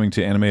to be coming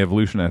to Anime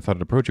Evolution, and I thought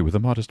I'd approach you with a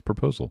modest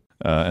proposal.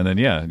 And then,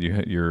 yeah,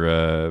 you're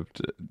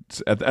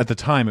at the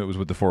time, it was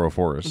with the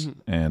 404s,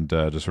 and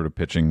just sort of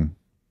pitching,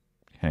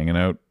 hanging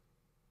out,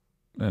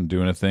 and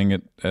doing a thing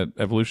at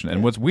Evolution.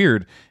 And what's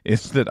weird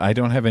is that I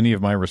don't have any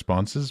of my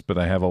responses, but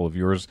I have all of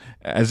yours,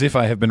 as if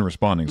I have been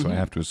responding, so I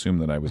have to assume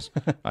that I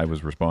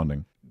was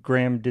responding.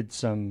 Graham did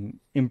some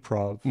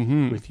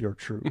improv with your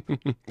troupe.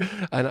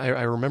 And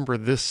I remember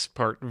this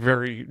part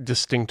very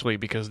distinctly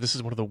because this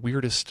is one of the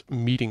weirdest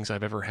meetings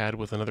I've ever had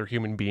with another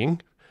human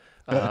being.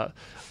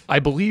 I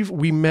believe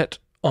we met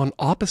on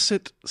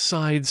opposite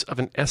sides of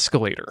an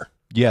escalator.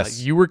 Yes.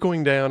 You were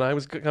going down, I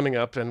was coming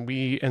up, and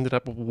we ended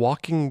up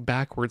walking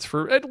backwards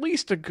for at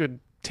least a good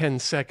 10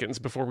 seconds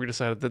before we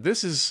decided that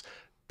this is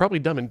probably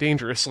dumb and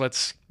dangerous.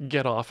 Let's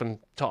get off and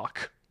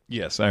talk.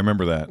 Yes, I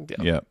remember that.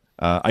 Yeah.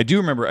 I do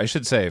remember, I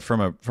should say,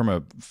 from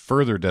a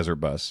further Desert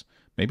Bus,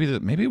 maybe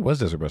it was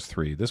Desert Bus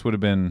 3. This would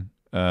have been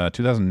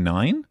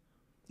 2009?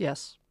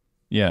 Yes.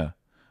 Yeah.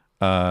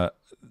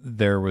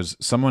 There was,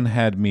 someone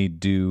had me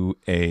do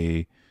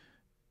a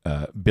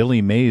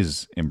Billy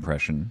Mays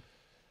impression.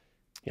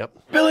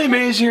 Yep. Billy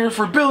Mays here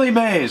for Billy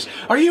Mays.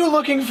 Are you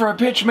looking for a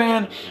pitch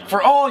man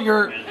for all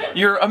your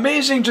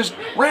amazing, just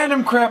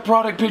random crap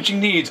product pitching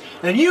needs?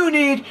 Then you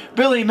need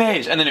Billy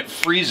Mays. And then it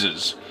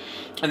freezes.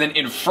 And then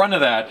in front of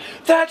that,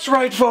 that's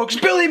right, folks,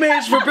 Billy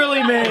Mays for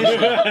Billy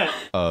Mays.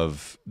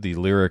 Of the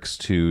lyrics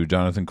to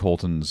Jonathan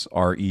Colton's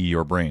R.E.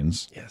 Your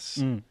Brains. Yes.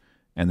 And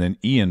then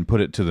Ian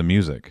put it to the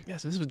music.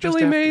 Yes, this was just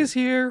Billy after. Mays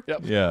here.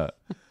 Yep. Yeah.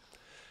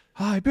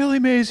 Hi, Billy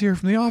Mays here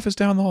from the office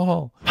down the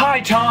hall. Hi,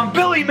 Tom.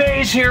 Billy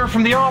Mays here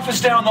from the office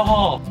down the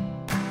hall.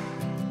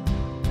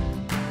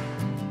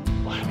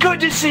 Good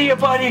to see you,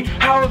 buddy.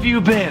 How have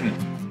you been?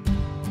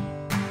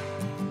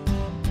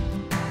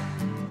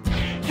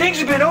 Things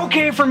have been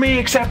okay for me,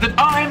 except that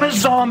I'm a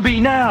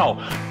zombie now.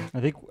 I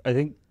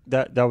think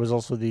that was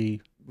also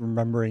the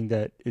remembering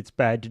that it's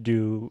bad to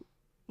do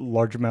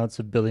large amounts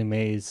of Billy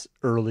Mays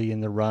early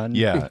in the run.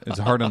 Yeah, it's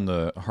hard on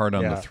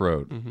the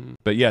throat.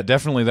 But yeah,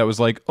 definitely that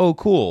was like, oh,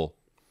 cool.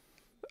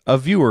 A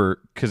viewer,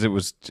 because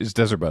it's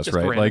Desert Bus, Just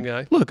right? a random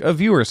Like, guy. look, a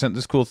viewer sent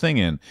this cool thing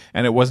in,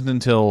 and it wasn't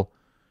until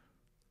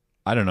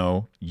I don't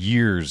know,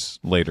 years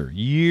later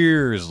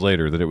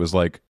that it was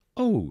like,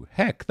 oh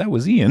heck, that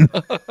was Ian.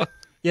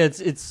 Yeah,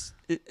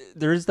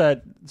 there is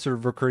that sort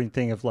of recurring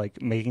thing of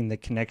like making the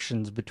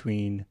connections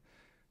between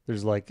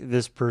there's like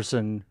this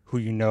person who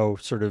you know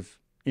sort of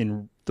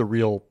in the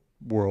real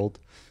world,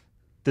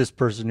 this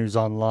person who's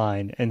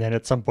online, and then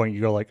at some point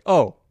you go like,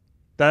 oh,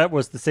 that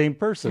was the same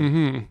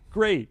person.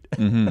 Great.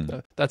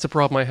 That's a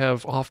problem I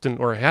have often,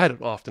 or I had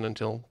it often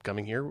until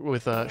coming here,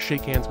 with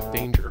Shake Hands with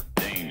Danger.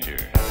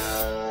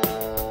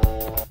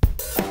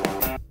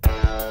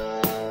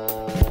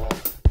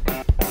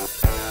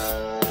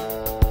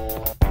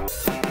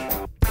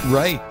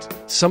 Right.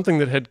 Something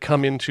that had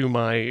come into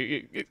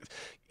my...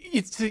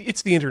 It's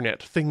the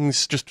internet.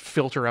 Things just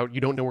filter out. You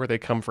don't know where they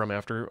come from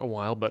after a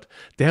while, but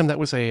damn, that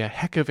was a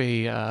heck of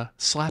a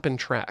slapping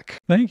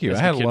track. Thank you. as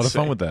I the had a lot kids of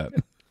fun say. with that.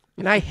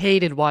 And I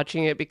hated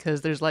watching it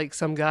because there's like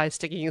some guy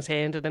sticking his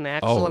hand in an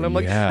axle, Oh, and I'm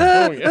like,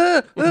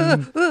 yeah.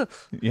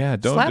 Yeah,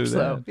 don't Slaps, do that.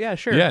 though. Yeah,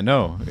 sure. Yeah,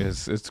 no,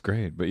 it's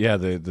great. But yeah,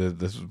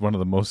 this is one of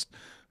the most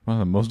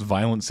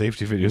violent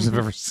safety videos I've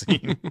ever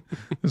seen.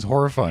 It's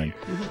horrifying.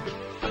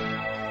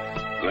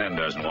 Glenn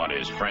doesn't want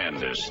his friend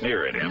to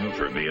sneer at him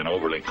for being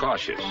overly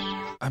cautious.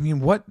 I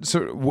mean,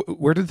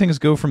 where did things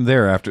go from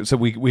there after? So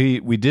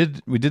we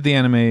did the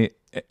anime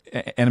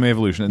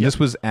evolution, and this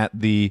was at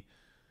the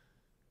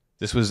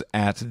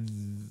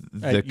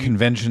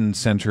convention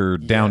center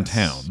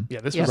downtown.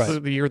 Yeah, this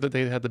was the year that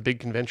they had the big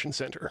convention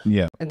center.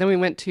 Yeah. And then we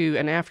went to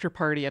an after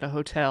party at a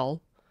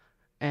hotel,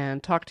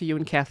 and talked to you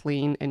and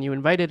Kathleen, and you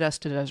invited us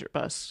to Desert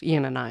Bus,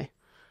 Ian and I.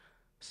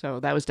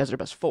 So that was Desert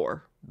Bus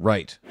 4.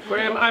 Right.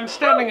 Graham, I'm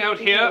standing out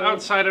here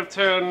outside of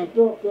turn...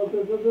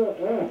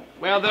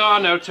 Well, there are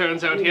no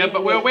turns out here,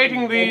 but we're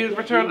awaiting the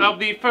return of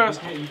the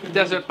first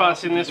Desert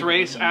Bus in this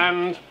race,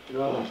 and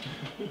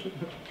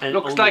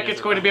looks like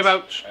it's going to be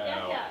about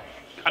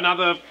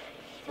another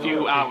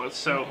few hours,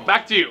 so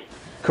back to you.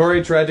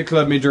 Cori tried to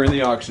club me during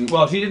the auction.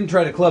 Well, she didn't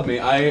try to club me.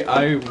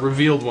 I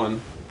revealed one.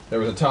 There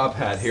was a top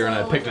hat here, and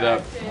I picked it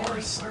up.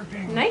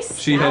 Nice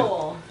She had-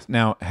 scowl.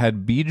 Now,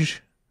 had Beej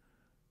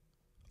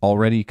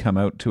already come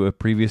out to a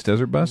previous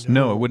Desert Bus?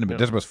 No, it wouldn't have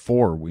been. Desert Bus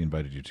 4 we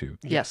invited you to.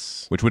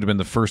 Yes. Which would have been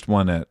the first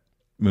one at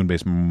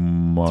Moonbase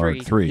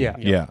Mark 3. Yeah.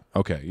 Yeah.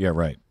 Okay. Yeah,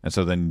 right. And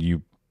so then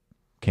you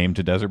came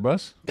to Desert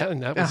Bus? Yeah,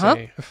 and that was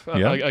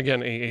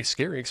again a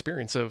scary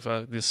experience of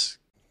this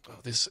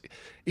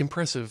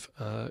impressive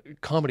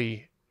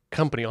comedy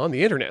company on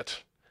the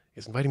internet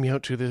is inviting me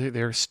out to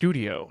their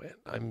studio.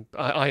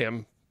 I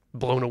am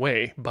blown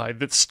away by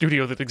the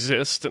studio that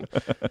exists, and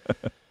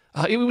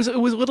it was a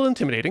little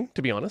intimidating,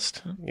 to be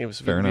honest. It was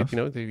Fair enough. You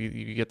know,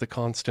 you get the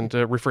constant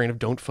refrain of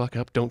 "Don't fuck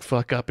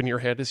up" in your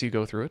head as you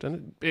go through it,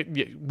 and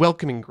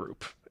welcoming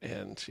group.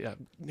 And yeah,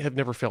 have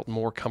never felt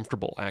more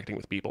comfortable acting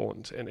with people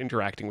and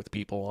interacting with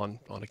people on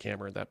a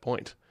camera at that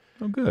point.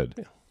 Oh, good.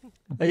 Yeah.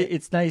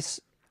 It's nice.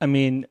 I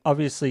mean,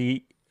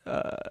 obviously,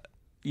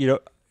 you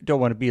don't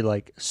want to be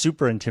like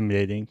super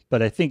intimidating,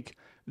 but I think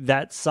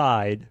that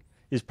side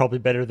is probably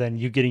better than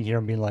you getting here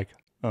and being like,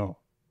 oh.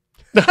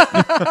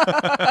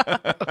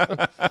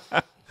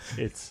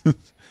 It's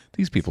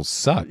these people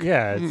suck.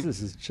 Yeah, this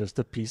is just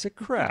a piece of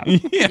crap.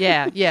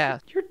 Yeah.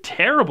 You're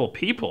terrible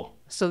people.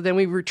 So then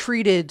we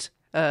retreated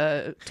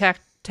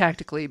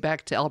tactically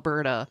back to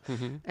Alberta,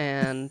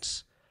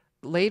 and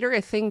later I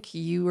think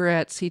you were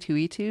at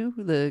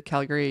C2E2, the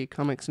Calgary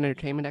Comics and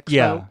Entertainment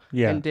Expo,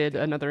 Yeah. and did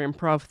another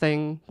improv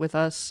thing with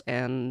us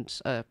and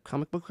a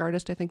comic book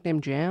artist I think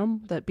named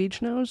Jam that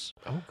Beach knows.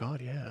 Oh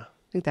God, yeah.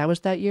 I think that was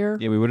that year.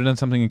 Yeah, we would have done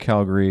something in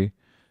Calgary,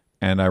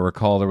 and I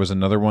recall there was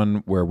another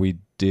one where we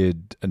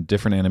did a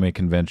different anime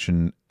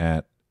convention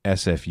at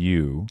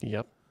SFU.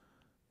 Yep.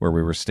 Where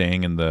we were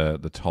staying in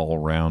the tall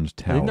round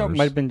I towers. think that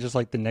might have been just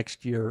like the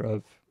next year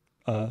of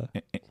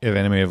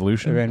Anime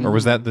Evolution, or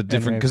was that the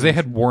different? Because they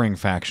had warring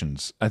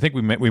factions. I think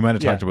we might have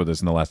talked about this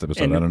in the last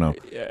episode. And, I don't know,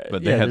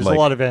 but they had there's like a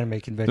lot of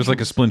anime conventions. There's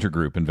like a splinter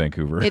group in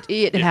Vancouver.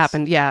 It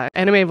happened, yeah.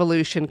 Anime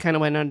Evolution kind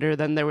of went under.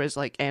 Then there was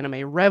like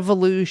Anime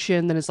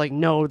Revolution. Then it's like,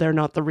 no, they're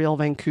not the real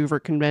Vancouver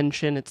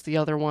convention. It's the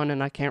other one,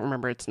 and I can't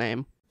remember its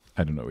name.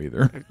 I don't know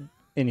either.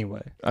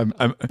 Anyway, I'm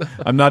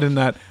not in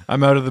that.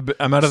 I'm out of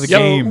the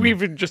game.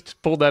 We've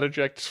just pulled that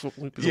eject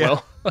loop as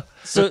well.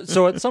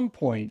 so at some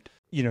point,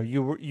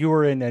 you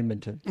were in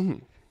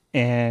Edmonton,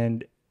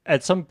 and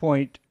at some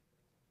point,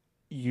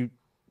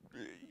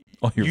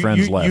 all your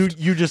friends left.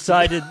 You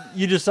decided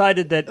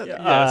that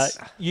Yes.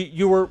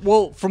 you were,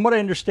 well, from what I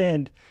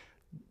understand,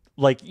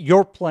 like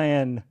your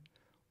plan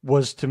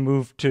was to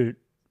move to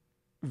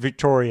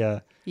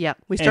Victoria. Yeah,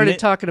 we started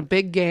talking a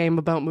big game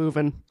about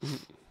moving.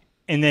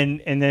 And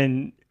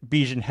then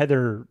Beej and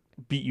Heather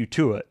beat you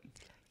to it.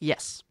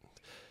 Yes.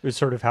 It was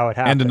sort of how it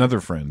happened. And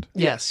another friend.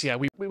 Yes, yeah.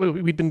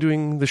 We'd been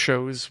doing the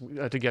shows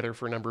together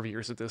for a number of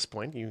years at this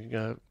point.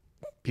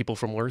 People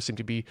from Lure seem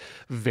to be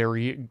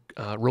very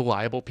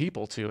reliable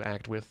people to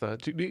act with, to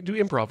do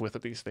improv with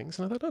at these things.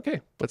 And I thought,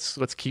 okay,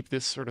 let's keep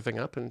this sort of thing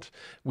up. And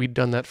we'd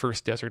done that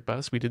first Desert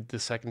Bus. We did the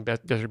second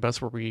Desert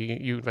Bus where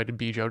you invited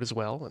Beej out as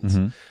well,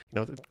 and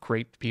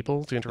great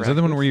people to interact. Is that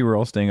the one with. where you were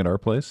all staying at our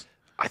place?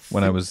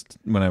 When I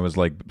was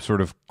like sort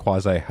of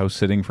quasi house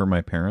sitting for my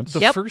parents.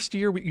 The first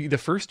year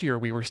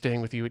we were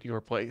staying with you at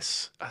your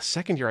place.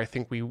 Second year I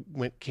think we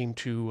came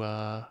to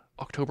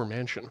October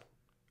Mansion.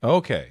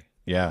 Okay.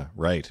 Yeah.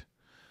 Right.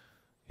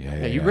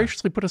 Yeah. You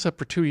graciously put us up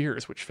for 2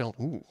 years, which felt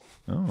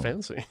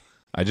fancy.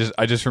 I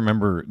just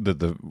remember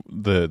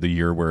the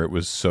year where it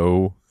was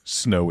so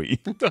snowy.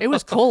 It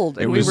was cold,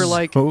 and we were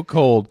like so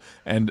cold,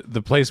 and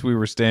the place we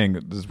were staying,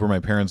 this is where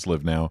my parents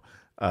live now,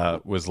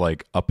 was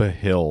like up a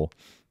hill.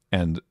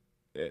 And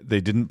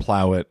they didn't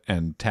plow it,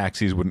 and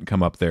taxis wouldn't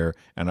come up there,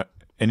 and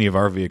any of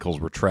our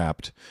vehicles were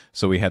trapped.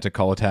 So we had to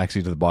call a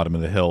taxi to the bottom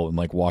of the hill and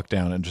like walk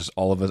down, and just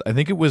all of us. I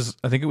think it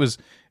was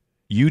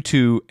you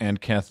two and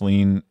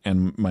Kathleen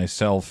and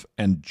myself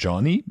and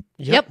Johnny.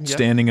 Yep.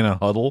 Standing in a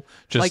huddle,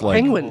 just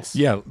like penguins.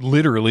 Yeah,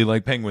 literally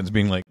like penguins,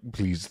 being like,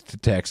 "Please, the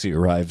taxi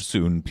arrive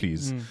soon,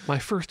 please." My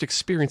first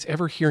experience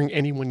ever hearing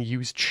anyone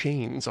use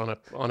chains on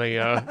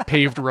a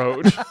paved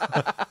road.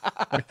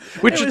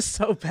 Which is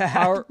so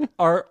bad.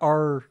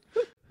 Our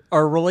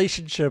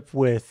relationship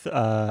with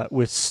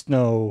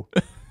snow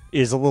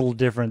is a little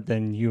different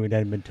than you in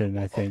Edmonton,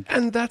 I think.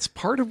 And that's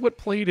part of what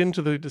played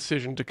into the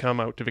decision to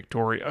come out to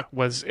Victoria.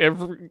 Was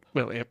every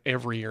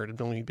year, it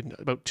had only been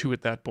about 2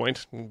 at that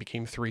point, and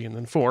became 3 and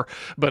then 4.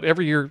 But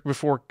every year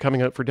before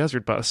coming out for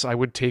Desert Bus, I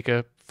would take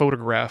a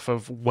photograph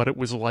of what it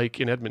was like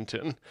in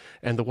Edmonton.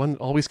 And the one that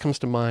always comes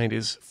to mind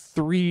is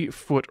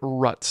 3-foot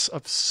ruts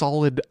of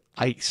solid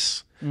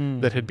ice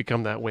that had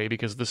become that way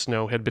because the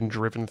snow had been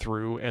driven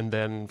through and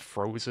then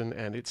frozen,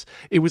 and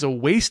it was a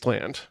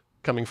wasteland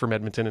coming from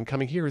Edmonton, and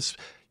coming here is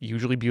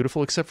usually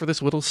beautiful except for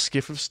this little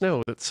skiff of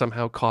snow that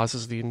somehow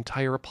causes the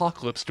entire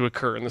apocalypse to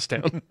occur in this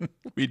town.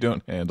 We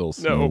don't handle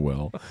snow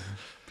well.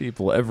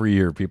 Every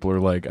year, people are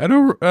like,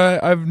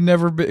 I've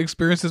never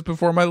experienced this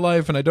before in my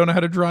life, and I don't know how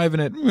to drive in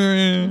it.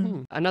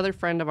 Another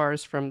friend of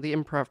ours from the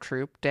improv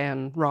troupe,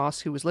 Dan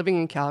Ross, who was living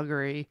in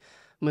Calgary,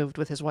 moved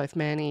with his wife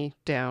Manny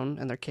down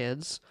and their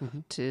kids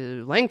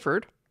to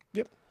Langford.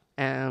 Yep.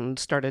 And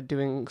started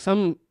doing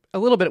a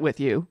little bit with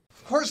you.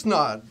 Of course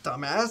not,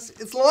 dumbass.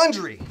 It's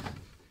laundry.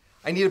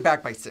 I need it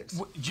back by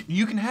 6.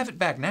 You can have it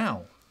back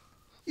now.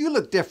 You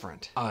look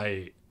different.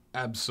 I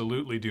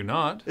absolutely do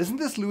not. Isn't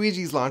this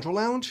Luigi's Laundry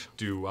Lounge?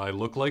 Do I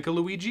look like a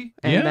Luigi?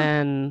 And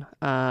then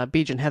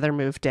Beej and Heather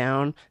moved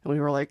down, and we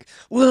were like,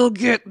 we'll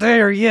get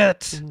there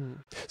yet.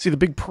 See, the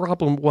big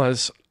problem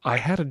was I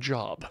had a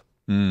job.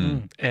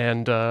 And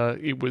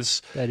it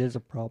was... That is a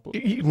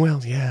problem.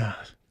 Well, yeah.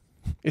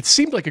 It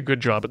seemed like a good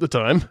job at the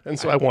time, and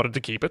so I wanted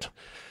to keep it.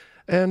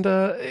 And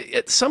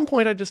at some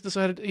point, I just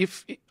decided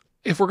if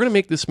we're going to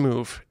make this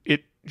move,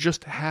 it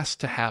just has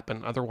to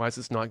happen. Otherwise,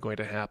 it's not going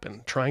to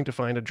happen. Trying to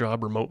find a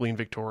job remotely in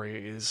Victoria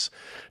is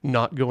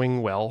not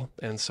going well,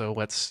 and so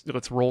let's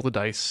roll the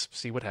dice,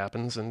 see what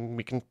happens, and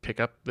we can pick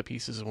up the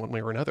pieces in one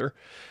way or another.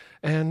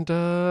 And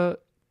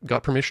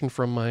got permission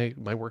from my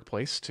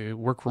workplace to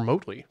work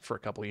remotely for a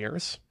couple of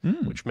years,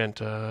 which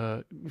meant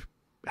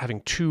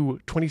having 2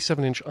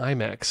 27-inch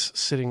iMacs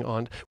sitting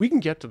on... We can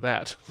get to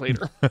that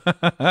later.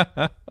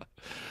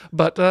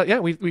 But yeah,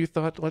 we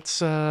thought let's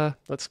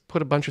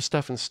put a bunch of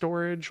stuff in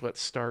storage.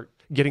 Let's start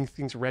getting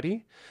things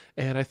ready.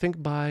 And I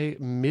think by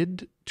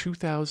mid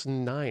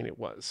 2009 it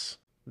was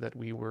that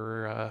we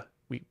were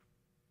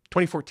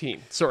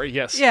 2014. Sorry,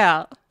 yes.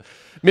 Yeah.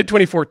 Mid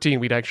 2014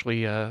 we'd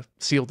actually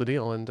sealed the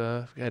deal, and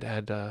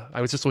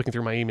I was just looking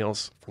through my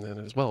emails from then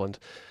as well, and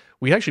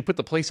we actually put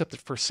the place up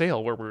for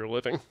sale where we were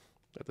living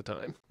at the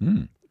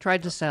time.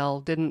 Tried to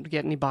sell, didn't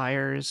get any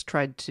buyers.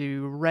 Tried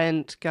to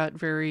rent, got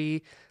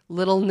very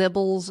little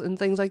nibbles and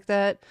things like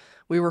that.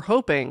 We were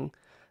hoping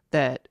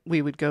that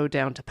we would go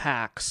down to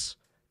PAX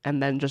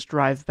and then just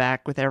drive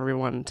back with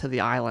everyone to the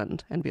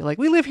island and be like,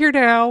 we live here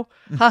now.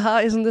 Haha,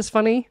 isn't this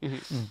funny?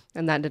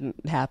 And that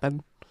didn't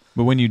happen.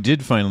 But when you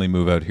did finally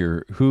move out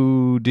here,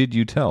 who did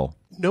you tell?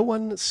 No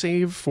one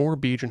save for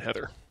Beej and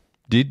Heather.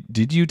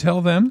 Did you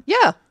tell them?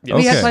 Yeah. Yes.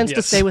 We had plans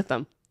to stay with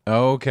them.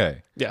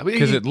 Okay. Yeah,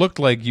 because it looked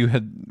like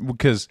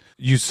because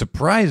you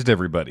surprised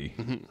everybody.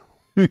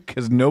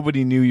 Because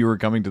nobody knew you were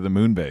coming to the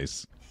moon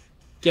base.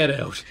 Get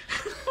out.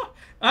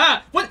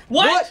 What?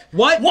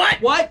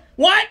 Where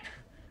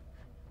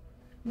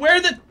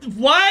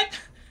what?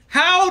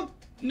 How?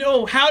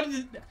 No, how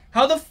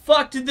the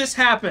fuck did this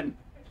happen?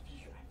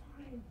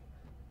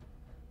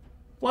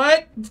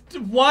 What?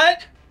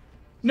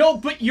 No,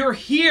 but you're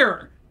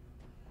here.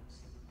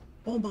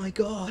 Oh my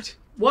god.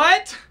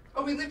 What?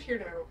 Oh, we live here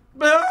now.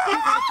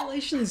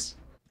 Congratulations.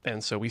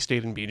 And so we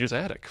stayed in Beej's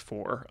attic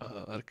for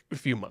a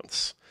few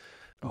months.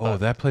 Oh,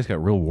 that place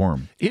got real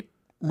warm. It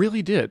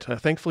really did.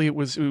 Thankfully, it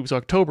was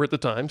October at the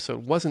time, so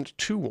it wasn't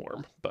too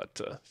warm.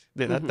 But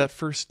that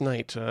first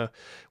night,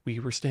 we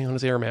were staying on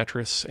his air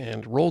mattress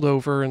and rolled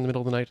over in the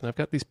middle of the night, and I've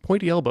got these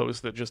pointy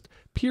elbows that just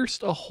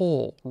pierced a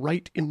hole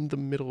right in the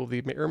middle of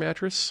the air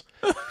mattress.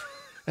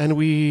 And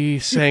we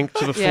sank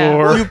to the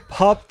floor. You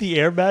popped the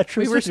air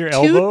mattress with your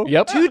elbow?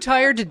 Yep. Too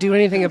tired to do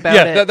anything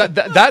about it.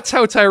 That's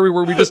how tired we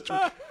were.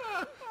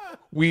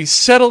 We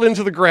settle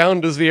into the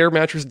ground as the air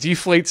mattress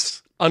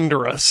deflates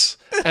under us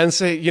and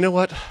say, you know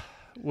what?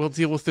 We'll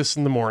deal with this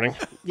in the morning.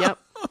 Yep.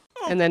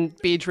 And then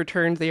Beej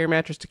returned the air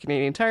mattress to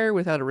Canadian Tire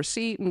without a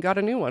receipt and got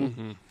a new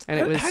one. And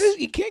it was...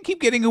 He can't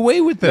keep getting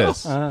away with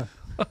this. How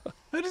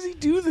does he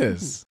do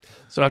this?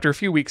 So after a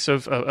few weeks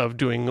of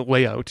doing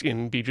layout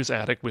in Beej's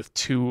attic with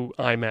 2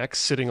 iMacs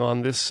sitting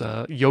on this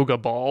yoga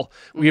ball,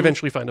 we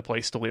eventually found a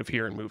place to live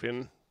here and move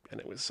in.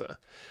 And it was a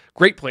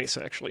great place,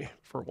 actually,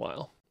 for a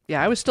while.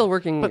 Yeah, I was still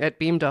working at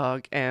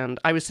Beamdog, and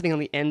I was sitting on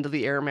the end of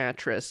the air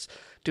mattress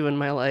doing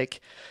my,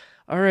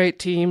 all right,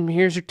 team,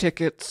 here's your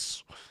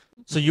tickets.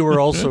 So you were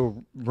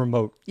also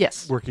remote?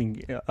 Yes.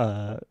 Working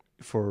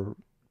for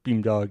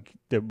Beamdog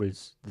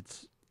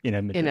that's in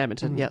Edmonton? In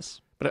Edmonton,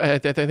 yes.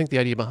 But I think the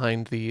idea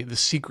behind the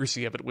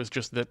secrecy of it was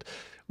just that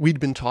we had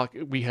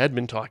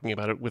been talking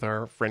about it with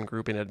our friend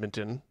group in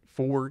Edmonton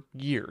for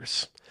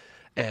years,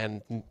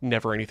 and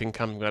never anything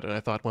coming about it. And I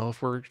thought, well,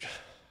 if we're...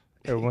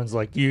 Everyone's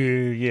like,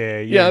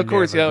 yeah, of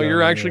course,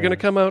 you're actually going to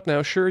come out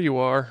now. Sure you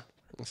are.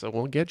 So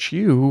we'll get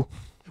you.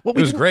 Well, it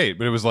was great,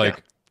 but it was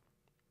like,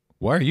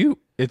 why are you?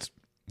 It's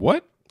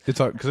what? It's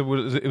because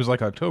it was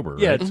like October,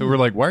 right? Yeah. So we're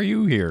like, why are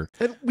you here?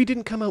 And we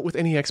didn't come out with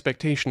any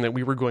expectation that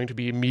we were going to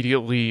be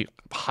immediately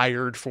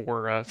hired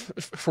for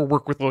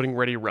work with Loading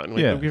Ready Run.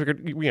 Yeah. We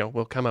figured,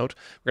 we'll come out.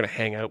 We're going to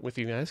hang out with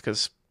you guys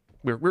because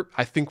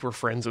I think we're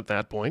friends at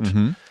that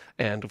point.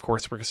 And of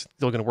course, we're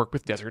still going to work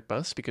with Desert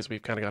Bus because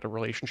we've kind of got a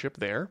relationship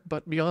there.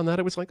 But beyond that,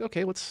 it was like,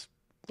 okay, let's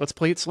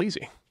play it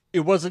sleazy.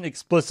 It wasn't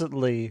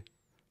explicitly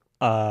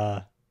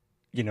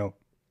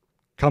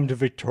come to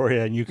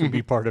Victoria and you can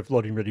be part of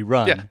Loading Ready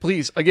Run. Yeah,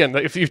 please. Again,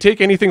 if you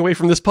take anything away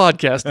from this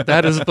podcast,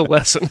 that is the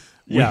lesson.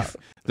 Yeah.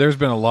 There's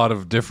been a lot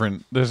of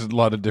differing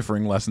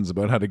lessons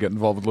about how to get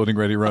involved with Loading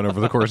Ready Run over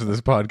the course of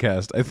this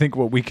podcast. I think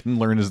what we can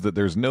learn is that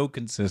there's no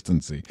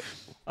consistency.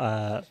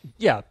 But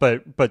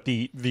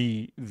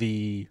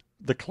the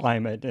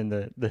climate and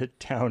the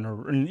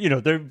town,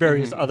 there are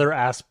various other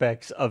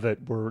aspects of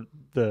it were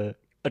the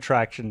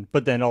attraction,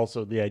 but then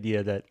also the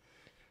idea that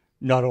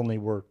not only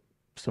were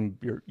some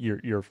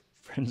your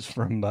friends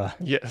from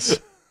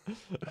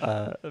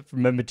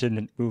from Edmonton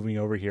and moving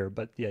over here,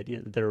 but the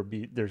idea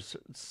that there's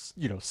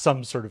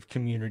some sort of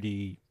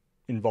community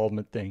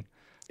involvement thing.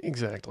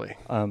 Exactly.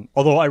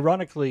 Although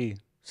ironically,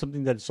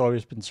 something that's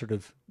always been sort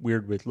of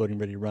weird with Loading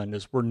Ready Run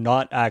is we're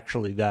not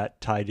actually that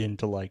tied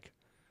into like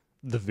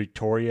the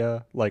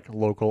Victoria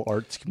local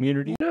arts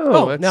community.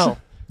 No,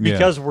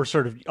 because we're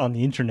sort of on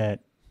the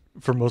internet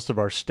for most of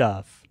our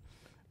stuff.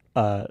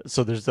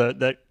 So there's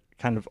that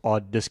kind of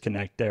odd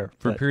disconnect there.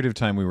 For a period of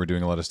time, we were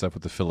doing a lot of stuff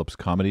with the Phillips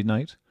Comedy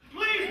Night.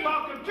 Please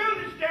welcome to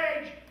the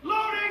stage,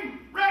 Loading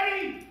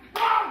Ready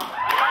Run!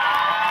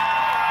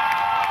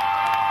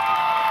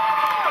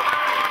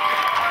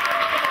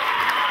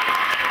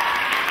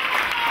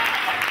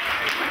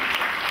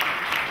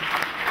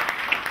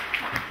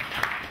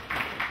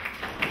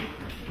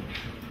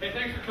 Hey,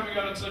 thanks for coming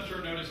out on such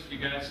short notice, you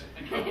guys.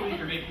 I can't believe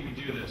you're making me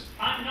do this.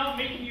 I'm not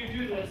making you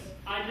do this.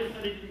 I just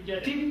said I didn't get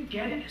it. Didn't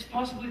get it is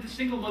possibly the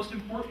single most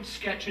important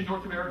sketch in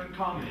North American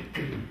comedy.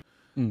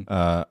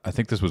 I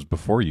think this was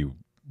before you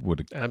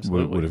would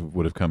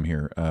have come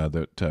here.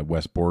 That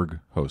Wes Borg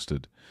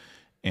hosted,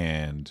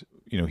 and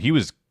he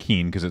was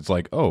keen because it's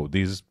like, oh,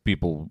 these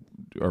people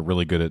are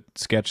really good at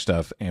sketch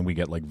stuff, and we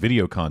get like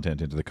video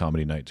content into the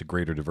comedy night to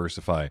greater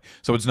diversify.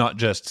 So it's not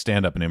just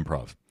stand up and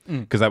improv.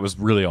 Because that was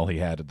really all he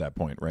had at that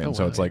point, right? And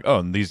so it's like, oh,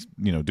 and these,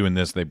 doing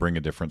this, they bring a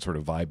different sort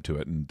of vibe to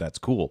it, and that's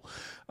cool.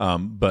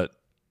 But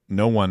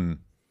none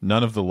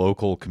of the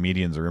local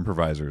comedians or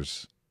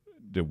improvisers,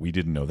 we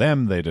didn't know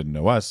them, they didn't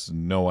know us,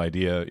 no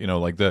idea.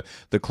 Like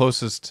the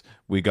closest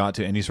we got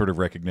to any sort of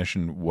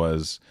recognition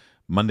was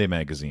Monday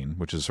Magazine,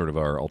 which is sort of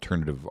our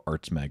alternative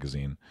arts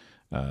magazine.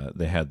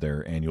 They had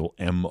their annual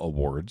M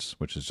Awards,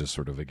 which is just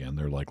sort of, again,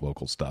 their like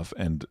local stuff,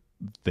 and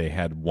they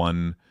had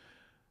one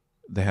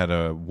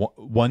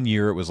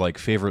year it was like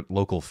favorite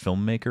local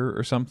filmmaker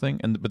or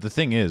something, but the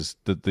thing is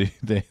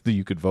that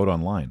you could vote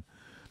online,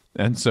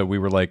 and so we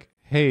were like,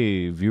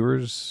 hey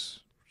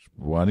viewers,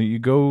 why don't you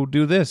go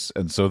do this?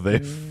 And so they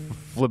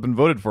flipping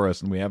voted for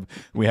us, and we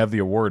have the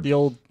award, the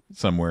old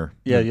somewhere,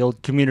 the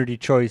old community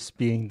choice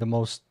being the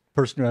most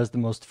person who has the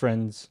most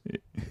friends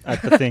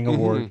at the thing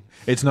award.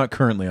 It's not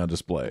currently on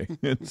display.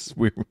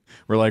 We're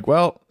like,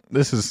 well,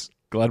 this is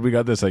glad we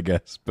got this, I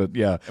guess. But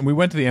yeah, and we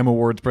went to the M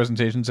Awards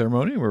presentation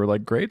ceremony. We were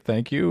like, great,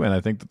 thank you. And I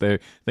think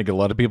that a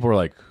lot of people were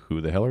like, who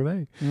the hell are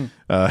they?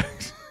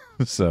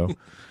 So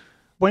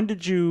when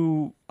did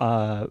you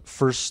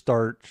first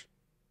start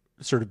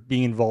sort of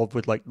being involved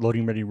with like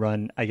Loading Ready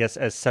Run, I guess,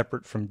 as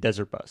separate from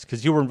Desert Bus?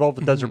 Because you were involved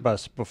with Desert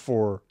Bus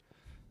before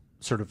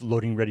sort of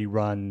Loading Ready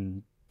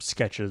Run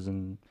sketches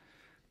and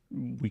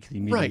weekly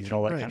meetings and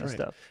all that kind of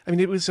stuff. I mean,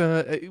 it was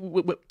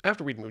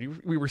after we'd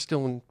moved, we were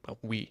still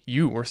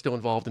you were still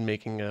involved in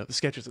making the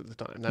sketches at the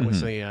time. That was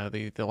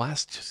the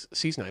last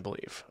season, I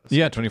believe.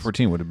 Yeah,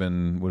 2014 would have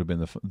been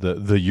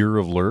the year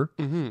of LRR.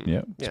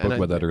 Yeah, spoke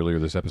about that earlier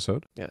this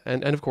episode. Yeah,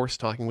 and of course,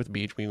 talking with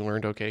Beach, we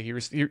learned, okay,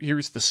 here's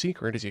the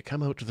secret: is you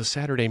come out to the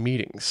Saturday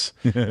meetings,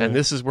 and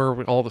this is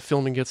where all the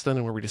filming gets done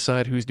and where we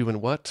decide who's doing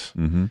what.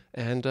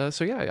 And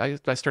so yeah,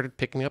 I started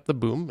picking up the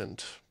boom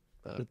and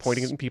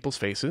pointing it in people's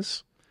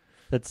faces.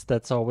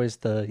 That's always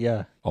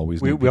the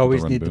always we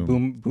always need the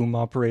boom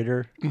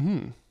operator,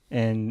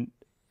 and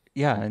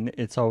and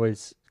it's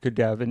always good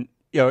to have. And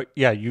you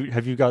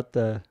got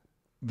the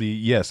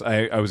yes,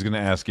 I was going to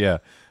ask,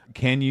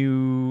 can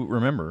you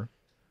remember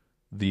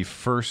the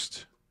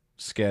first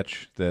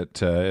sketch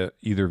that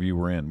either of you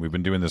were in? We've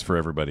been doing this for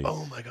everybody.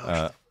 Oh my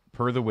gosh!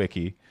 Per the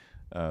wiki,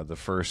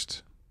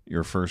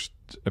 your first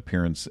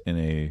appearance in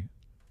a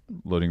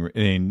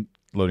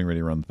Loading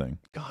Ready Run thing.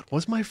 God,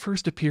 was my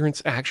first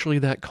appearance actually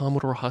that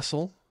Commodore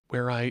Hustle,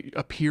 where I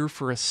appear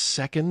for a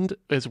second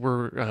as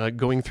we're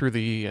going through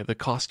the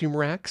costume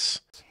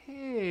racks?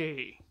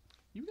 Hey,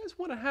 you guys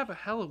want to have a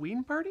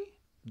Halloween party?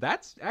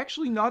 That's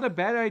actually not a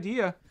bad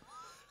idea.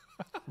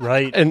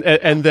 Right.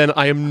 And then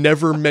I am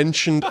never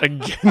mentioned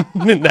again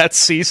in that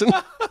season.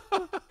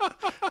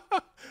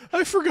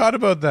 I forgot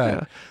about that.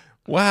 Yeah.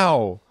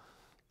 Wow.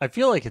 I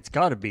feel like it's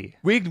got to be.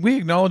 We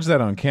acknowledged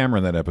that on camera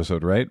in that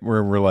episode, right?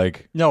 Where we're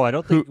like, no, I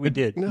don't think we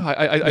did. No,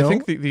 I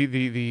think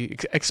the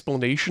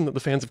explanation that the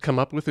fans have come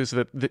up with is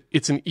that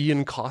it's an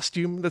Ian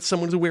costume that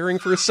someone's wearing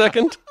for a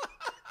second.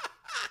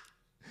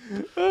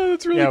 Oh,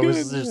 that's really good. It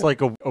was just like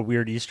a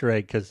weird Easter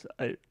egg because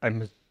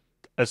I'm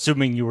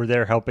assuming you were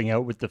there helping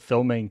out with the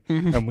filming,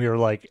 and we were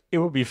like, it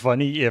would be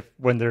funny if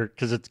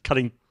because it's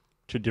cutting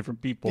to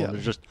different people, and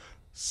there's just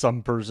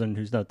some person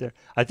who's not there.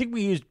 I think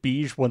we used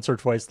Beige once or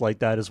twice like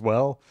that as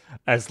well,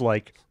 as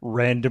like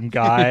random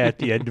guy at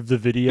the end of the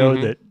video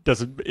that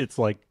doesn't. It's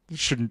like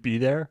shouldn't be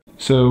there.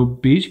 So,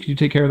 Beach, could you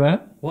take care of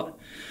that? What?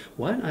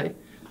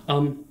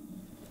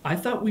 I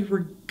thought we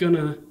were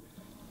gonna.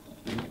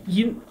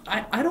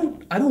 I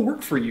don't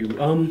work for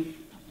you.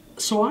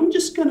 So I'm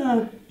just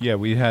gonna. Yeah,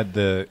 we had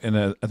I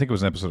think it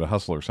was an episode of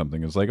Hustle or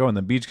something. It's like, oh, and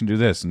then Beach can do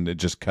this, and it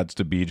just cuts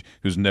to Beach,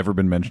 who's never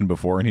been mentioned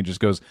before, and he just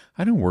goes,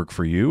 "I don't work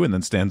for you," and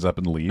then stands up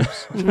and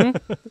leaves.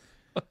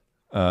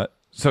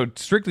 So,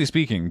 strictly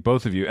speaking,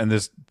 both of you, and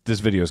this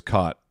video has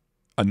caught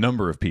a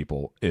number of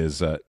people, is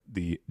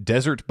the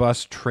Desert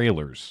Bus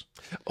trailers.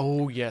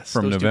 Oh yes,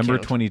 from those do November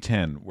count.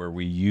 2010, where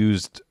we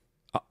used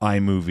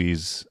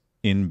iMovie's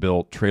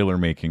inbuilt trailer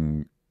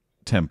making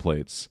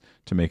templates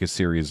to make a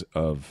series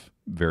of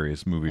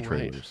various movie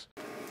trailers.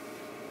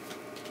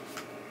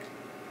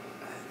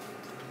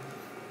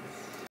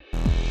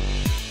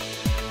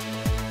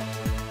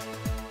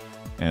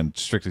 And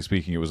strictly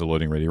speaking, it was a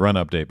Loading Ready Run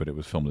update, but it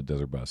was filmed at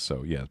Desert Bus.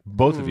 So yeah,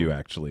 both of you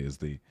actually is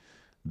the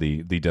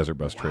Desert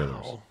Bus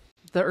trailers.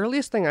 The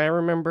earliest thing I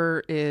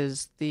remember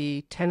is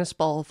the tennis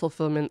ball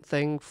fulfillment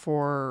thing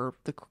for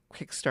the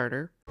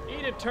Kickstarter.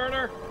 Eat it,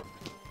 Turner.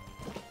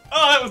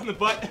 Oh, that was in the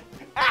butt.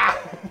 Ah!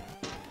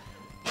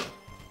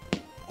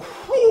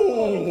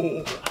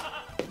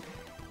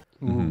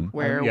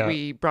 Where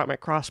we brought my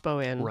crossbow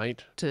in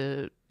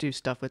to do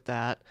stuff with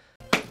that.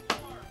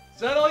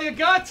 Is that all you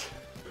got?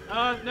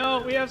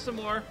 No, we have some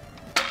more.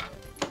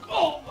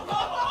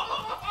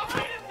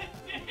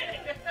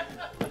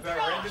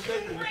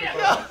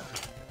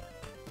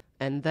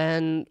 And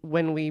then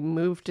when we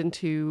moved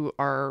into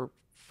our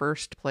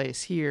first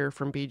place here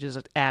from Beach's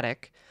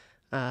attic,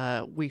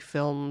 we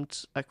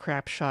filmed a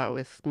crap shot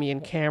with me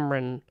and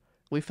Cameron.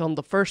 We filmed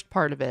the first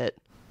part of it.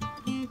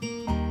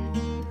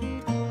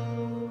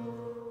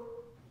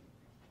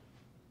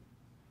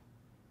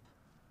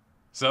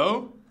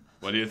 So,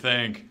 what do you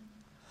think?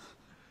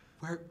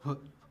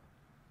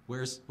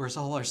 Where's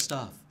all our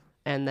stuff?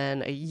 And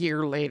then a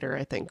year later,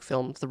 I think,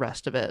 filmed the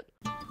rest of it.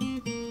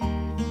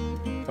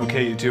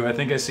 Okay, you two, I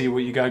think I see what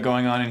you got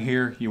going on in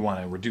here. You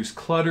want to reduce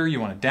clutter,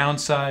 you want to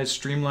downsize,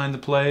 streamline the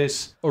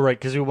place. Oh, right,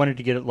 because we wanted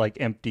to get it like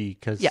empty.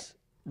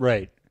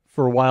 Right.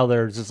 For a while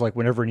there, it's just like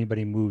whenever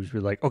anybody moves, we're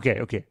like, okay.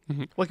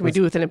 What can we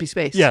do with an empty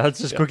space? Yeah, let's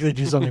just quickly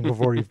do something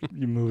before you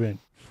move in.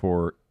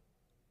 For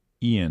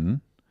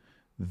Ian,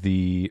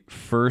 the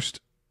first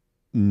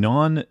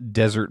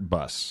non-Desert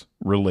Bus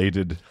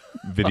related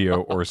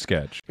video or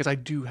sketch. Because I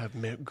do have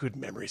good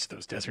memories of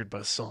those Desert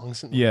Bus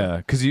songs. Yeah,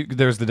 because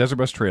there's the Desert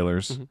Bus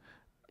trailers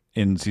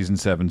in season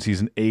 7.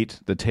 Season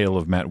 8, The Tale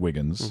of Matt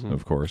Wiggins,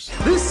 of course.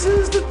 This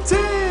is the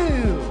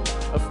tale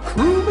of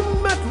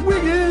crewman Matt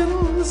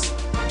Wiggins.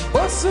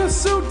 Buses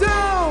so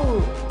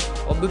down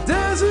on the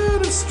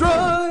desert of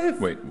strife.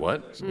 Wait,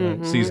 what?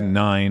 Season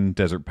 9,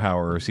 Desert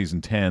Power.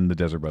 Season 10, The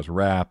Desert Bus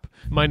Rap.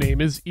 My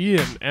name is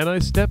Ian, and I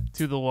step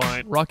to the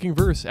line, rocking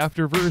verse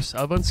after verse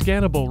of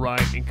unscannable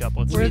rhyming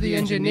couplets. Where the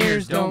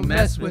engineers don't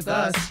mess with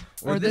us,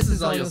 or this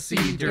is all you'll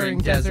see during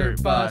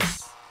Desert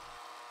Bus.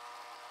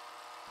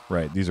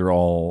 Right, these are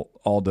all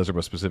Desert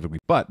Bus specifically.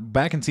 But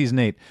back in season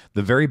 8,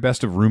 the very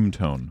best of Room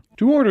Tone.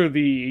 To order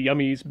the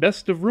Yummy's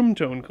Best of Room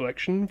Tone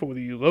collection for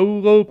the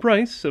low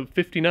price of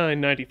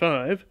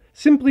 $59.95,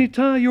 simply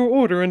tie your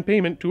order and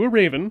payment to a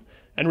raven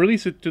and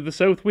release it to the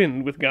south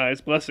wind with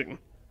Guy's blessing.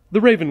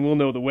 The raven will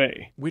know the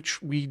way.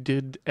 Which we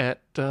did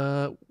at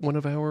one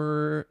of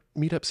our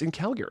meetups in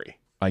Calgary.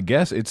 I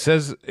guess it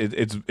says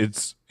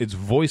it's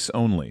voice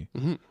only.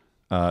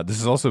 This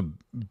is also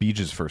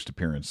Beach's first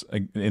appearance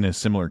in a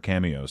similar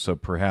cameo, so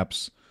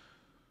perhaps...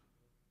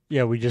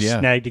 Yeah, we just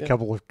snagged a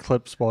couple of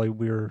clips while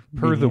we were...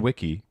 Per the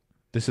wiki,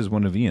 this is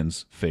one of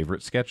Ian's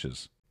favorite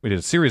sketches. We did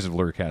a series of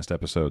LRRcast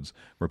episodes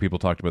where people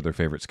talked about their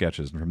favorite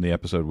sketches, and from the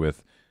episode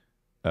with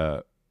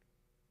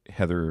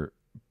Heather,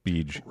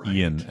 Beach,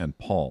 Ian, and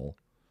Paul,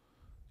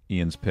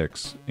 Ian's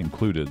picks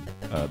included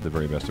the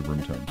very best of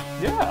Room Tone.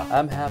 Yeah,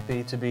 I'm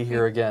happy to be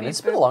here again.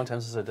 It's been a long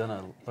time since I've done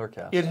a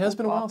LRRcast. It has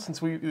been a while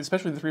since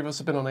especially the three of us,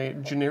 have been on a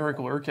generic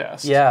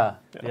LRRcast. Yeah.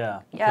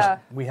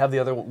 We have the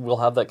other. We'll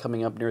have that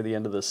coming up near the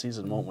end of the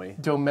season, won't we?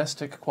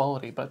 Domestic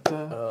quality, but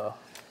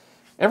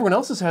everyone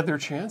else has had their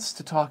chance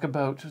to talk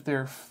about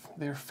their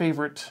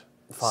favorite.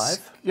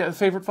 5? Yeah,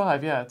 favorite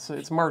 5. Yeah,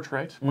 it's March,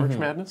 right? March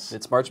Madness.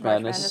 It's March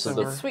Madness.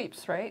 So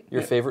sweeps, right?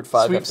 Your favorite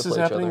 5 sweeps have to is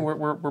play happening. each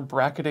other. We're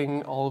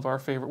bracketing all of our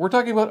favorite. We're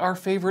talking about our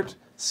favorite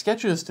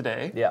sketches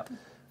today. Yeah.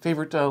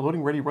 Favorite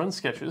Loading Ready Run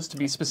sketches, to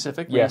be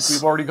specific. Yes.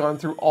 We've already gone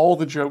through all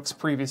the jokes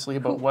previously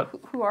about what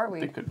Who are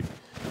we? they could be.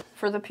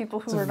 For the people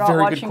who It's a are not very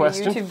good watching the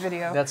question. YouTube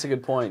video. That's a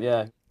good point.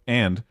 Yeah.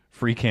 And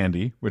Free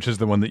Candy, which is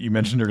the one that you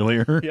mentioned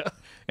earlier. Yeah.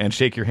 And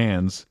Shake Your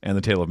Hands, and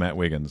The Tale of Matt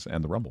Wiggins,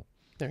 and The Rumble.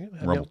 There you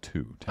go. Rumble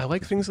 2. I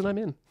like things that I'm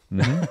in.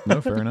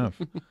 No, fair enough.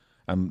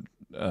 I'm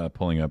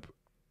pulling up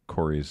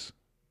Cori's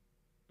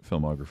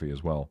filmography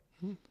as well.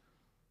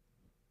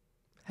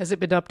 Has it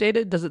been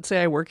updated? Does it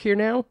say I work here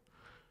now?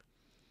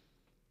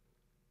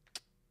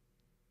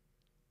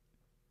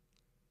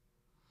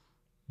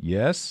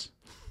 Yes.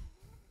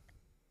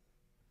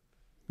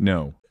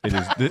 No, it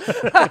is.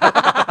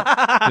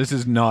 This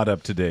is not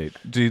up to date.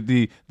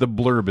 The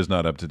blurb is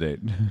not up to date.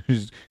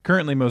 He's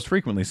currently most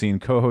frequently seen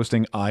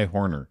co-hosting I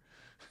Horner.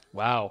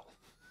 Wow.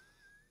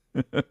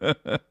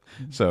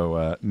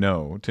 So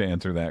no, to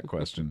answer that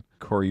question,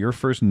 Corey, your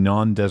first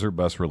non-Desert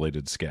Bus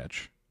related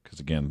sketch, because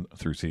again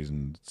through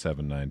season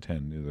 7, 9,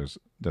 10, there's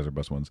Desert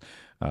Bus ones,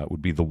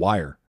 would be The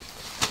Wire.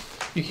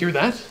 You hear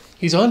that?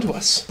 He's on to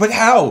us. But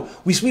how?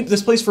 We sweep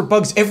this place for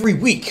bugs every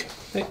week.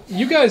 Hey,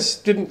 you guys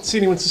didn't see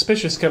anyone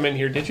suspicious come in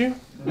here, did you?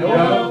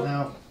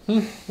 No.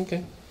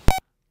 Okay.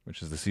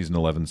 Which is the season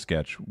 11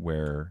 sketch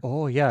where...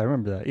 Oh, yeah, I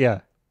remember that. Yeah.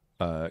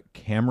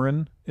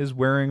 Cameron is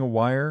wearing a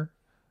wire,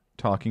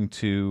 talking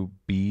to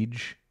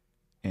Beej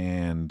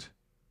and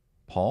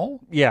Paul?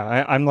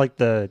 Yeah, I'm like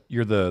the...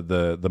 You're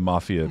the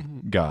mafia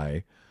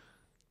guy.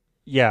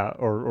 Yeah,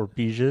 or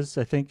Beeges,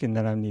 I think, and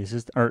then I'm the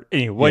assistant. Or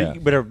anyway, Yeah.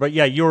 whatever. But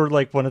yeah, you're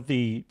like one of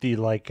the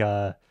like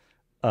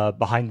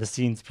behind the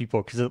scenes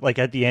people, because like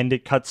at the end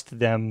it cuts to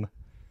them.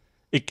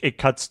 It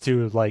cuts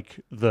to like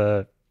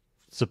the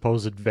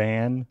supposed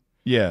van.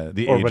 Yeah,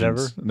 the or agents.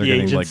 whatever. They're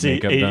getting like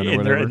makeup done or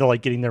whatever. And they're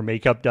like getting their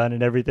makeup done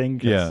and everything.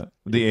 Yeah,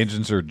 the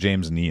agents are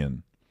James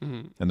Nean.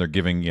 Mhm. And they're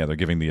giving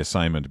the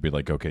assignment to be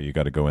like, okay, you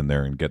got to go in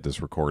there and get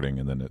this recording,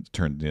 and then it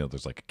turns,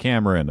 there's like a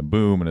camera and a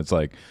boom, and it's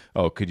like,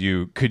 oh, could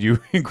you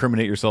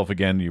incriminate yourself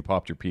again? You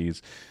popped your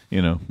peas,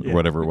 or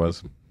whatever it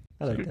was.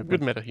 I like that.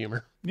 Good meta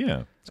humor.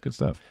 Yeah, it's good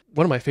stuff.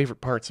 One of my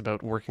favorite parts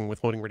about working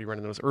with Loading Ready Run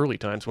in those early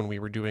times when we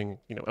were doing,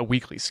 a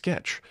weekly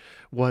sketch,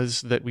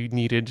 was that we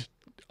needed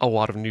a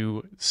lot of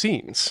new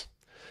scenes,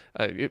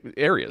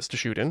 areas to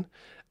shoot in,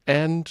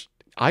 and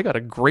I got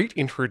a great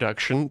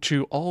introduction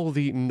to all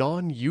the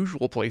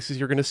non-usual places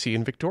you're going to see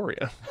in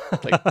Victoria,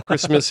 like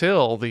Christmas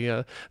Hill,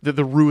 the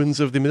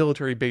ruins of the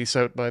military base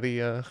out by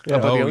the out by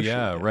the ocean.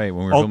 Yeah, right.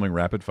 When we were filming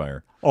Rapid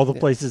Fire, all the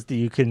places that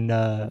you can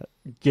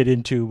get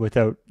into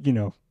without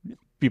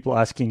people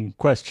asking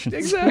questions.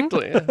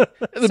 Exactly. Yeah.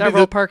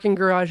 Several parking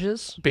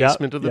garages.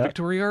 Basement of the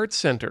Victoria Arts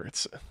Centre.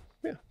 It's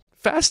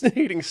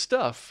fascinating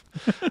stuff,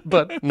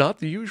 but not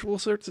the usual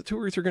sorts of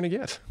tours you're going to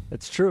get.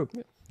 It's true.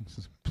 Yeah.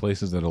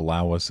 places that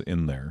allow us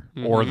in there,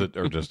 or that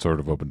are just sort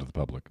of open to the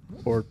public,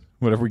 or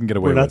whatever we can get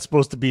away we're with. not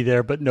supposed to be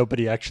there, but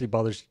nobody actually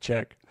bothers to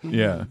check.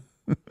 Yeah.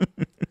 But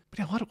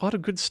yeah, a lot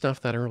of good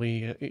stuff that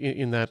early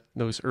in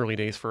those early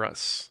days for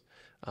us.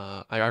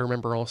 I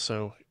remember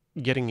also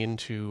getting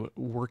into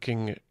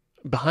working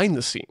behind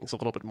the scenes a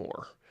little bit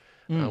more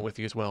with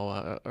you as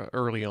well.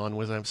 Early on,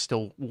 was I'm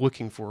still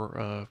looking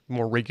for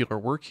more regular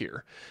work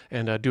here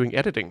and doing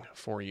editing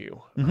for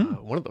you.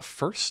 One of the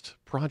first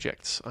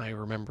projects I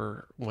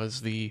remember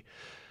was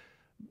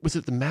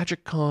it the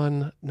Magic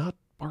Con? Not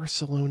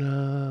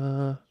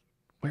Barcelona.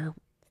 Where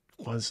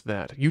was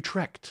that?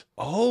 Utrecht.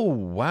 Oh,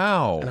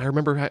 wow. And I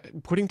remember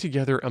putting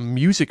together a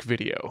music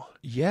video.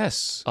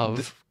 Yes.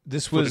 Of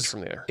this footage was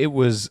from there. It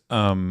was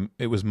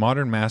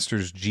Modern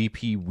Masters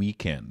GP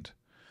weekend,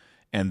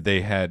 and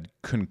they had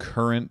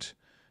concurrent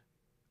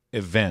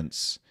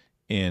events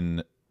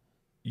in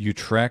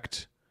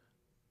Utrecht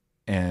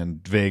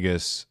and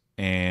Vegas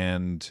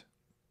and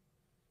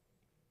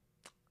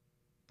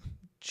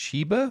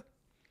Chiba.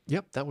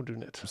 Yep, that would do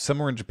it.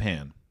 Somewhere in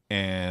Japan.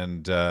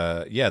 And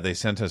they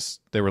sent us,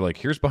 they were like,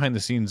 here's behind the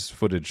scenes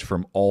footage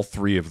from all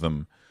three of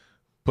them.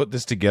 Put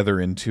this together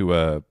into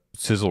a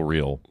sizzle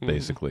reel,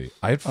 basically.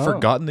 I had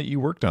forgotten that you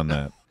worked on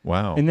that.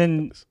 Wow.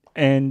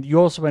 And you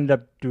also ended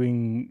up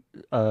doing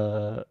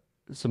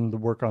some of the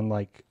work on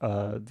like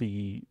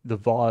the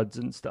VODs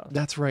and stuff.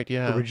 That's right,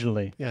 yeah.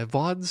 Originally. Yeah,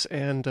 VODs,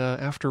 and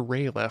after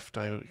Ray left,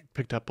 I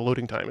picked up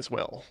loading time as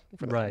well.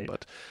 For that. Right.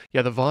 But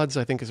yeah, the VODs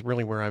I think is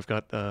really where I've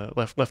got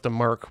left a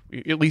mark,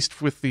 at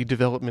least with the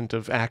development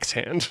of Axe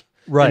Hand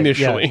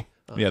initially.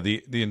 Yeah,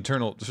 the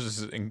internal. This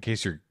is in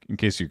case you're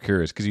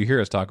curious, because you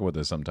hear us talk about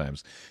this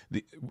sometimes.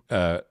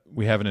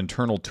 We have an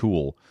internal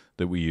tool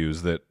that we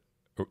use that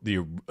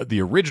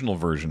the original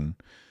version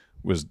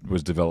was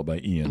developed by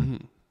Ian.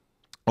 Mm-hmm.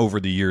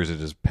 Over the years, it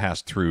has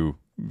passed through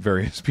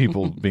various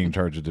people being in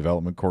charge of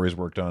development. Corey's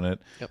worked on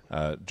it.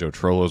 Yep. Joe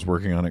Trollo's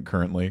working on it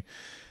currently,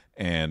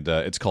 and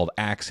it's called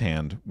Axe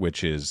Hand,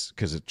 which is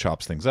because it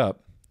chops things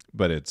up.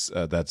 But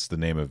that's the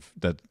name of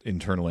that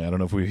internally. I don't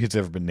know if it's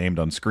ever been named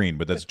on screen,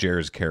 but that's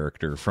Jer's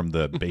character from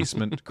the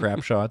basement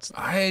crap shots.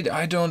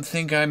 I don't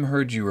think I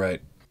heard you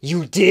right.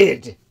 You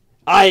did.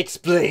 I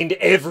explained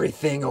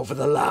everything over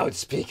the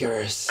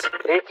loudspeakers.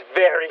 It's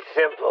very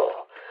simple.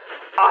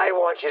 I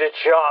want you to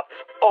chop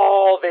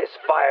all this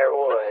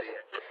firewood.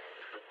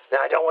 Now,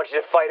 I don't want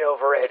you to fight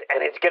over it,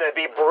 and it's going to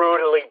be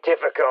brutally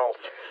difficult,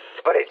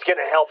 but it's going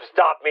to help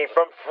stop me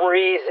from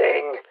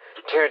freezing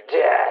to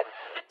death.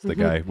 It's the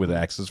guy with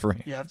axes for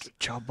hands. You have to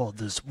chop all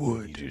this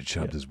wood. You need to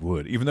chop this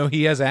wood, even though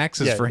he has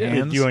axes for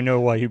hands. Do you know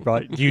why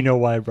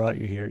I brought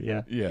you here?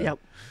 Yeah. Yeah. Yep.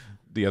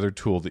 The other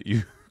tool that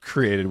you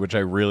created, which I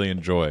really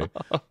enjoy,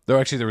 though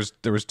actually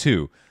there was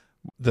two.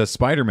 The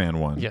Spider-Man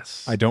one.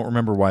 Yes. I don't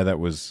remember why that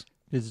was.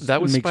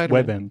 That was makes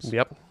Spider-Man. WebMs.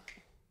 Yep.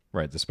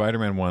 Right. The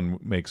Spider-Man one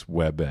makes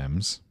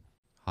WebMs.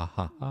 Ha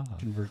ha ha.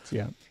 Converts,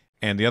 yeah.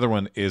 And the other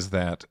one is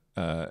that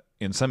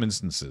in some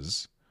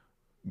instances,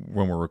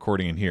 when we're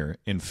recording in here,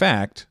 in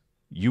fact,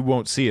 you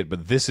won't see it,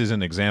 but this is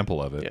an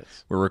example of it.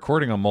 Yes. We're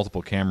recording on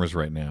multiple cameras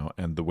right now,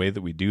 and the way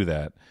that we do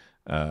that,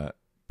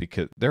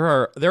 because there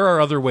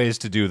are other ways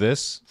to do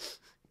this.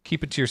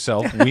 Keep it to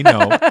yourself. We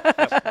know.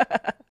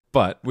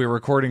 But we're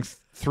recording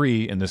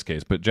 3 in this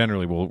case, but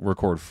generally we'll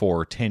record 4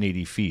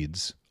 1080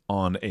 feeds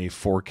on a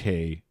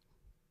 4K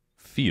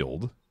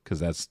field, because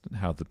that's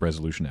how the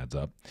resolution adds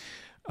up.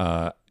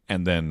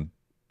 And then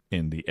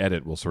in the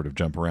edit, we'll sort of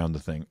jump around the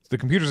thing. The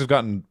computers have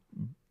gotten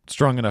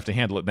strong enough to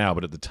handle it now,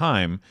 but at the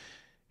time,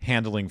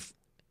 handling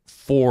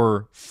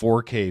 4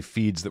 4K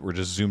feeds that were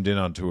just zoomed in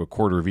onto a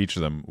quarter of each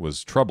of them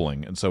was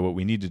troubling. And so what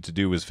we needed to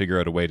do was figure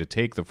out a way to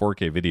take the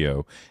 4K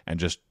video and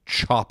just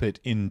chop it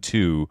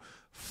into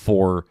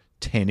 4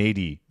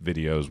 1080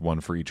 videos,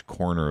 one for each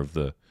corner of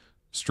the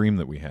stream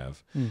that we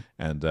have.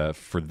 And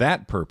for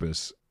that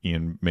purpose,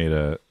 Ian made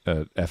a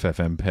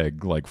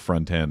FFmpeg like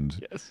front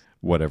end,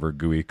 whatever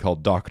GUI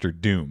called Dr.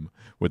 Doom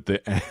with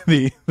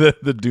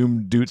the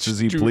Doom doots as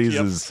he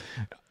pleases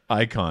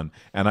icon.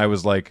 And I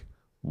was like,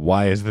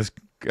 why is this?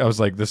 I was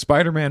like, the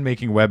Spider-Man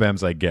making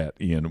webams I get,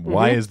 Ian.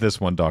 Why is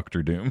this one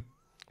Dr. Doom?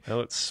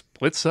 Well, it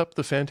splits up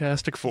the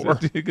Fantastic Four.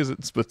 Because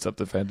it splits up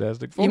the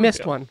Fantastic Four. You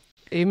missed one.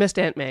 You missed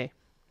Aunt May.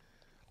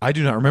 I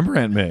do not remember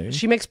Aunt May.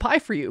 She makes pie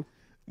for you.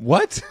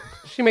 What?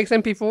 She makes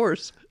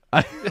MP4s.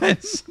 I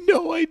had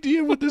no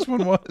idea what this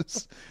one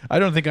was. I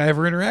don't think I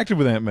ever interacted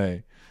with Aunt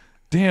May.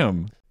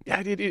 Damn. Yeah,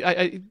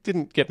 I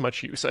didn't get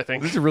much use, I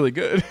think. These are really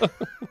good.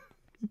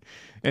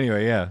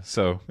 Anyway, yeah.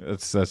 So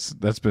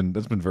that's been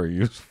very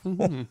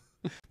useful.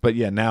 But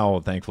yeah, now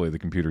thankfully the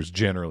computers,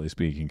 generally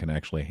speaking, can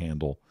actually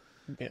handle.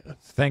 Yeah.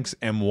 Thanks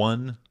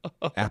M1,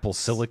 Apple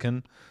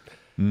Silicon.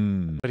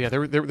 But yeah,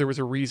 there was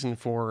a reason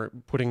for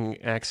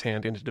putting Axe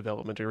Hand into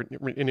development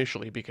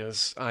initially,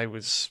 because I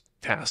was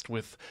tasked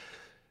with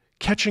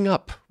catching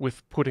up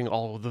with putting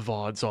all of the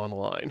VODs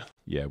online.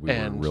 Yeah, we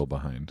were real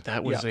behind.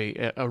 That was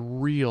a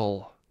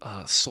real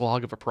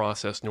slog of a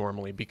process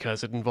normally,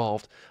 because it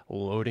involved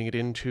loading it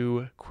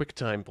into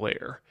QuickTime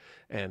Player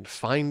and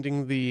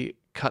finding the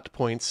cut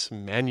points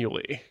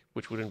manually,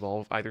 which would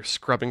involve either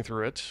scrubbing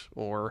through it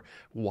or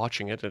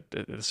watching it at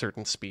a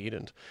certain speed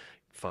and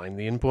find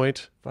the in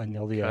point, find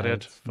all the cut it,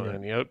 outs,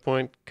 find the out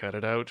point, cut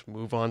it out,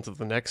 move on to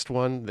the next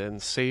one, then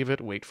save it,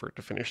 wait for it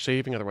to finish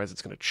saving, otherwise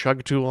it's going to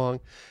chug too long.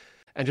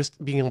 And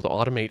just being able to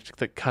automate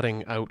the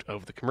cutting out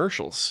of the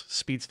commercials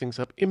speeds things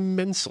up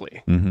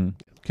immensely.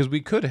 Because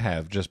we could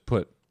have just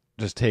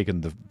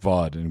taken the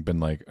VOD and been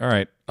like, all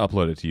right,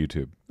 upload it to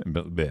YouTube, and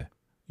bleh,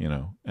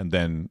 and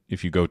then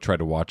if you go try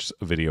to watch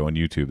a video on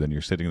YouTube, then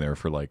you're sitting there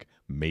for like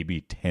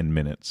maybe 10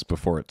 minutes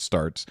before it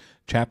starts.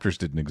 Chapters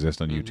didn't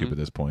exist on YouTube at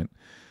this point.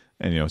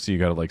 And, so you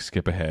got to like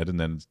skip ahead, and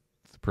then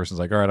the person's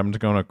like, all right, I'm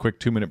just going on a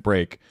quick 2-minute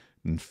break.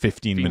 And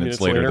 15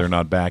 minutes later, they're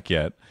not back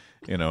yet,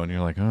 and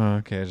you're like, oh,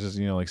 okay, it's just,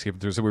 like skipping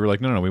through. So we were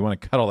like, no, we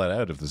want to cut all that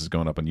out if this is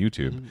going up on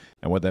YouTube.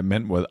 And what that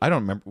meant was, I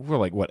don't remember, we were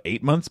like, what,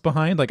 8 months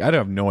behind? Like, I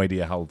have no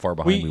idea how far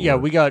behind we were.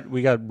 We got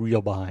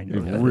real behind.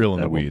 Real in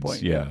the weeds,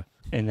 point, yeah.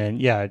 And then,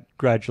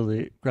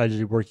 gradually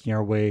working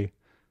our way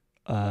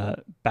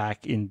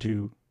back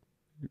into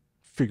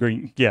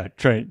figuring,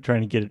 trying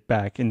to get it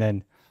back. And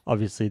then,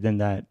 obviously,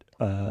 that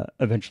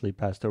eventually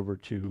passed over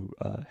to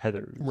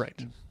Heather.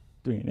 Right.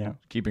 Doing it now.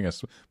 Keeping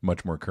us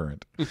much more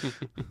current.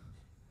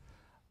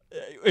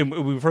 And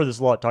we've heard this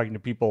a lot talking to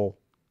people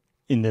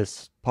in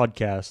this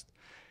podcast,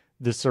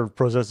 this sort of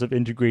process of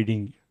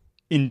integrating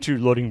into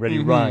Loading Ready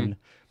Run,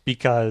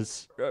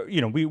 because,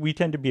 we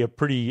tend to be a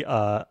pretty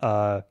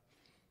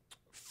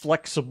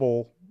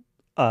flexible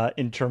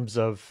in terms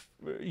of,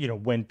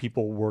 when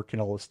people work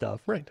and all this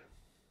stuff. Right.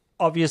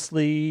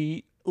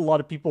 Obviously, a lot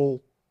of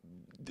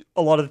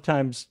the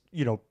times,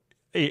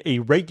 a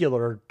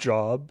regular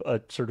job,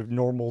 a sort of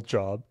normal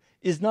job,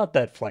 is not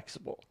that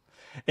flexible.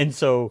 And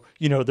so,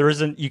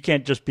 you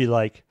can't just be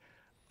like,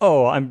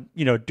 oh, I'm,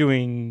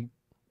 doing,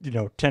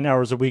 10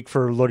 hours a week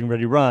for Loading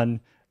Ready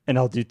Run, and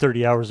I'll do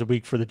 30 hours a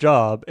week for the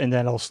job, and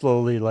then I'll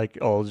slowly,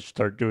 I'll just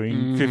start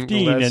doing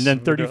 15 and then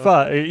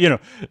 35,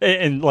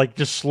 and like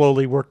just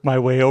slowly work my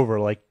way over.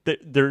 Like,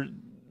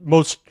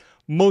 most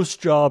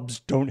jobs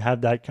don't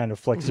have that kind of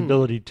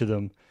flexibility to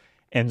them.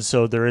 And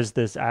so there is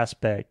this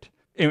aspect.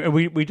 And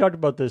we talked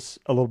about this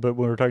a little bit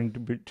when we were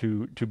talking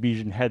to Bij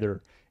and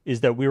Heather,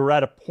 is that we were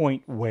at a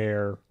point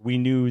where we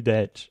knew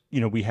that,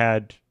 we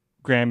had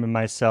Graham and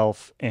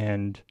myself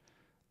and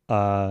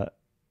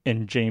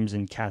James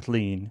and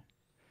Kathleen,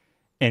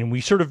 and we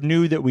sort of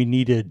knew that we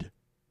needed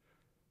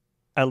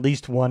at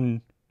least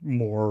one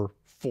more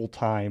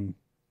full-time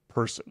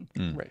person.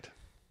 Right.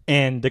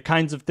 And the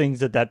kinds of things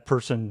that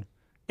person,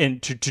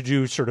 and to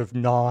do sort of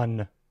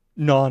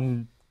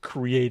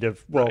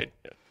non-creative,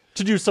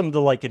 to do some of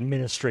the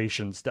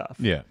administration stuff.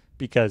 Yeah.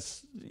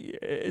 Because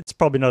it's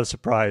probably not a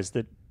surprise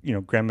that,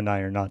 Graham and I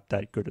are not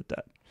that good at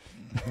that.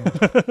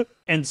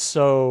 And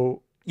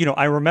so,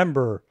 I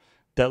remember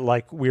that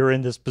we were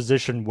in this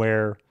position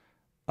where,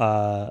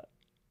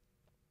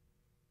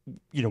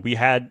 we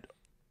had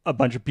a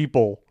bunch of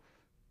people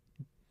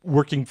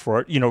working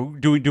for,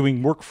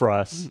 doing work for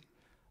us,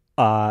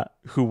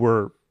 who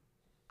were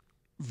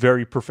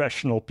very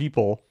professional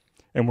people,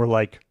 and we're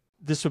like,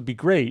 this would be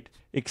great,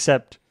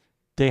 except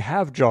they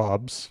have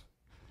jobs,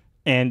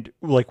 and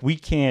like we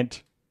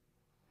can't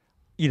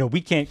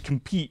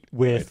compete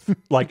with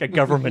like a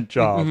government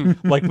job.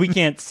 Like we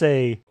can't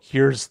say,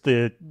 here's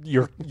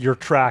your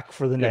track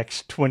for the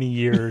next 20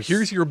 years.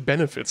 Here's your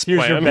benefits Here's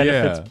plan. your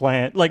benefits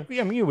plan. Like,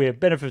 I mean, we have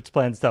benefits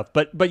plan stuff,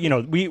 but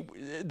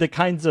the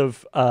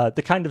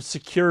kind of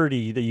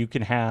security that you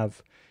can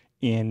have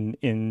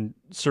in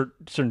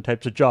certain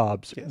types of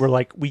jobs, we're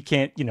like, we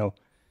can't,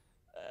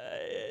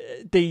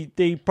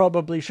 they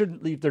probably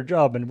shouldn't leave their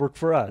job and work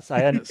for us.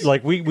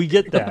 Like we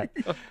get that.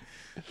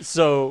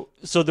 So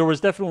there was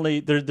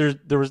definitely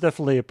there was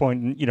definitely a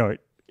point,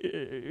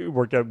 it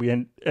worked out.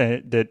 The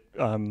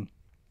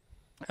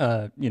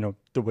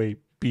way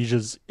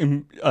Bija's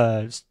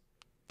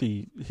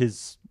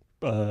his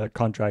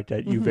contract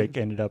at UVic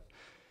ended up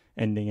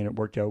ending, and it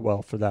worked out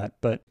well for that.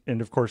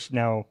 And of course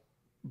now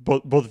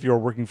both of you are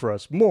working for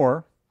us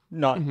more,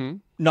 not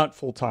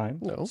full time.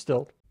 No,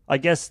 still. I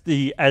guess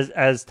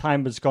as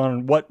time has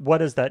gone,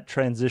 what has that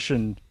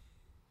transition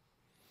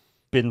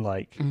been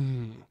like?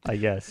 I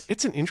guess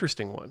it's an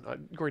interesting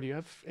one. Corey, do you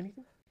have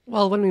anything?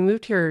 Well, when we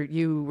moved here,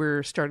 you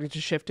were starting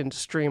to shift into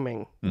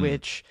streaming,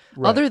 which,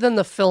 other than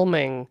the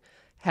filming,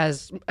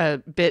 has a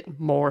bit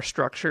more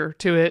structure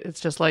to it. It's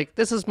just like,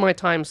 this is my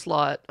time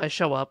slot. I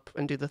show up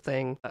and do the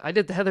thing. I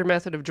did the Heather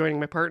method of joining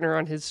my partner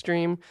on his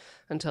stream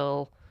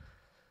until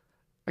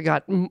I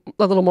got a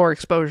little more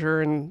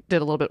exposure and did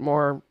a little bit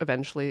more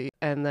eventually.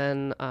 And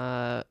then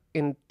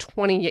in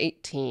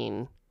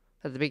 2018,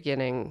 at the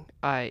beginning,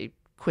 I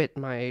quit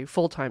my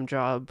full-time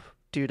job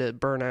due to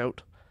burnout,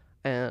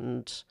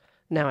 and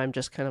now I'm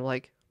just kind of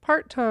like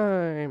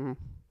part-time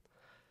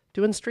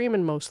doing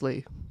streaming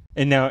mostly.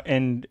 And now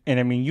and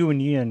I mean, you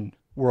and Ian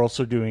were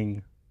also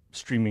doing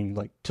streaming,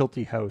 like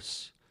Tilty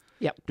House.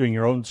 Yep. Doing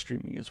your own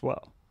streaming as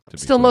well.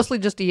 Still mostly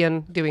just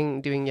Ian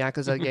doing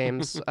Yakuza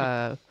games.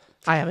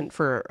 I haven't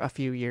for a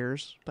few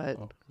years, but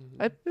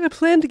I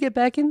plan to get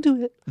back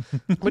into it.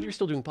 But you're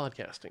still doing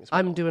podcasting as well.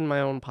 I'm doing my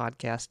own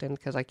podcasting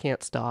because I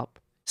can't stop.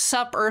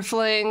 Sup,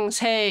 Earthlings?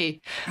 Hey,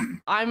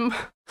 I'm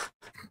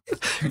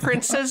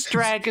Princess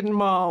Dragon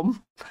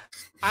Mom.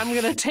 I'm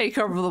gonna take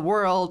over the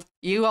world.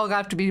 You all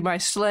have to be my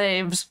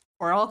slaves,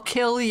 or I'll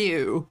kill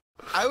you.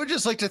 I would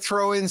just like to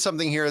throw in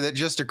something here that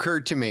just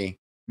occurred to me.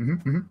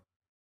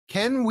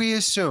 Can we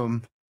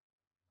assume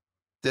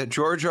that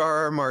George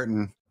R.R.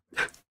 Martin...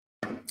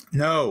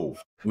 No,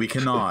 we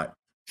cannot.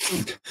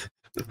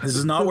 This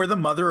is not where the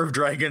mother of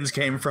dragons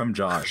came from,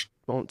 Josh.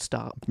 Won't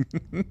stop.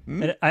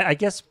 And I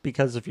guess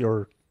because of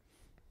your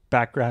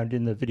background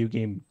in the video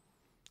game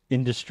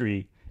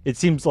industry, it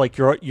seems like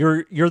you're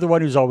the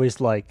one who's always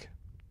like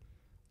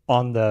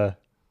on the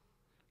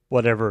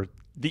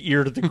the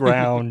ear to the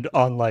ground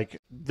on like,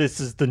 this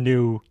is the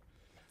new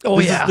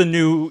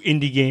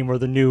indie game or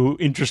the new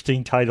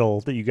interesting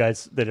title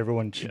that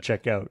everyone should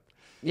check out.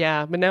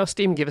 Yeah, but now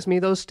Steam gives me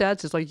those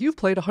stats. It's like, you've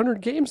played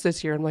 100 games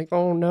this year. I'm like,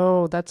 oh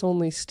no, that's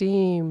only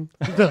Steam.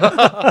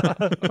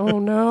 Oh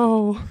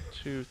no.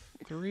 2,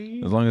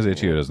 3. As long as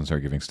Itch.io doesn't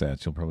start giving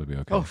stats, you'll probably be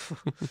okay. Oh.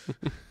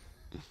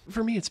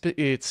 For me,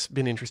 it's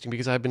been interesting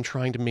because I've been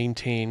trying to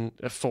maintain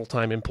a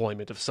full-time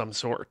employment of some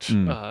sort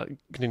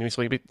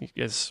continuously,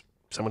 as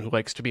someone who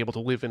likes to be able to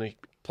live in a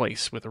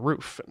place with a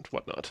roof and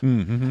whatnot.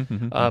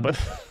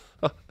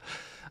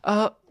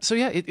 So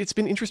yeah, it's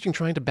been interesting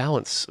trying to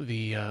balance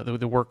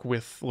the work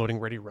with Loading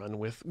Ready Run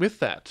with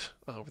that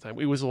over time.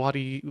 It was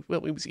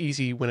it was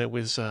easy when it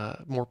was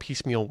more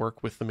piecemeal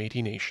work with the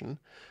Métis Nation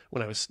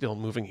when I was still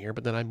moving here,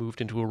 but then I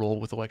moved into a role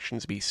with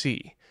Elections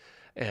BC.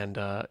 And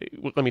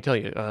let me tell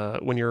you,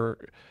 when you're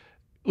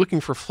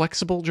looking for a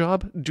flexible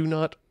job, do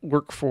not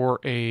work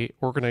for a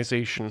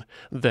organization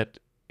that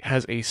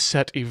has a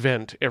set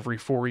event every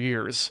 4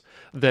 years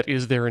that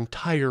is their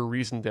entire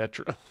raison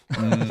d'etre.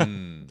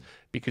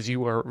 Because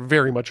you are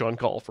very much on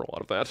call for a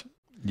lot of that.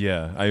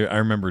 Yeah, I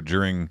remember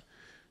during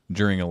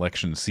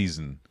election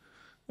season,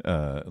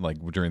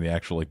 like during the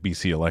actual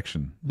BC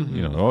election,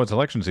 it's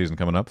election season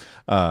coming up.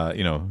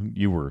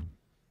 You were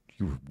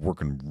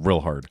working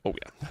real hard. Oh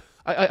yeah.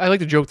 I like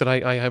to joke that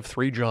I have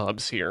 3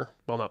 jobs here.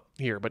 Well, not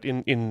here, but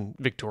in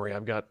Victoria.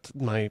 I've got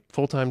my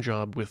full-time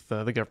job with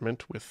the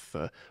government, with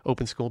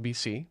Open School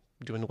BC,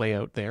 doing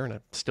layout there, and I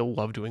still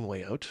love doing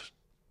layout.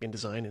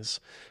 InDesign is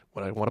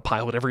what I want to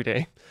pilot every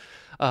day.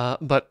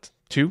 But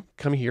 2,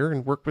 come here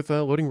and work with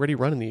Loading Ready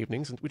Run in the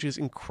evenings, which is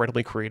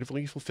incredibly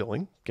creatively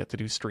fulfilling. Get to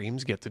do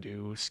streams, get to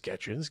do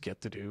sketches, get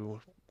to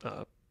do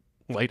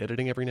light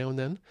editing every now and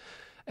then.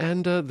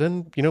 And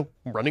then,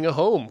 running a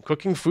home,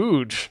 cooking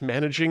food,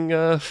 managing,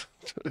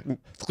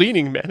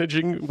 cleaning,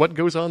 managing what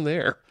goes on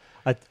there.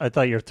 I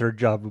thought your third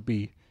job would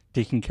be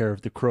taking care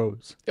of the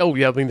crows. Oh,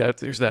 yeah, I mean,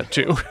 there's that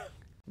too.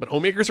 But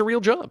homemaker's a real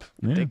job.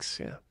 Yeah. It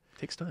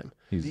takes time.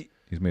 He's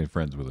made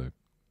friends with a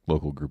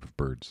local group of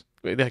birds.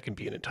 That can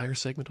be an entire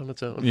segment on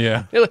its own.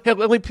 Yeah.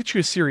 Let me pitch you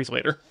a series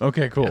later.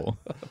 Okay, cool.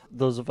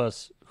 Those of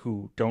us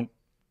who don't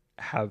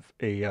have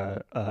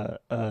a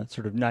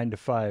sort of 9 to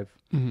 5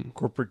 Mhm.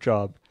 corporate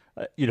job,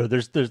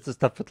 there's the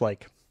stuff with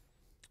like,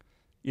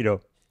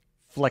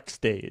 flex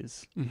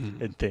days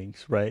Mhm. and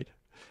things, right?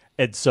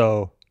 And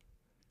so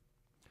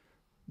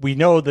we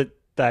know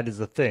that is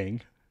a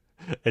thing,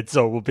 and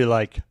so we'll be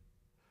like,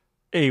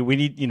 hey, we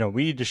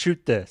need to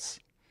shoot this.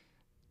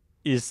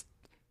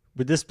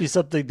 Would this be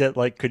something that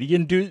like could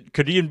Ian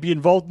be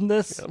involved in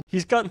this? Yeah.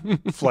 He's got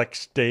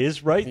flex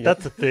days, right? Yeah.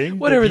 That's a thing.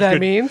 Whatever that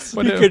means.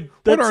 What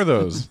are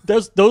those?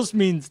 Those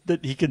means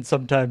that he can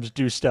sometimes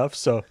do stuff.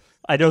 So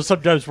I know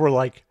sometimes we're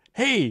like,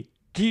 hey,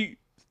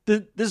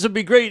 this would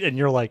be great, and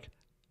you're like,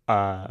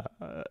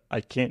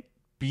 I can't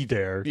be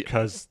there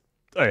because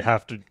I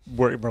have to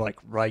work. We're like,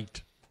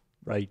 right.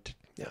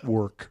 Yeah.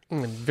 Work.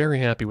 I'm very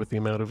happy with the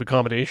amount of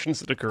accommodations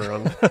that occur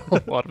on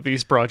a lot of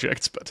these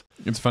projects, but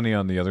it's funny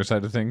on the other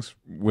side of things,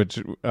 which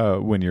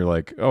when you're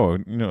like, oh,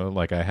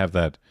 like I have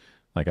that,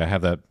 I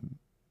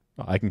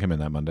can come in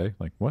that Monday.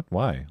 Like, what?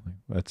 Why? Like,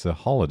 that's a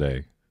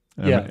holiday.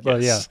 Yeah,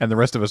 yeah. And the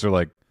rest of us are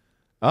like,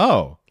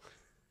 oh,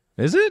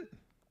 is it?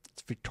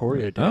 It's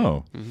Victoria Day.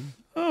 Oh,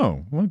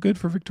 oh, well, good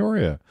for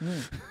Victoria.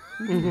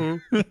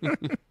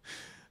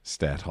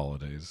 Stat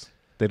holidays.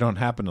 They don't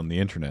happen on the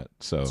internet,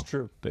 so it's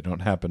true. They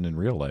don't happen in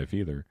real life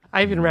either.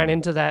 I even ran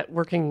into that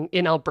working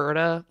in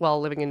Alberta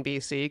while living in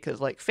BC, because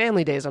like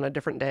family day's on a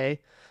different day.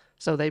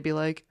 So they'd be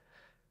like,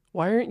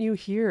 why aren't you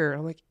here?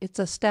 I'm like, it's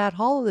a stat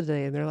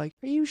holiday. And they're like,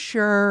 are you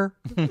sure?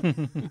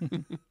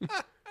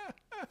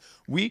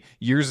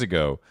 Years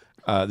ago,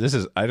 I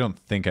don't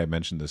think I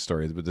mentioned this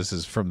story, but this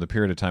is from the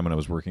period of time when I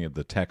was working at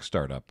the tech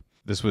startup.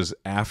 This was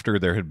after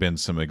there had been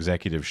some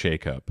executive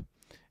shakeup,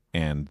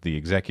 and the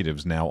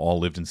executives now all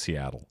lived in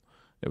Seattle.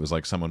 It was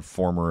like someone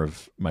former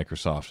of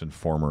Microsoft and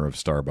former of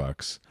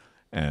Starbucks,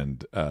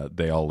 and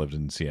they all lived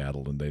in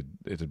Seattle, and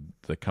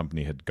the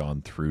company had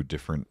gone through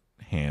different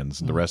hands,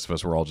 and the rest of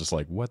us were all just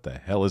like, what the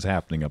hell is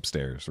happening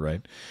upstairs,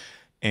 right?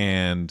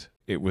 And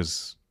it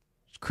was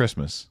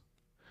Christmas,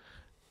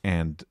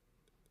 and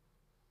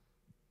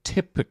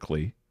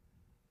typically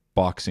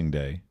Boxing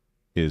Day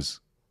is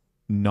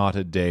not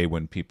a day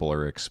when people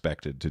are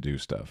expected to do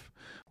stuff.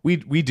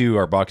 We do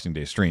our Boxing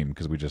Day stream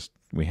because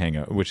we hang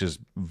out, which is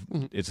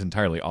it's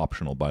entirely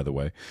optional, by the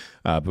way.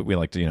 But we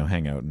like to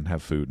hang out and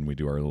have food, and we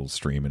do our little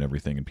stream and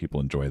everything, and people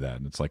enjoy that,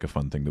 and it's like a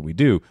fun thing that we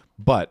do.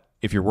 But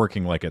if you're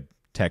working like a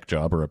tech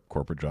job or a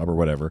corporate job or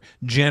whatever,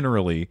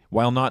 generally,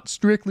 while not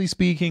strictly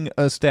speaking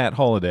a stat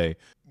holiday,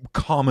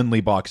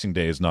 commonly Boxing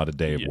Day is not a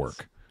day of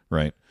work,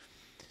 right?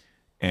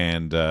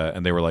 And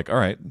they were like, all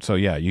right, so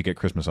yeah, you get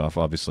Christmas off,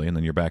 obviously, and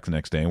then you're back the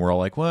next day, and we're all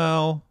like,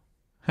 well,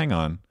 hang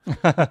on.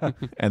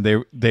 And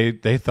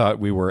they thought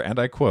we were, and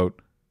I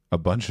quote, a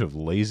bunch of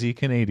lazy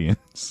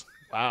Canadians.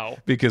 Wow.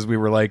 Because we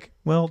were like,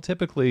 well,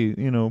 typically,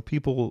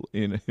 people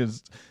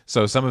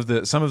so some of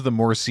the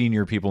more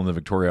senior people in the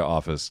Victoria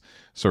office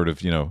sort of,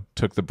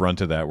 took the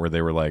brunt of that, where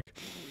they were like,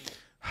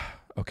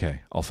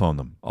 okay, I'll phone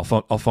them. I'll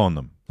phone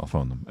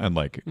them. And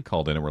like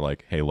called in and were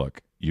like, hey,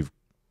 look,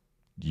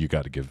 you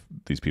got to give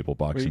these people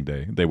Boxing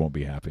Day. They won't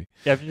be happy.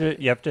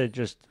 You have to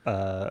just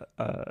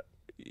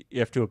you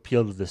have to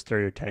appeal to the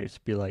stereotypes.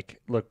 Be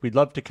like, look, we'd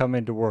love to come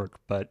into work,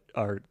 but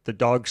the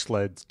dog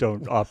sleds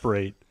don't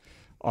operate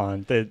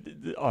on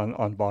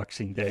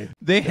Boxing Day.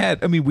 We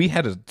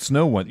had a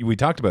snow one. We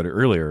talked about it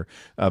earlier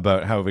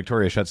about how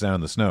Victoria shuts down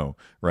in the snow,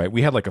 right?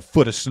 We had like a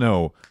foot of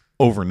snow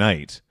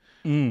overnight,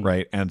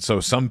 right? And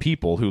so some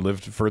people who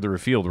lived further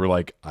afield were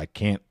like, I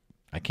can't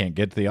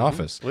get to the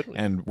office. Literally.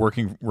 And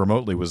working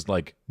remotely was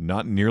like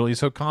not nearly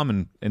so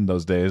common in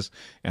those days.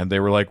 And they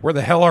were like, where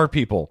the hell are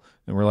people?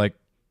 And we're like,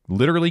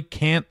 literally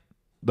can't.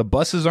 The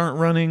buses aren't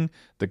running.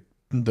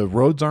 The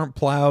roads aren't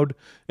plowed.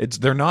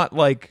 They're not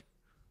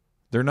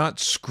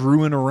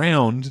screwing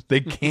around.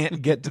 They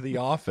can't get to the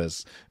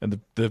office. And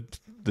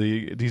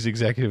these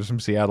executives from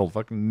Seattle,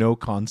 fucking no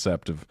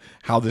concept of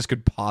how this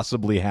could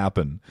possibly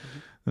happen.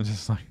 It's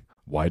just like,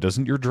 why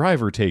doesn't your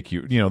driver take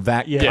you?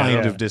 That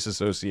kind of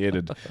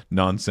disassociated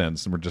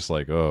nonsense. And we're just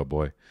like, oh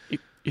boy.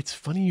 It's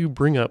funny you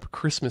bring up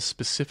Christmas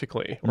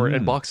specifically,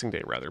 and Boxing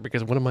Day rather,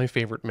 because one of my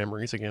favorite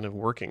memories, again, of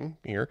working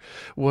here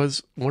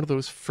was one of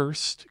those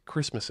first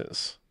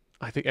Christmases.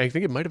 I think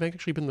it might have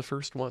actually been the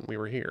first one. We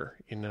were here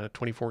in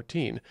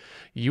 2014.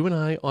 You and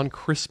I on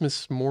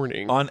Christmas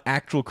morning. On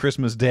actual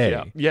Christmas Day.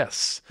 Yeah.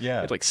 Yes.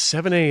 Yeah. At like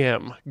 7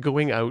 a.m.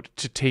 going out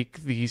to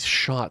take these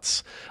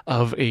shots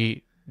of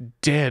a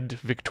dead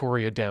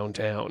Victoria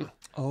downtown.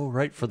 Oh,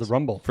 right, for the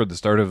Rumble. For the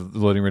start of the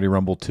Loading Ready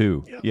Rumble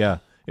 2. Yeah.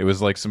 It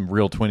was like some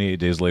real 28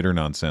 Days Later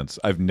nonsense.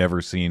 I've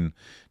never seen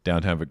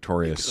downtown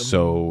Victoria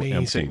so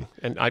empty.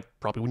 And I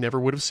probably never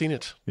would have seen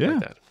it like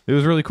that. It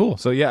was really cool.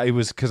 So yeah, it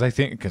was because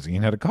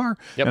Ian had a car.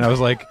 Yep. And I was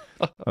like,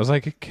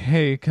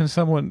 hey, can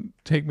someone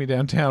take me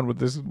downtown with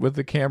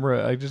the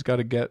camera? I just got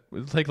to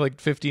it'll take like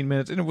 15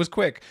 minutes. And it was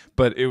quick,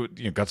 but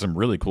it got some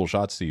really cool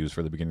shots to use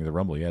for the beginning of the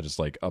Rumble. Yeah, just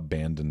like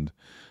abandoned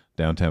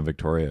downtown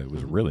Victoria. It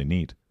was really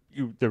neat.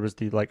 There was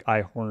the like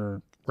Ian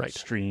Horner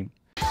stream.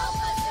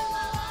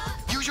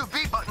 Use your B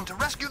button to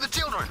rescue the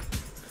children.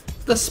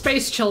 The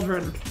space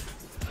children.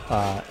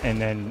 And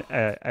then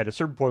at a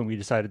certain point, we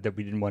decided that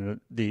we didn't want to,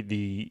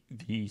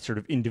 the sort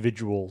of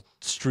individual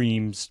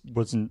streams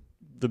wasn't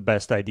the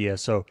best idea.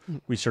 So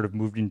we sort of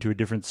moved into a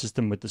different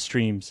system with the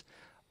streams.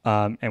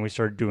 And we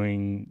started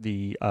doing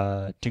the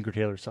Tinker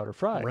Tailor Solder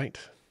Fry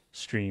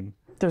stream.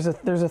 There's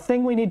a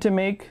thing we need to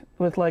make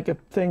with like a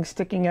thing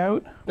sticking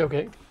out.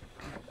 Okay.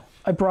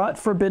 I brought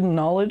Forbidden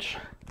Knowledge.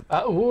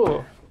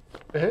 Ooh.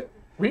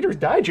 Reader's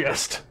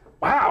Digest.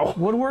 Wow.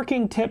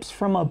 Woodworking tips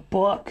from a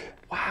book.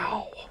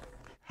 Wow.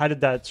 How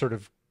did that sort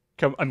of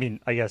come? I mean,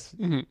 I guess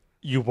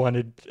you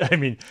wanted,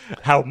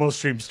 how most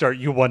streams start,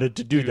 you wanted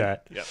to do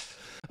that. Yeah.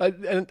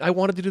 And I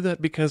wanted to do that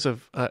because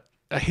of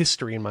a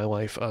history in my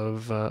life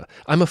of,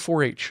 I'm a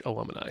 4-H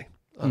alumni.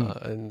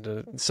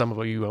 And some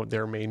of you out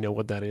there may know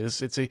what that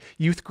is. It's a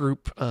youth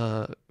group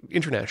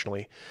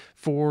internationally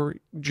for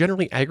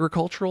generally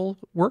agricultural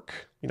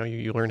work. You know,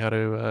 you learn how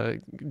to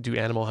do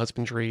animal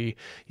husbandry.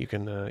 You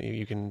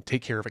can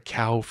take care of a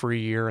cow for a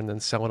year and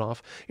then sell it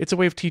off. It's a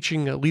way of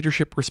teaching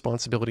leadership,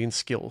 responsibility, and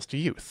skills to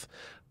youth.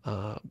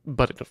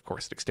 But of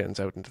course, it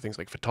extends out into things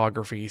like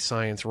photography,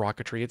 science,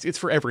 rocketry. It's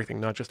for everything,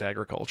 not just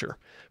agriculture.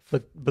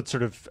 But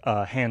sort of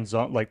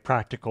hands-on, like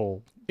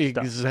practical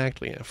stuff.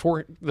 Exactly. Yeah.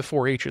 The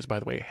 4-H's, by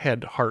the way,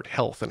 head, heart,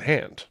 health, and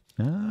hand.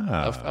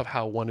 Of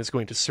how one is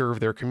going to serve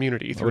their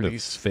community through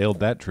these. Failed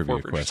that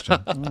trivia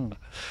question.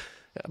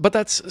 But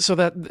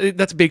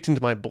that's baked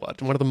into my blood.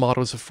 And one of the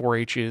mottos of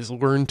 4-H is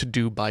learn to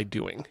do by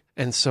doing.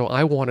 And so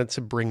I wanted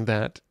to bring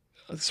that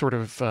sort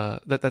of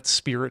that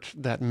spirit,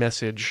 that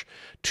message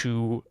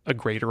to a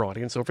greater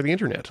audience over the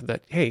internet.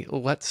 That, hey,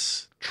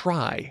 let's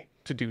try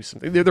to do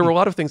something. There were a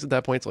lot of things at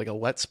that point. It's like a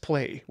let's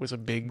play was a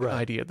big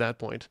idea at that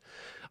point.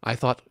 I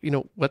thought,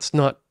 let's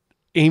not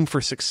aim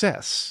for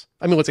success.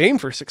 I mean, let's aim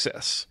for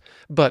success,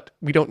 but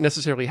we don't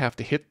necessarily have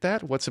to hit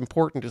that. What's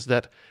important is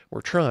that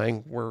we're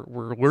trying,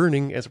 we're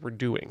learning as we're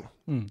doing.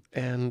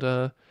 And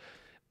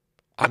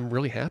I'm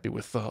really happy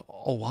with a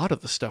lot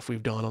of the stuff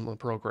we've done on the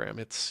program.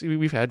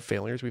 We've had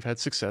failures, we've had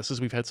successes,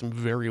 we've had some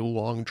very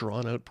long,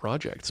 drawn-out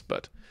projects,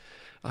 but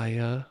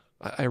I'm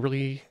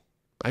really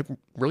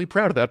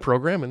proud of that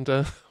program, and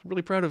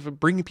really proud of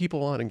bringing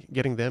people on and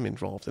getting them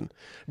involved and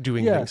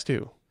doing things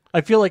too. I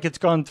feel like it's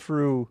gone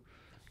through,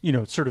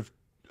 sort of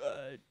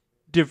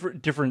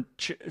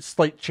different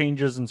slight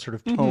changes in sort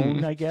of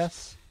tone, I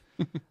guess.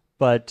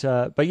 But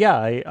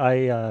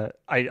yeah,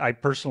 I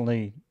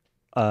personally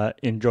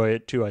enjoy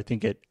it too. I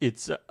think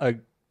it's a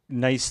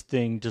nice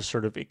thing to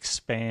sort of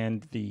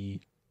expand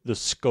the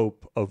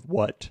scope of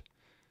what,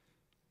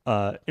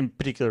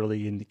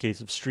 particularly in the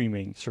case of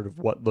streaming, sort of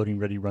what Loading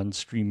Ready Run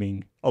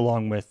streaming,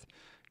 along with,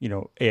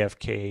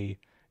 AFK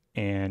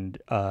and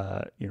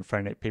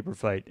Friday Night Paper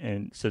Fight,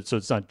 and so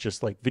it's not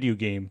just like video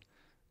game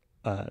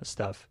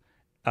stuff,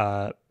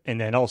 and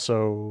then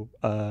also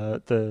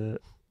the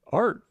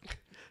art.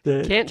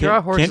 The Can't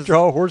Draw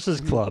Horses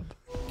Club.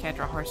 Can't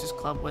Draw Horses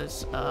Club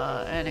was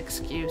an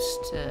excuse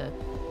to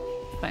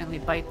finally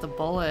bite the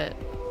bullet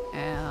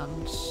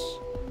and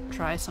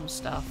try some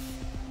stuff.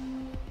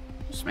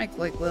 Just make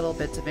like little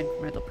bits of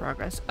incremental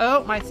progress.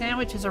 Oh, my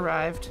sandwich has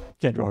arrived.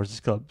 Can't Draw Horses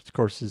Club, of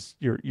course, is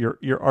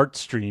your art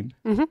stream.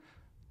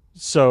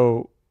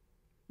 So,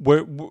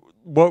 what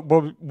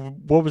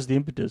was the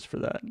impetus for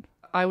that?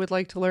 I would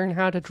like to learn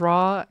how to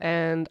draw,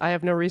 and I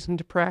have no reason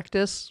to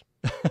practice.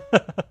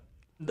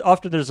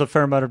 Often there's a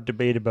fair amount of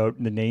debate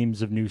about the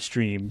names of new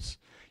streams.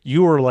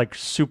 You were like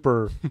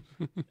super.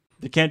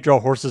 The Can't Draw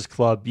Horses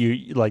Club.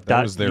 You like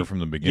that was there from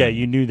the beginning. Yeah,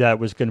 you knew that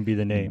was going to be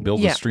the name.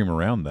 Build a stream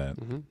around that.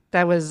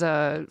 That was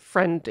a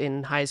friend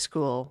in high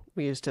school.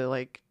 We used to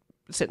like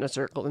sit in a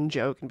circle and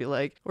joke and be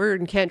like, "We're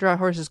in Can't Draw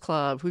Horses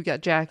Club. We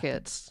got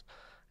jackets."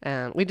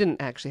 And we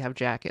didn't actually have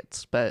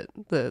jackets, but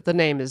the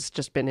name has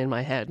just been in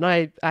my head. And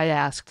I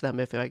asked them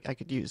if I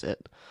could use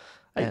it,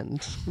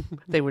 and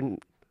they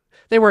weren't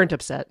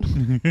upset.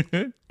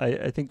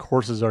 I think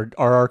horses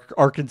are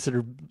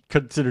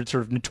considered sort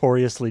of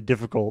notoriously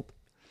difficult.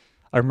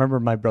 I remember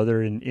my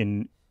brother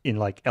in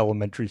like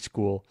elementary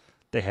school,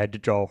 they had to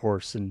draw a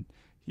horse, and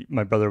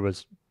my brother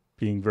was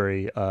being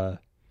very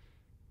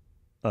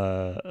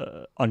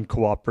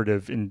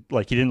uncooperative, and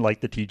like he didn't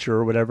like the teacher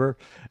or whatever,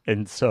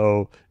 and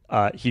so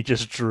he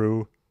just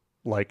drew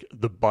like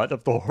the butt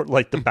of the horse,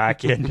 like the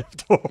back end of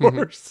the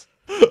horse.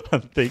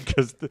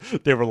 Because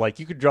they were like,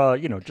 you could draw,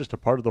 just a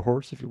part of the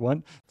horse if you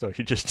want. So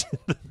he just did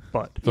the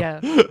butt.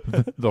 Yeah.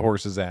 The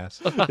horse's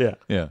ass.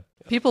 Yeah.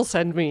 People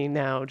send me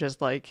now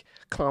just like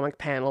comic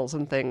panels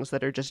and things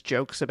that are just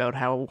jokes about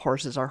how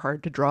horses are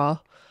hard to draw.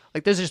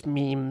 Like there's just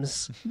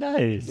memes.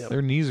 Nice. Yep.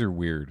 Their knees are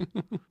weird.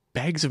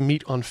 Bags of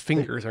meat on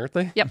fingers, aren't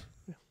they? Yep.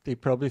 They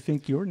probably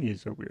think your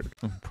knees are weird.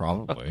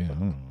 Probably. I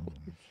don't know.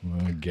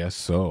 I guess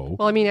so.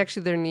 Well, I mean,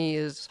 actually, their knee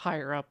is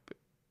higher up.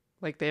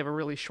 Like, they have a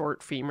really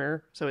short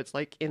femur, so it's,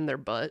 like, in their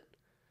butt.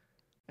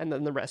 And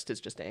then the rest is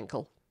just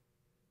ankle.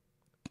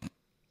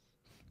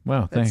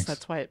 Wow, thanks.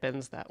 That's why it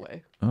bends that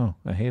way. Oh,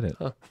 I hate it.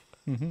 Huh.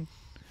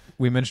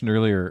 We mentioned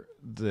earlier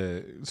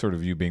the sort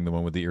of you being the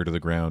one with the ear to the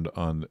ground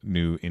on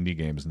new indie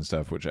games and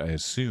stuff, which I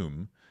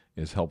assume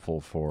is helpful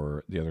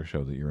for the other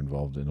show that you're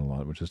involved in a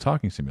lot, which is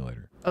Talking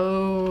Simulator.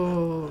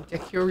 Oh,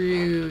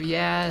 Yakuru,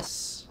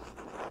 yes.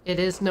 It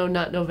is No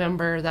Nut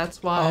November.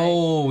 That's why.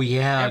 Oh,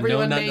 yeah.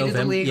 Everyone No Nut made it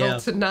November. illegal Yeah.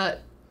 to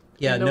nut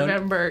Yeah, in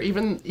November.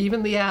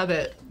 Even the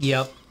abbot.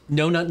 Yep.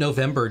 No Nut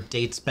November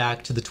dates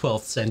back to the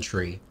 12th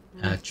century,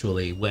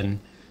 actually, when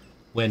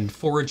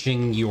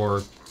foraging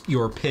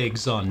your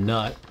pigs on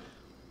nut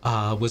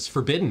was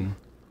forbidden.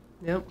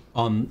 Yep.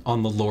 On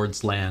the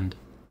Lord's land.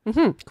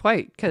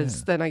 Quite,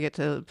 because then I get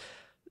to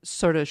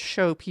sort of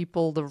show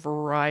people the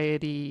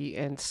variety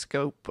and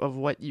scope of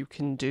what you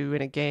can do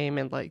in a game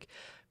and like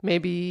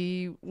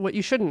maybe what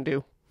you shouldn't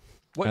do.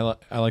 I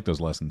like those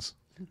lessons.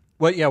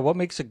 What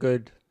makes a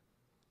good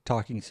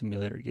talking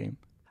simulator game?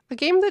 A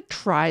game that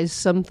tries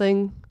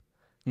something.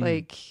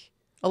 Like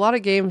a lot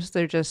of games,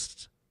 they're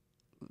just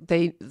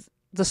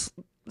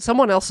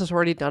someone else has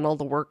already done all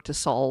the work to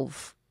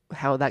solve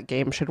how that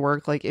game should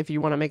work. Like if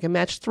you want to make a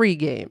match 3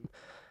 game,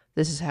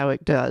 this is how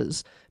it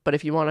does. But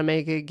if you want to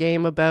make a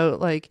game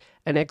about like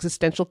an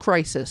existential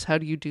crisis, how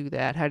do you do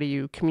that? How do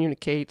you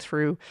communicate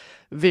through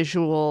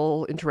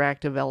visual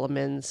interactive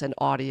elements and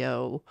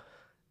audio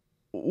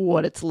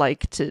what it's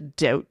like to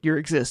doubt your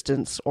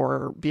existence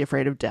or be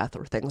afraid of death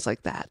or things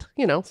like that?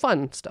 You know,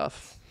 fun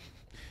stuff.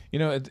 You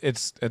know,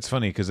 it's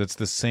funny because it's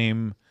the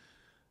same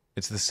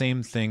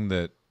thing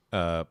that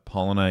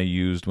Paul and I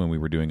used when we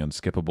were doing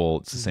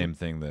Unskippable. It's the same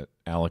thing that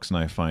Alex and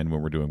I find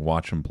when we're doing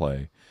Watch and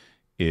Play.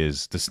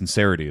 Is the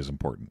sincerity is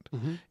important.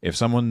 If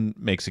someone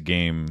makes a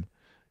game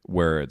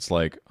where it's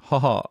like,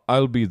 haha,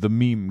 I'll be the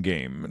meme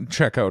game,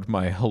 check out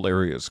my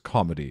hilarious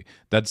comedy,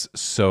 that's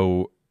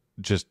so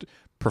just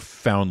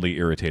profoundly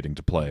irritating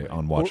to play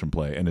on Watch and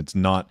Play, and it's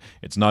not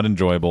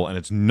enjoyable, and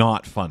it's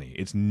not funny.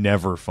 It's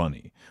never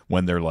funny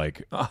when they're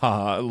like,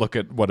 look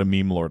at what a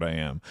meme lord I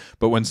am.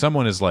 But when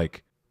someone is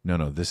like,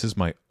 no, this is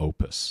my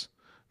opus.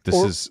 This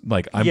is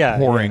like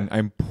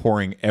I'm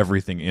pouring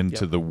everything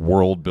into the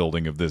world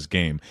building of this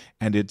game,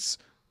 and it's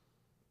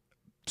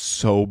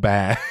so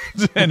bad.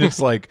 And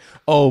it's like,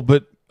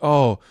 but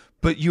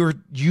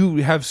you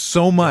have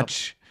so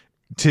much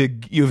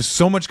you have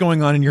so much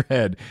going on in your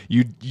head.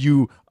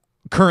 You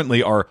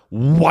currently are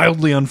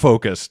wildly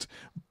unfocused.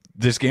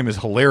 This game is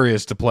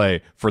hilarious to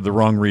play for the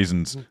wrong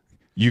reasons.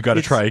 You got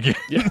to try again.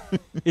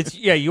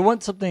 You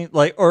want something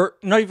like, or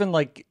not even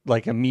like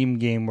a meme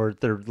game where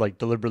they're like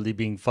deliberately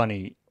being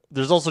funny.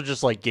 There's also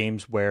just like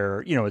games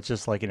where, you know, it's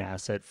just like an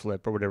asset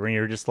flip or whatever, and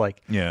you're just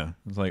like,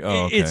 it's like,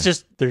 okay. It's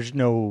just there's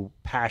no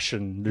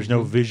passion, there's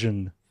no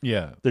vision.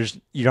 Yeah,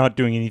 you're not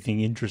doing anything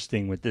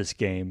interesting with this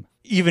game,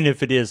 even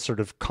if it is sort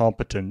of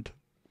competent.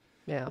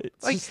 Yeah,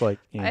 it's just like,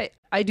 you know.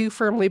 I do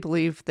firmly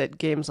believe that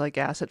games like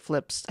asset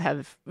flips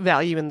have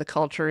value in the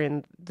culture,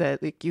 in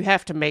that like, you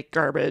have to make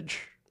garbage.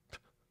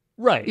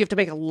 Right. You have to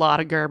make a lot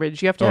of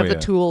garbage. You have to have the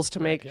tools to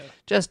make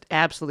just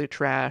absolute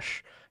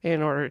trash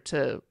in order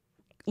to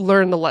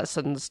learn the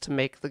lessons to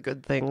make the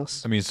good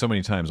things. I mean, so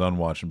many times on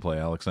Watch and Play,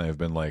 Alex and I have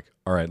been like,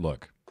 all right,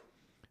 look,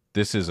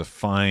 this is a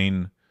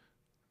fine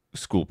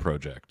school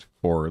project,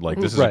 or like,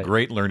 this is a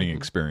great learning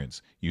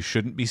experience. You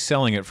shouldn't be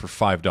selling it for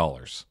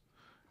 $5.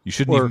 You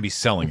shouldn't even be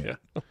selling it.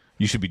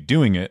 You should be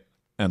doing it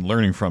and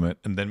learning from it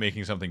and then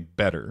making something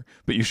better,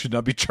 but you should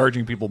not be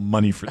charging people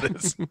money for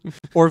this.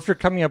 Or if you're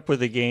coming up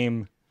with a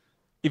game,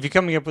 if you're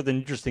coming up with an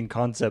interesting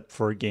concept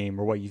for a game,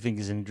 or what you think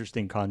is an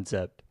interesting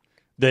concept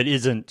that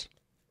isn't,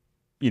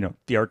 you know,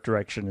 the art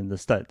direction and the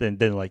stuff, then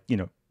like, you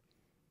know,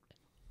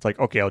 it's like,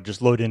 okay, I'll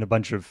just load in a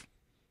bunch of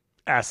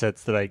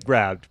assets that I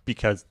grabbed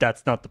because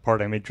that's not the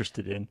part I'm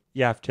interested in.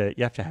 You have to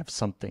have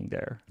something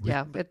there.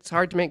 Yeah, it's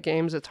hard to make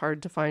games. It's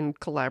hard to find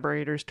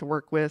collaborators to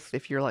work with.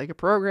 If you're like a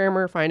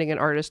programmer, finding an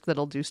artist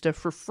that'll do stuff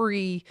for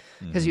free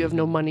because you have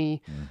no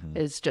money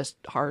is just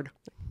hard.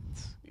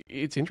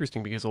 It's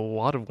interesting because a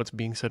lot of what's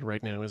being said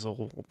right now is a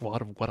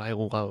lot of what I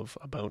love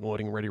about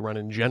Loading Ready Run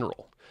in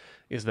general,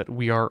 is that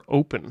we are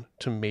open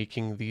to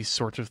making these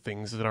sorts of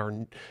things that are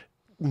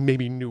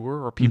maybe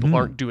newer or people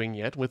aren't doing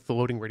yet, with the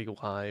Loading Ready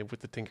Live, with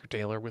the Tinker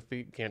Tailor, with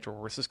the Cantor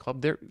Horses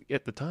Club. There,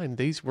 at the time,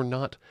 these were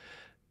not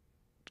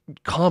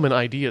common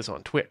ideas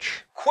on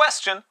Twitch.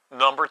 Question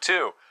number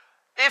 2.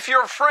 If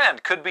your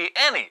friend could be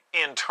any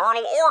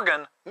internal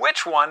organ,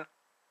 which one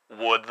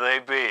would they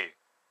be?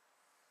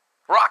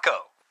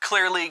 Rocco.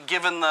 Clearly,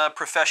 given the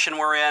profession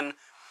we're in,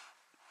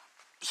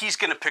 he's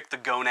going to pick the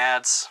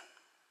gonads.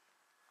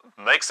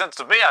 Makes sense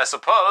to me, I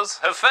suppose.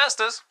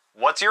 Hephaestus,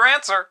 what's your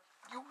answer?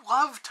 You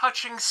love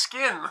touching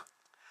skin.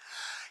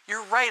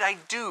 You're right, I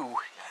do.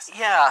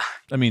 Yeah.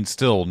 I mean,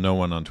 still, no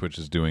one on Twitch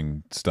is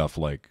doing stuff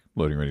like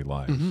Loading Ready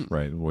Live,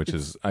 right? Which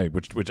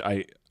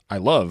I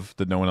love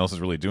that no one else is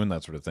really doing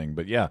that sort of thing.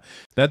 But yeah,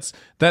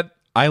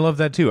 I love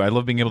that too. I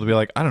love being able to be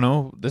like, I don't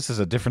know, this is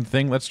a different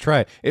thing. Let's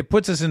try. It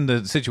puts us in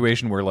the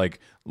situation where like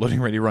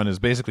Loading Ready Run is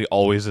basically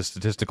always a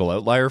statistical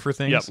outlier for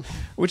things,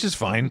 which is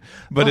fine.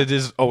 But it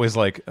is always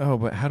like, oh,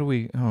 but how do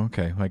we? Oh,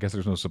 okay. I guess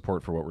there's no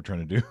support for what we're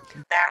trying to do.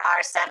 There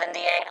are 78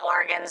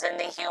 organs in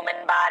the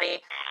human body,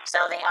 so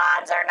the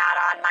odds are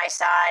not on my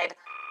side.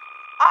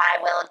 I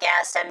will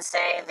guess and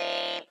say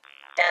the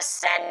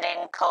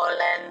Descending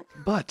colon.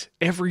 But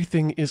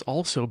everything is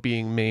also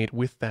being made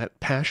with that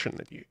passion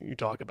that you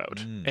talk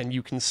about. And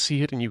you can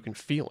see it and you can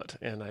feel it.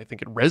 And I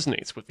think it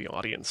resonates with the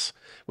audience,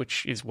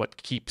 which is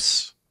what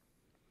keeps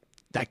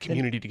that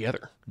community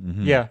together.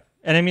 Yeah.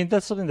 And I mean,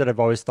 that's something that I've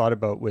always thought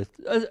about with,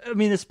 I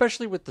mean,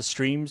 especially with the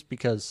streams,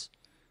 because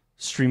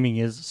streaming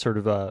is sort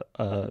of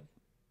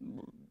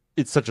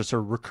it's such a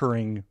sort of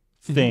recurring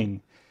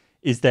thing,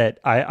 is that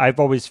I've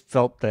always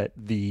felt that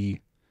the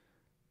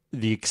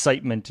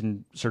excitement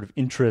and sort of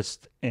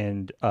interest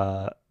and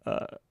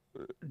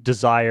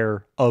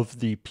desire of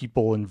the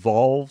people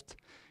involved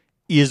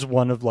is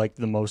one of like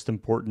the most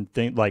important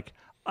thing. Like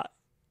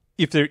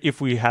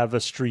if we had a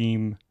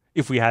stream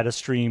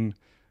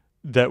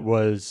that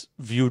was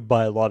viewed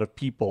by a lot of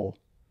people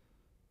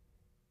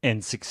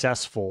and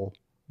successful,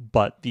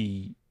 but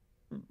the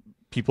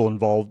people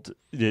involved,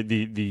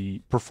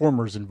 the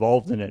performers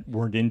involved in it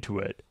weren't into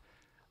it,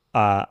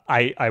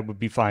 I would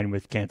be fine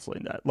with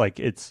canceling that. Like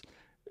it's,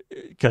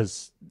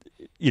 because,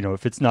 you know,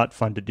 if it's not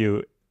fun to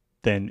do,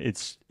 then it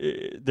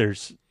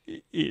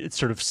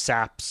sort of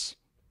saps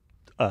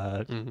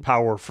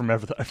power from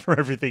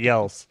everything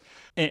else,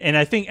 and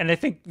I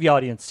think the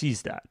audience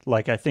sees that.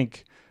 Like I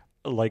think,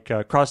 like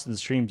Crossing the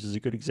Streams is a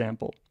good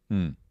example.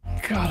 God,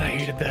 I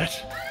hated that.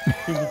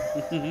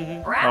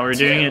 Oh, we're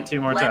doing it 2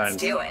 more times.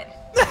 Let's do it.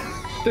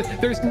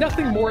 There's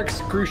nothing more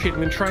excruciating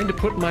than trying to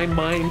put my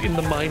mind in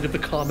the mind of the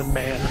common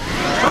man.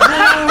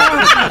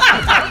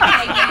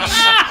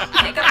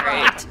 Take a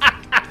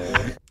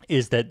break.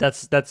 Is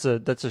that's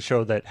a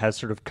show that has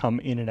sort of come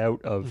in and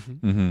out of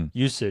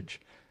usage,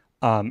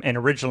 and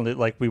originally,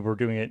 like, we were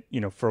doing it, you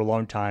know, for a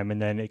long time,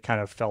 and then it kind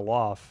of fell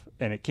off,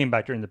 and it came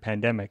back during the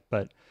pandemic,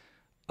 but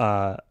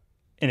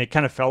and it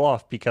kind of fell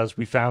off because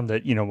we found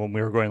that, you know, when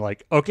we were going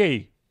like,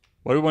 okay,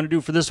 what do we want to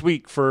do for this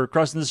week for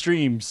Crossing the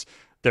Streams,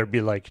 there'd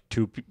be like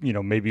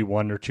maybe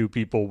 1 or 2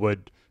 people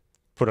would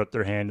put up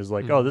their hand as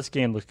like, oh, this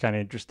game looks kind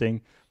of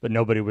interesting, but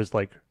nobody was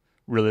like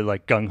really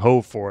like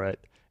gung-ho for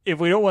it. If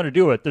we don't want to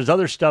do it, there's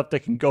other stuff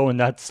that can go in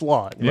that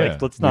slot. Yeah,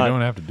 like, we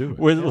don't have to do it.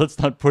 Let's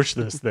not push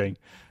this thing.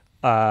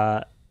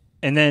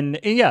 And then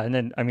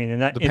I mean,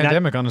 the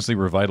pandemic honestly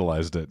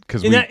revitalized it,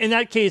 because in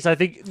that case, I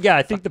think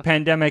the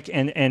pandemic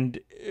and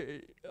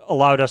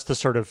allowed us to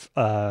sort of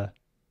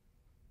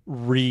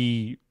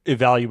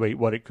reevaluate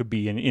what it could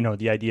be, and, you know,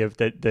 the idea of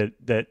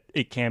that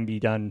it can be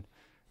done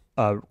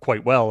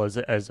quite well as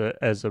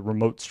a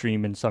remote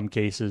stream in some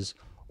cases,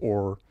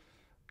 or,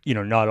 you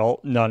know,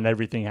 not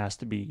everything has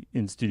to be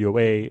in Studio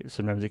A.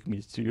 Sometimes it can be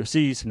in Studio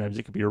C. Sometimes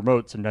it can be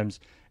remote. Sometimes,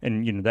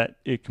 and, you know, that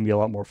it can be a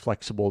lot more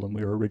flexible than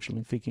we were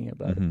originally thinking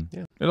about it.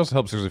 Yeah. It also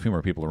helps there's a few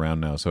more people around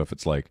now. So if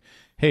it's like,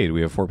 hey, do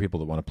we have 4 people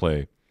that want to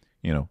play,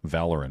 you know,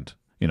 Valorant?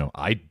 You know,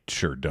 I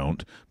sure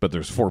don't, but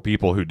there's 4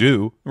 people who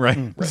do,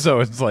 right? So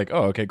it's like,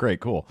 oh, okay, great,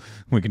 cool,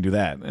 we can do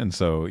that. And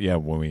so, yeah,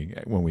 when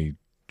we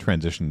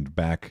transitioned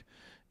back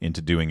into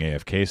doing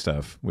AFK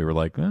stuff, we were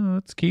like,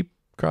 let's keep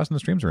crossing the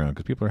streams around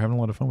because people are having a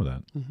lot of fun with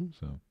that.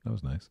 So that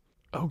was nice.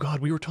 Oh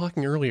God, we were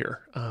talking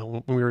earlier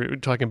when we were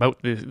talking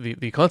about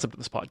the concept of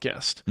this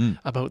podcast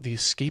about the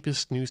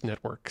escapist news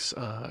networks.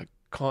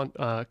 Not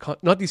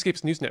the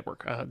Escapist News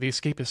Network, the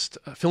Escapist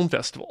Film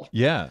Festival.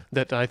 Yeah.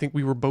 That I think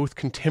we were both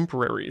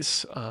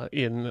contemporaries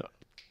in.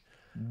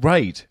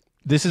 Right.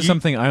 This is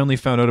something I only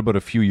found out about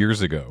a few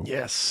years ago.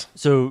 Yes.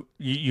 So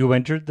you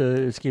entered the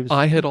Escapist?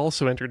 I had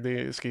also entered the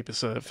Escapist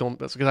Film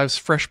Festival because I was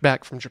fresh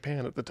back from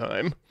Japan at the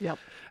time. Yep.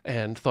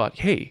 And thought,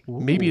 hey,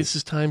 maybe this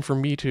is time for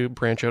me to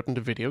branch out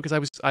into video,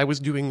 because I was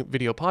doing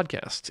video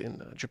podcasts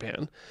in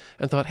Japan,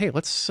 and thought, hey,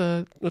 let's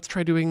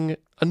try doing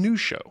a news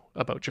show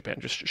about Japan,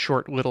 just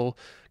short little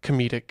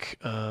comedic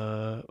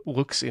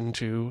looks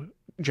into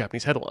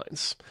Japanese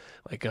headlines,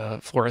 like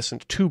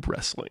fluorescent tube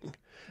wrestling,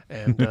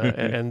 and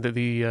and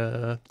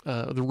the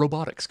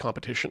robotics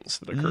competitions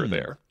that occur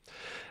there.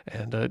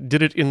 And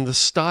did it in the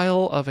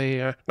style of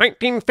a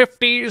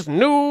 1950s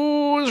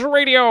news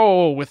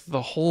radio, with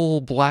the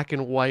whole black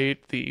and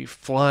white, the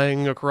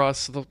flying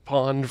across the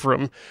pond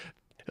from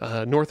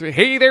north.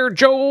 Hey there,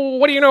 Joe,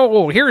 what do you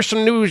know? Here's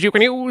some news you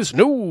can use.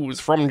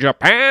 News from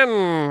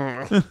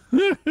Japan.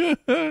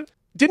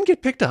 Didn't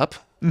get picked up.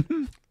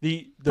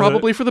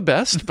 Probably for the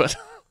best, but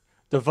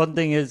the fun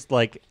thing is,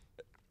 like,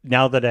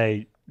 now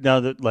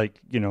that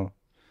like, you know,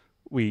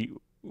 we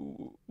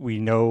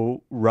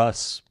know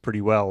Russ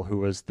pretty well, who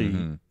was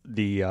the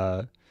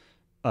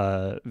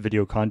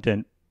video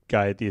content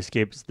guy at the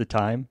Escapes at the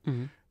time.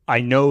 I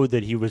know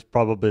that he was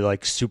probably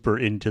like super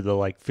into the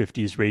like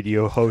 50s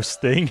radio host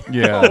thing.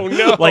 Yeah. Oh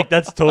no. Like,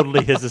 that's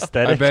totally his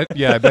aesthetic.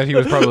 I bet he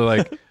was probably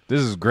like,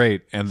 this is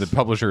great, and the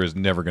publisher is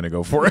never going to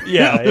go for it.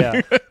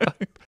 Yeah.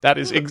 That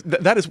is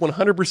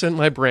 100%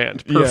 my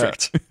brand.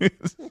 Perfect. Yeah.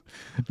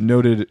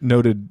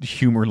 Noted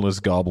humorless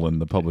goblin,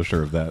 the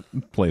publisher of that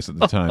place at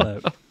the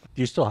time.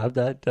 Do you still have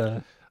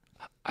that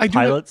I do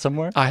pilot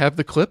somewhere? I have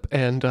the clip,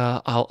 and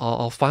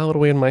I'll file it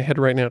away in my head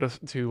right now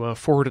to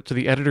forward it to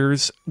the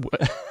editors,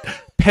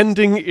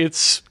 pending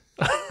its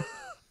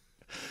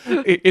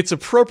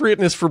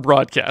appropriateness for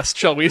broadcast,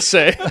 shall we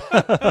say?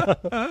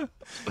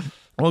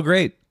 Well,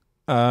 great.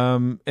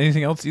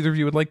 Anything else either of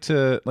you would like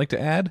to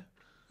add?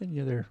 Any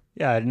other?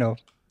 Yeah, I don't know.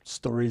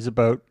 Stories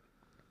about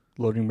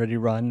Loading Ready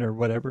Run or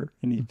whatever.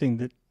 Anything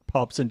that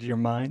pops into your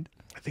mind?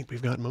 I think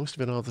we've got most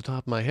of it off the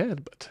top of my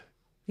head, but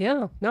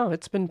Yeah, no,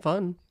 it's been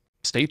fun.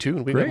 stay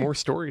tuned. We've Great. got more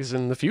stories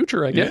in the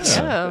future, I guess.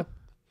 Yeah.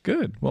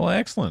 Good. Well,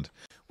 excellent.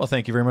 Well,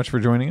 thank you very much for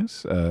joining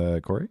us,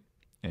 Corey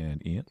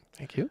and Ian.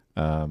 Thank you.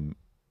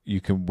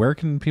 Where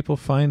can people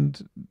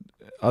find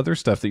other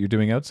stuff that you're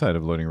doing outside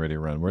of Loading Ready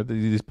Run? Where are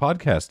these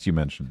podcasts you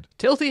mentioned?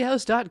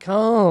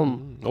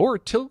 Tiltyhouse.com. Or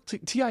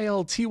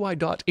tilty.housc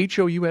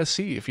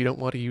if you don't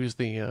want to use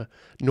the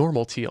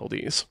normal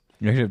TLDs.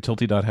 You actually have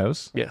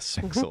tilty.house? Yes.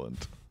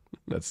 Excellent.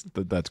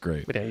 That's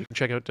great. But yeah, you can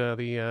check out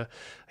the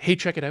Hey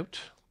Check It Out,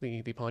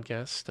 the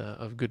podcast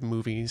of good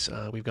movies.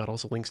 We've got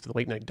also links to the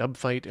Late Night Dub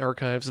Fight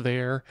archives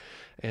there,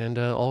 and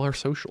all our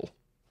social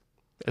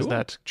as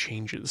that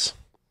changes.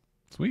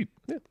 Sweet.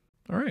 Yeah.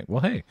 All right.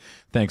 Well, hey,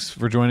 thanks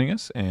for joining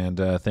us, and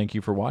thank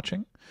you for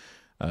watching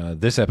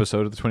this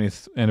episode of the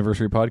 20th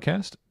Anniversary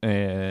Podcast.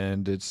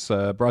 And it's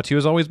brought to you,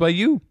 as always, by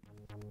you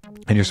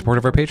and your support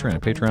of our Patreon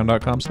at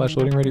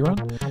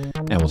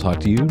patreon.com/loadingreadyrun. And we'll talk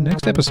to you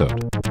next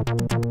episode.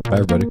 Bye,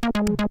 everybody.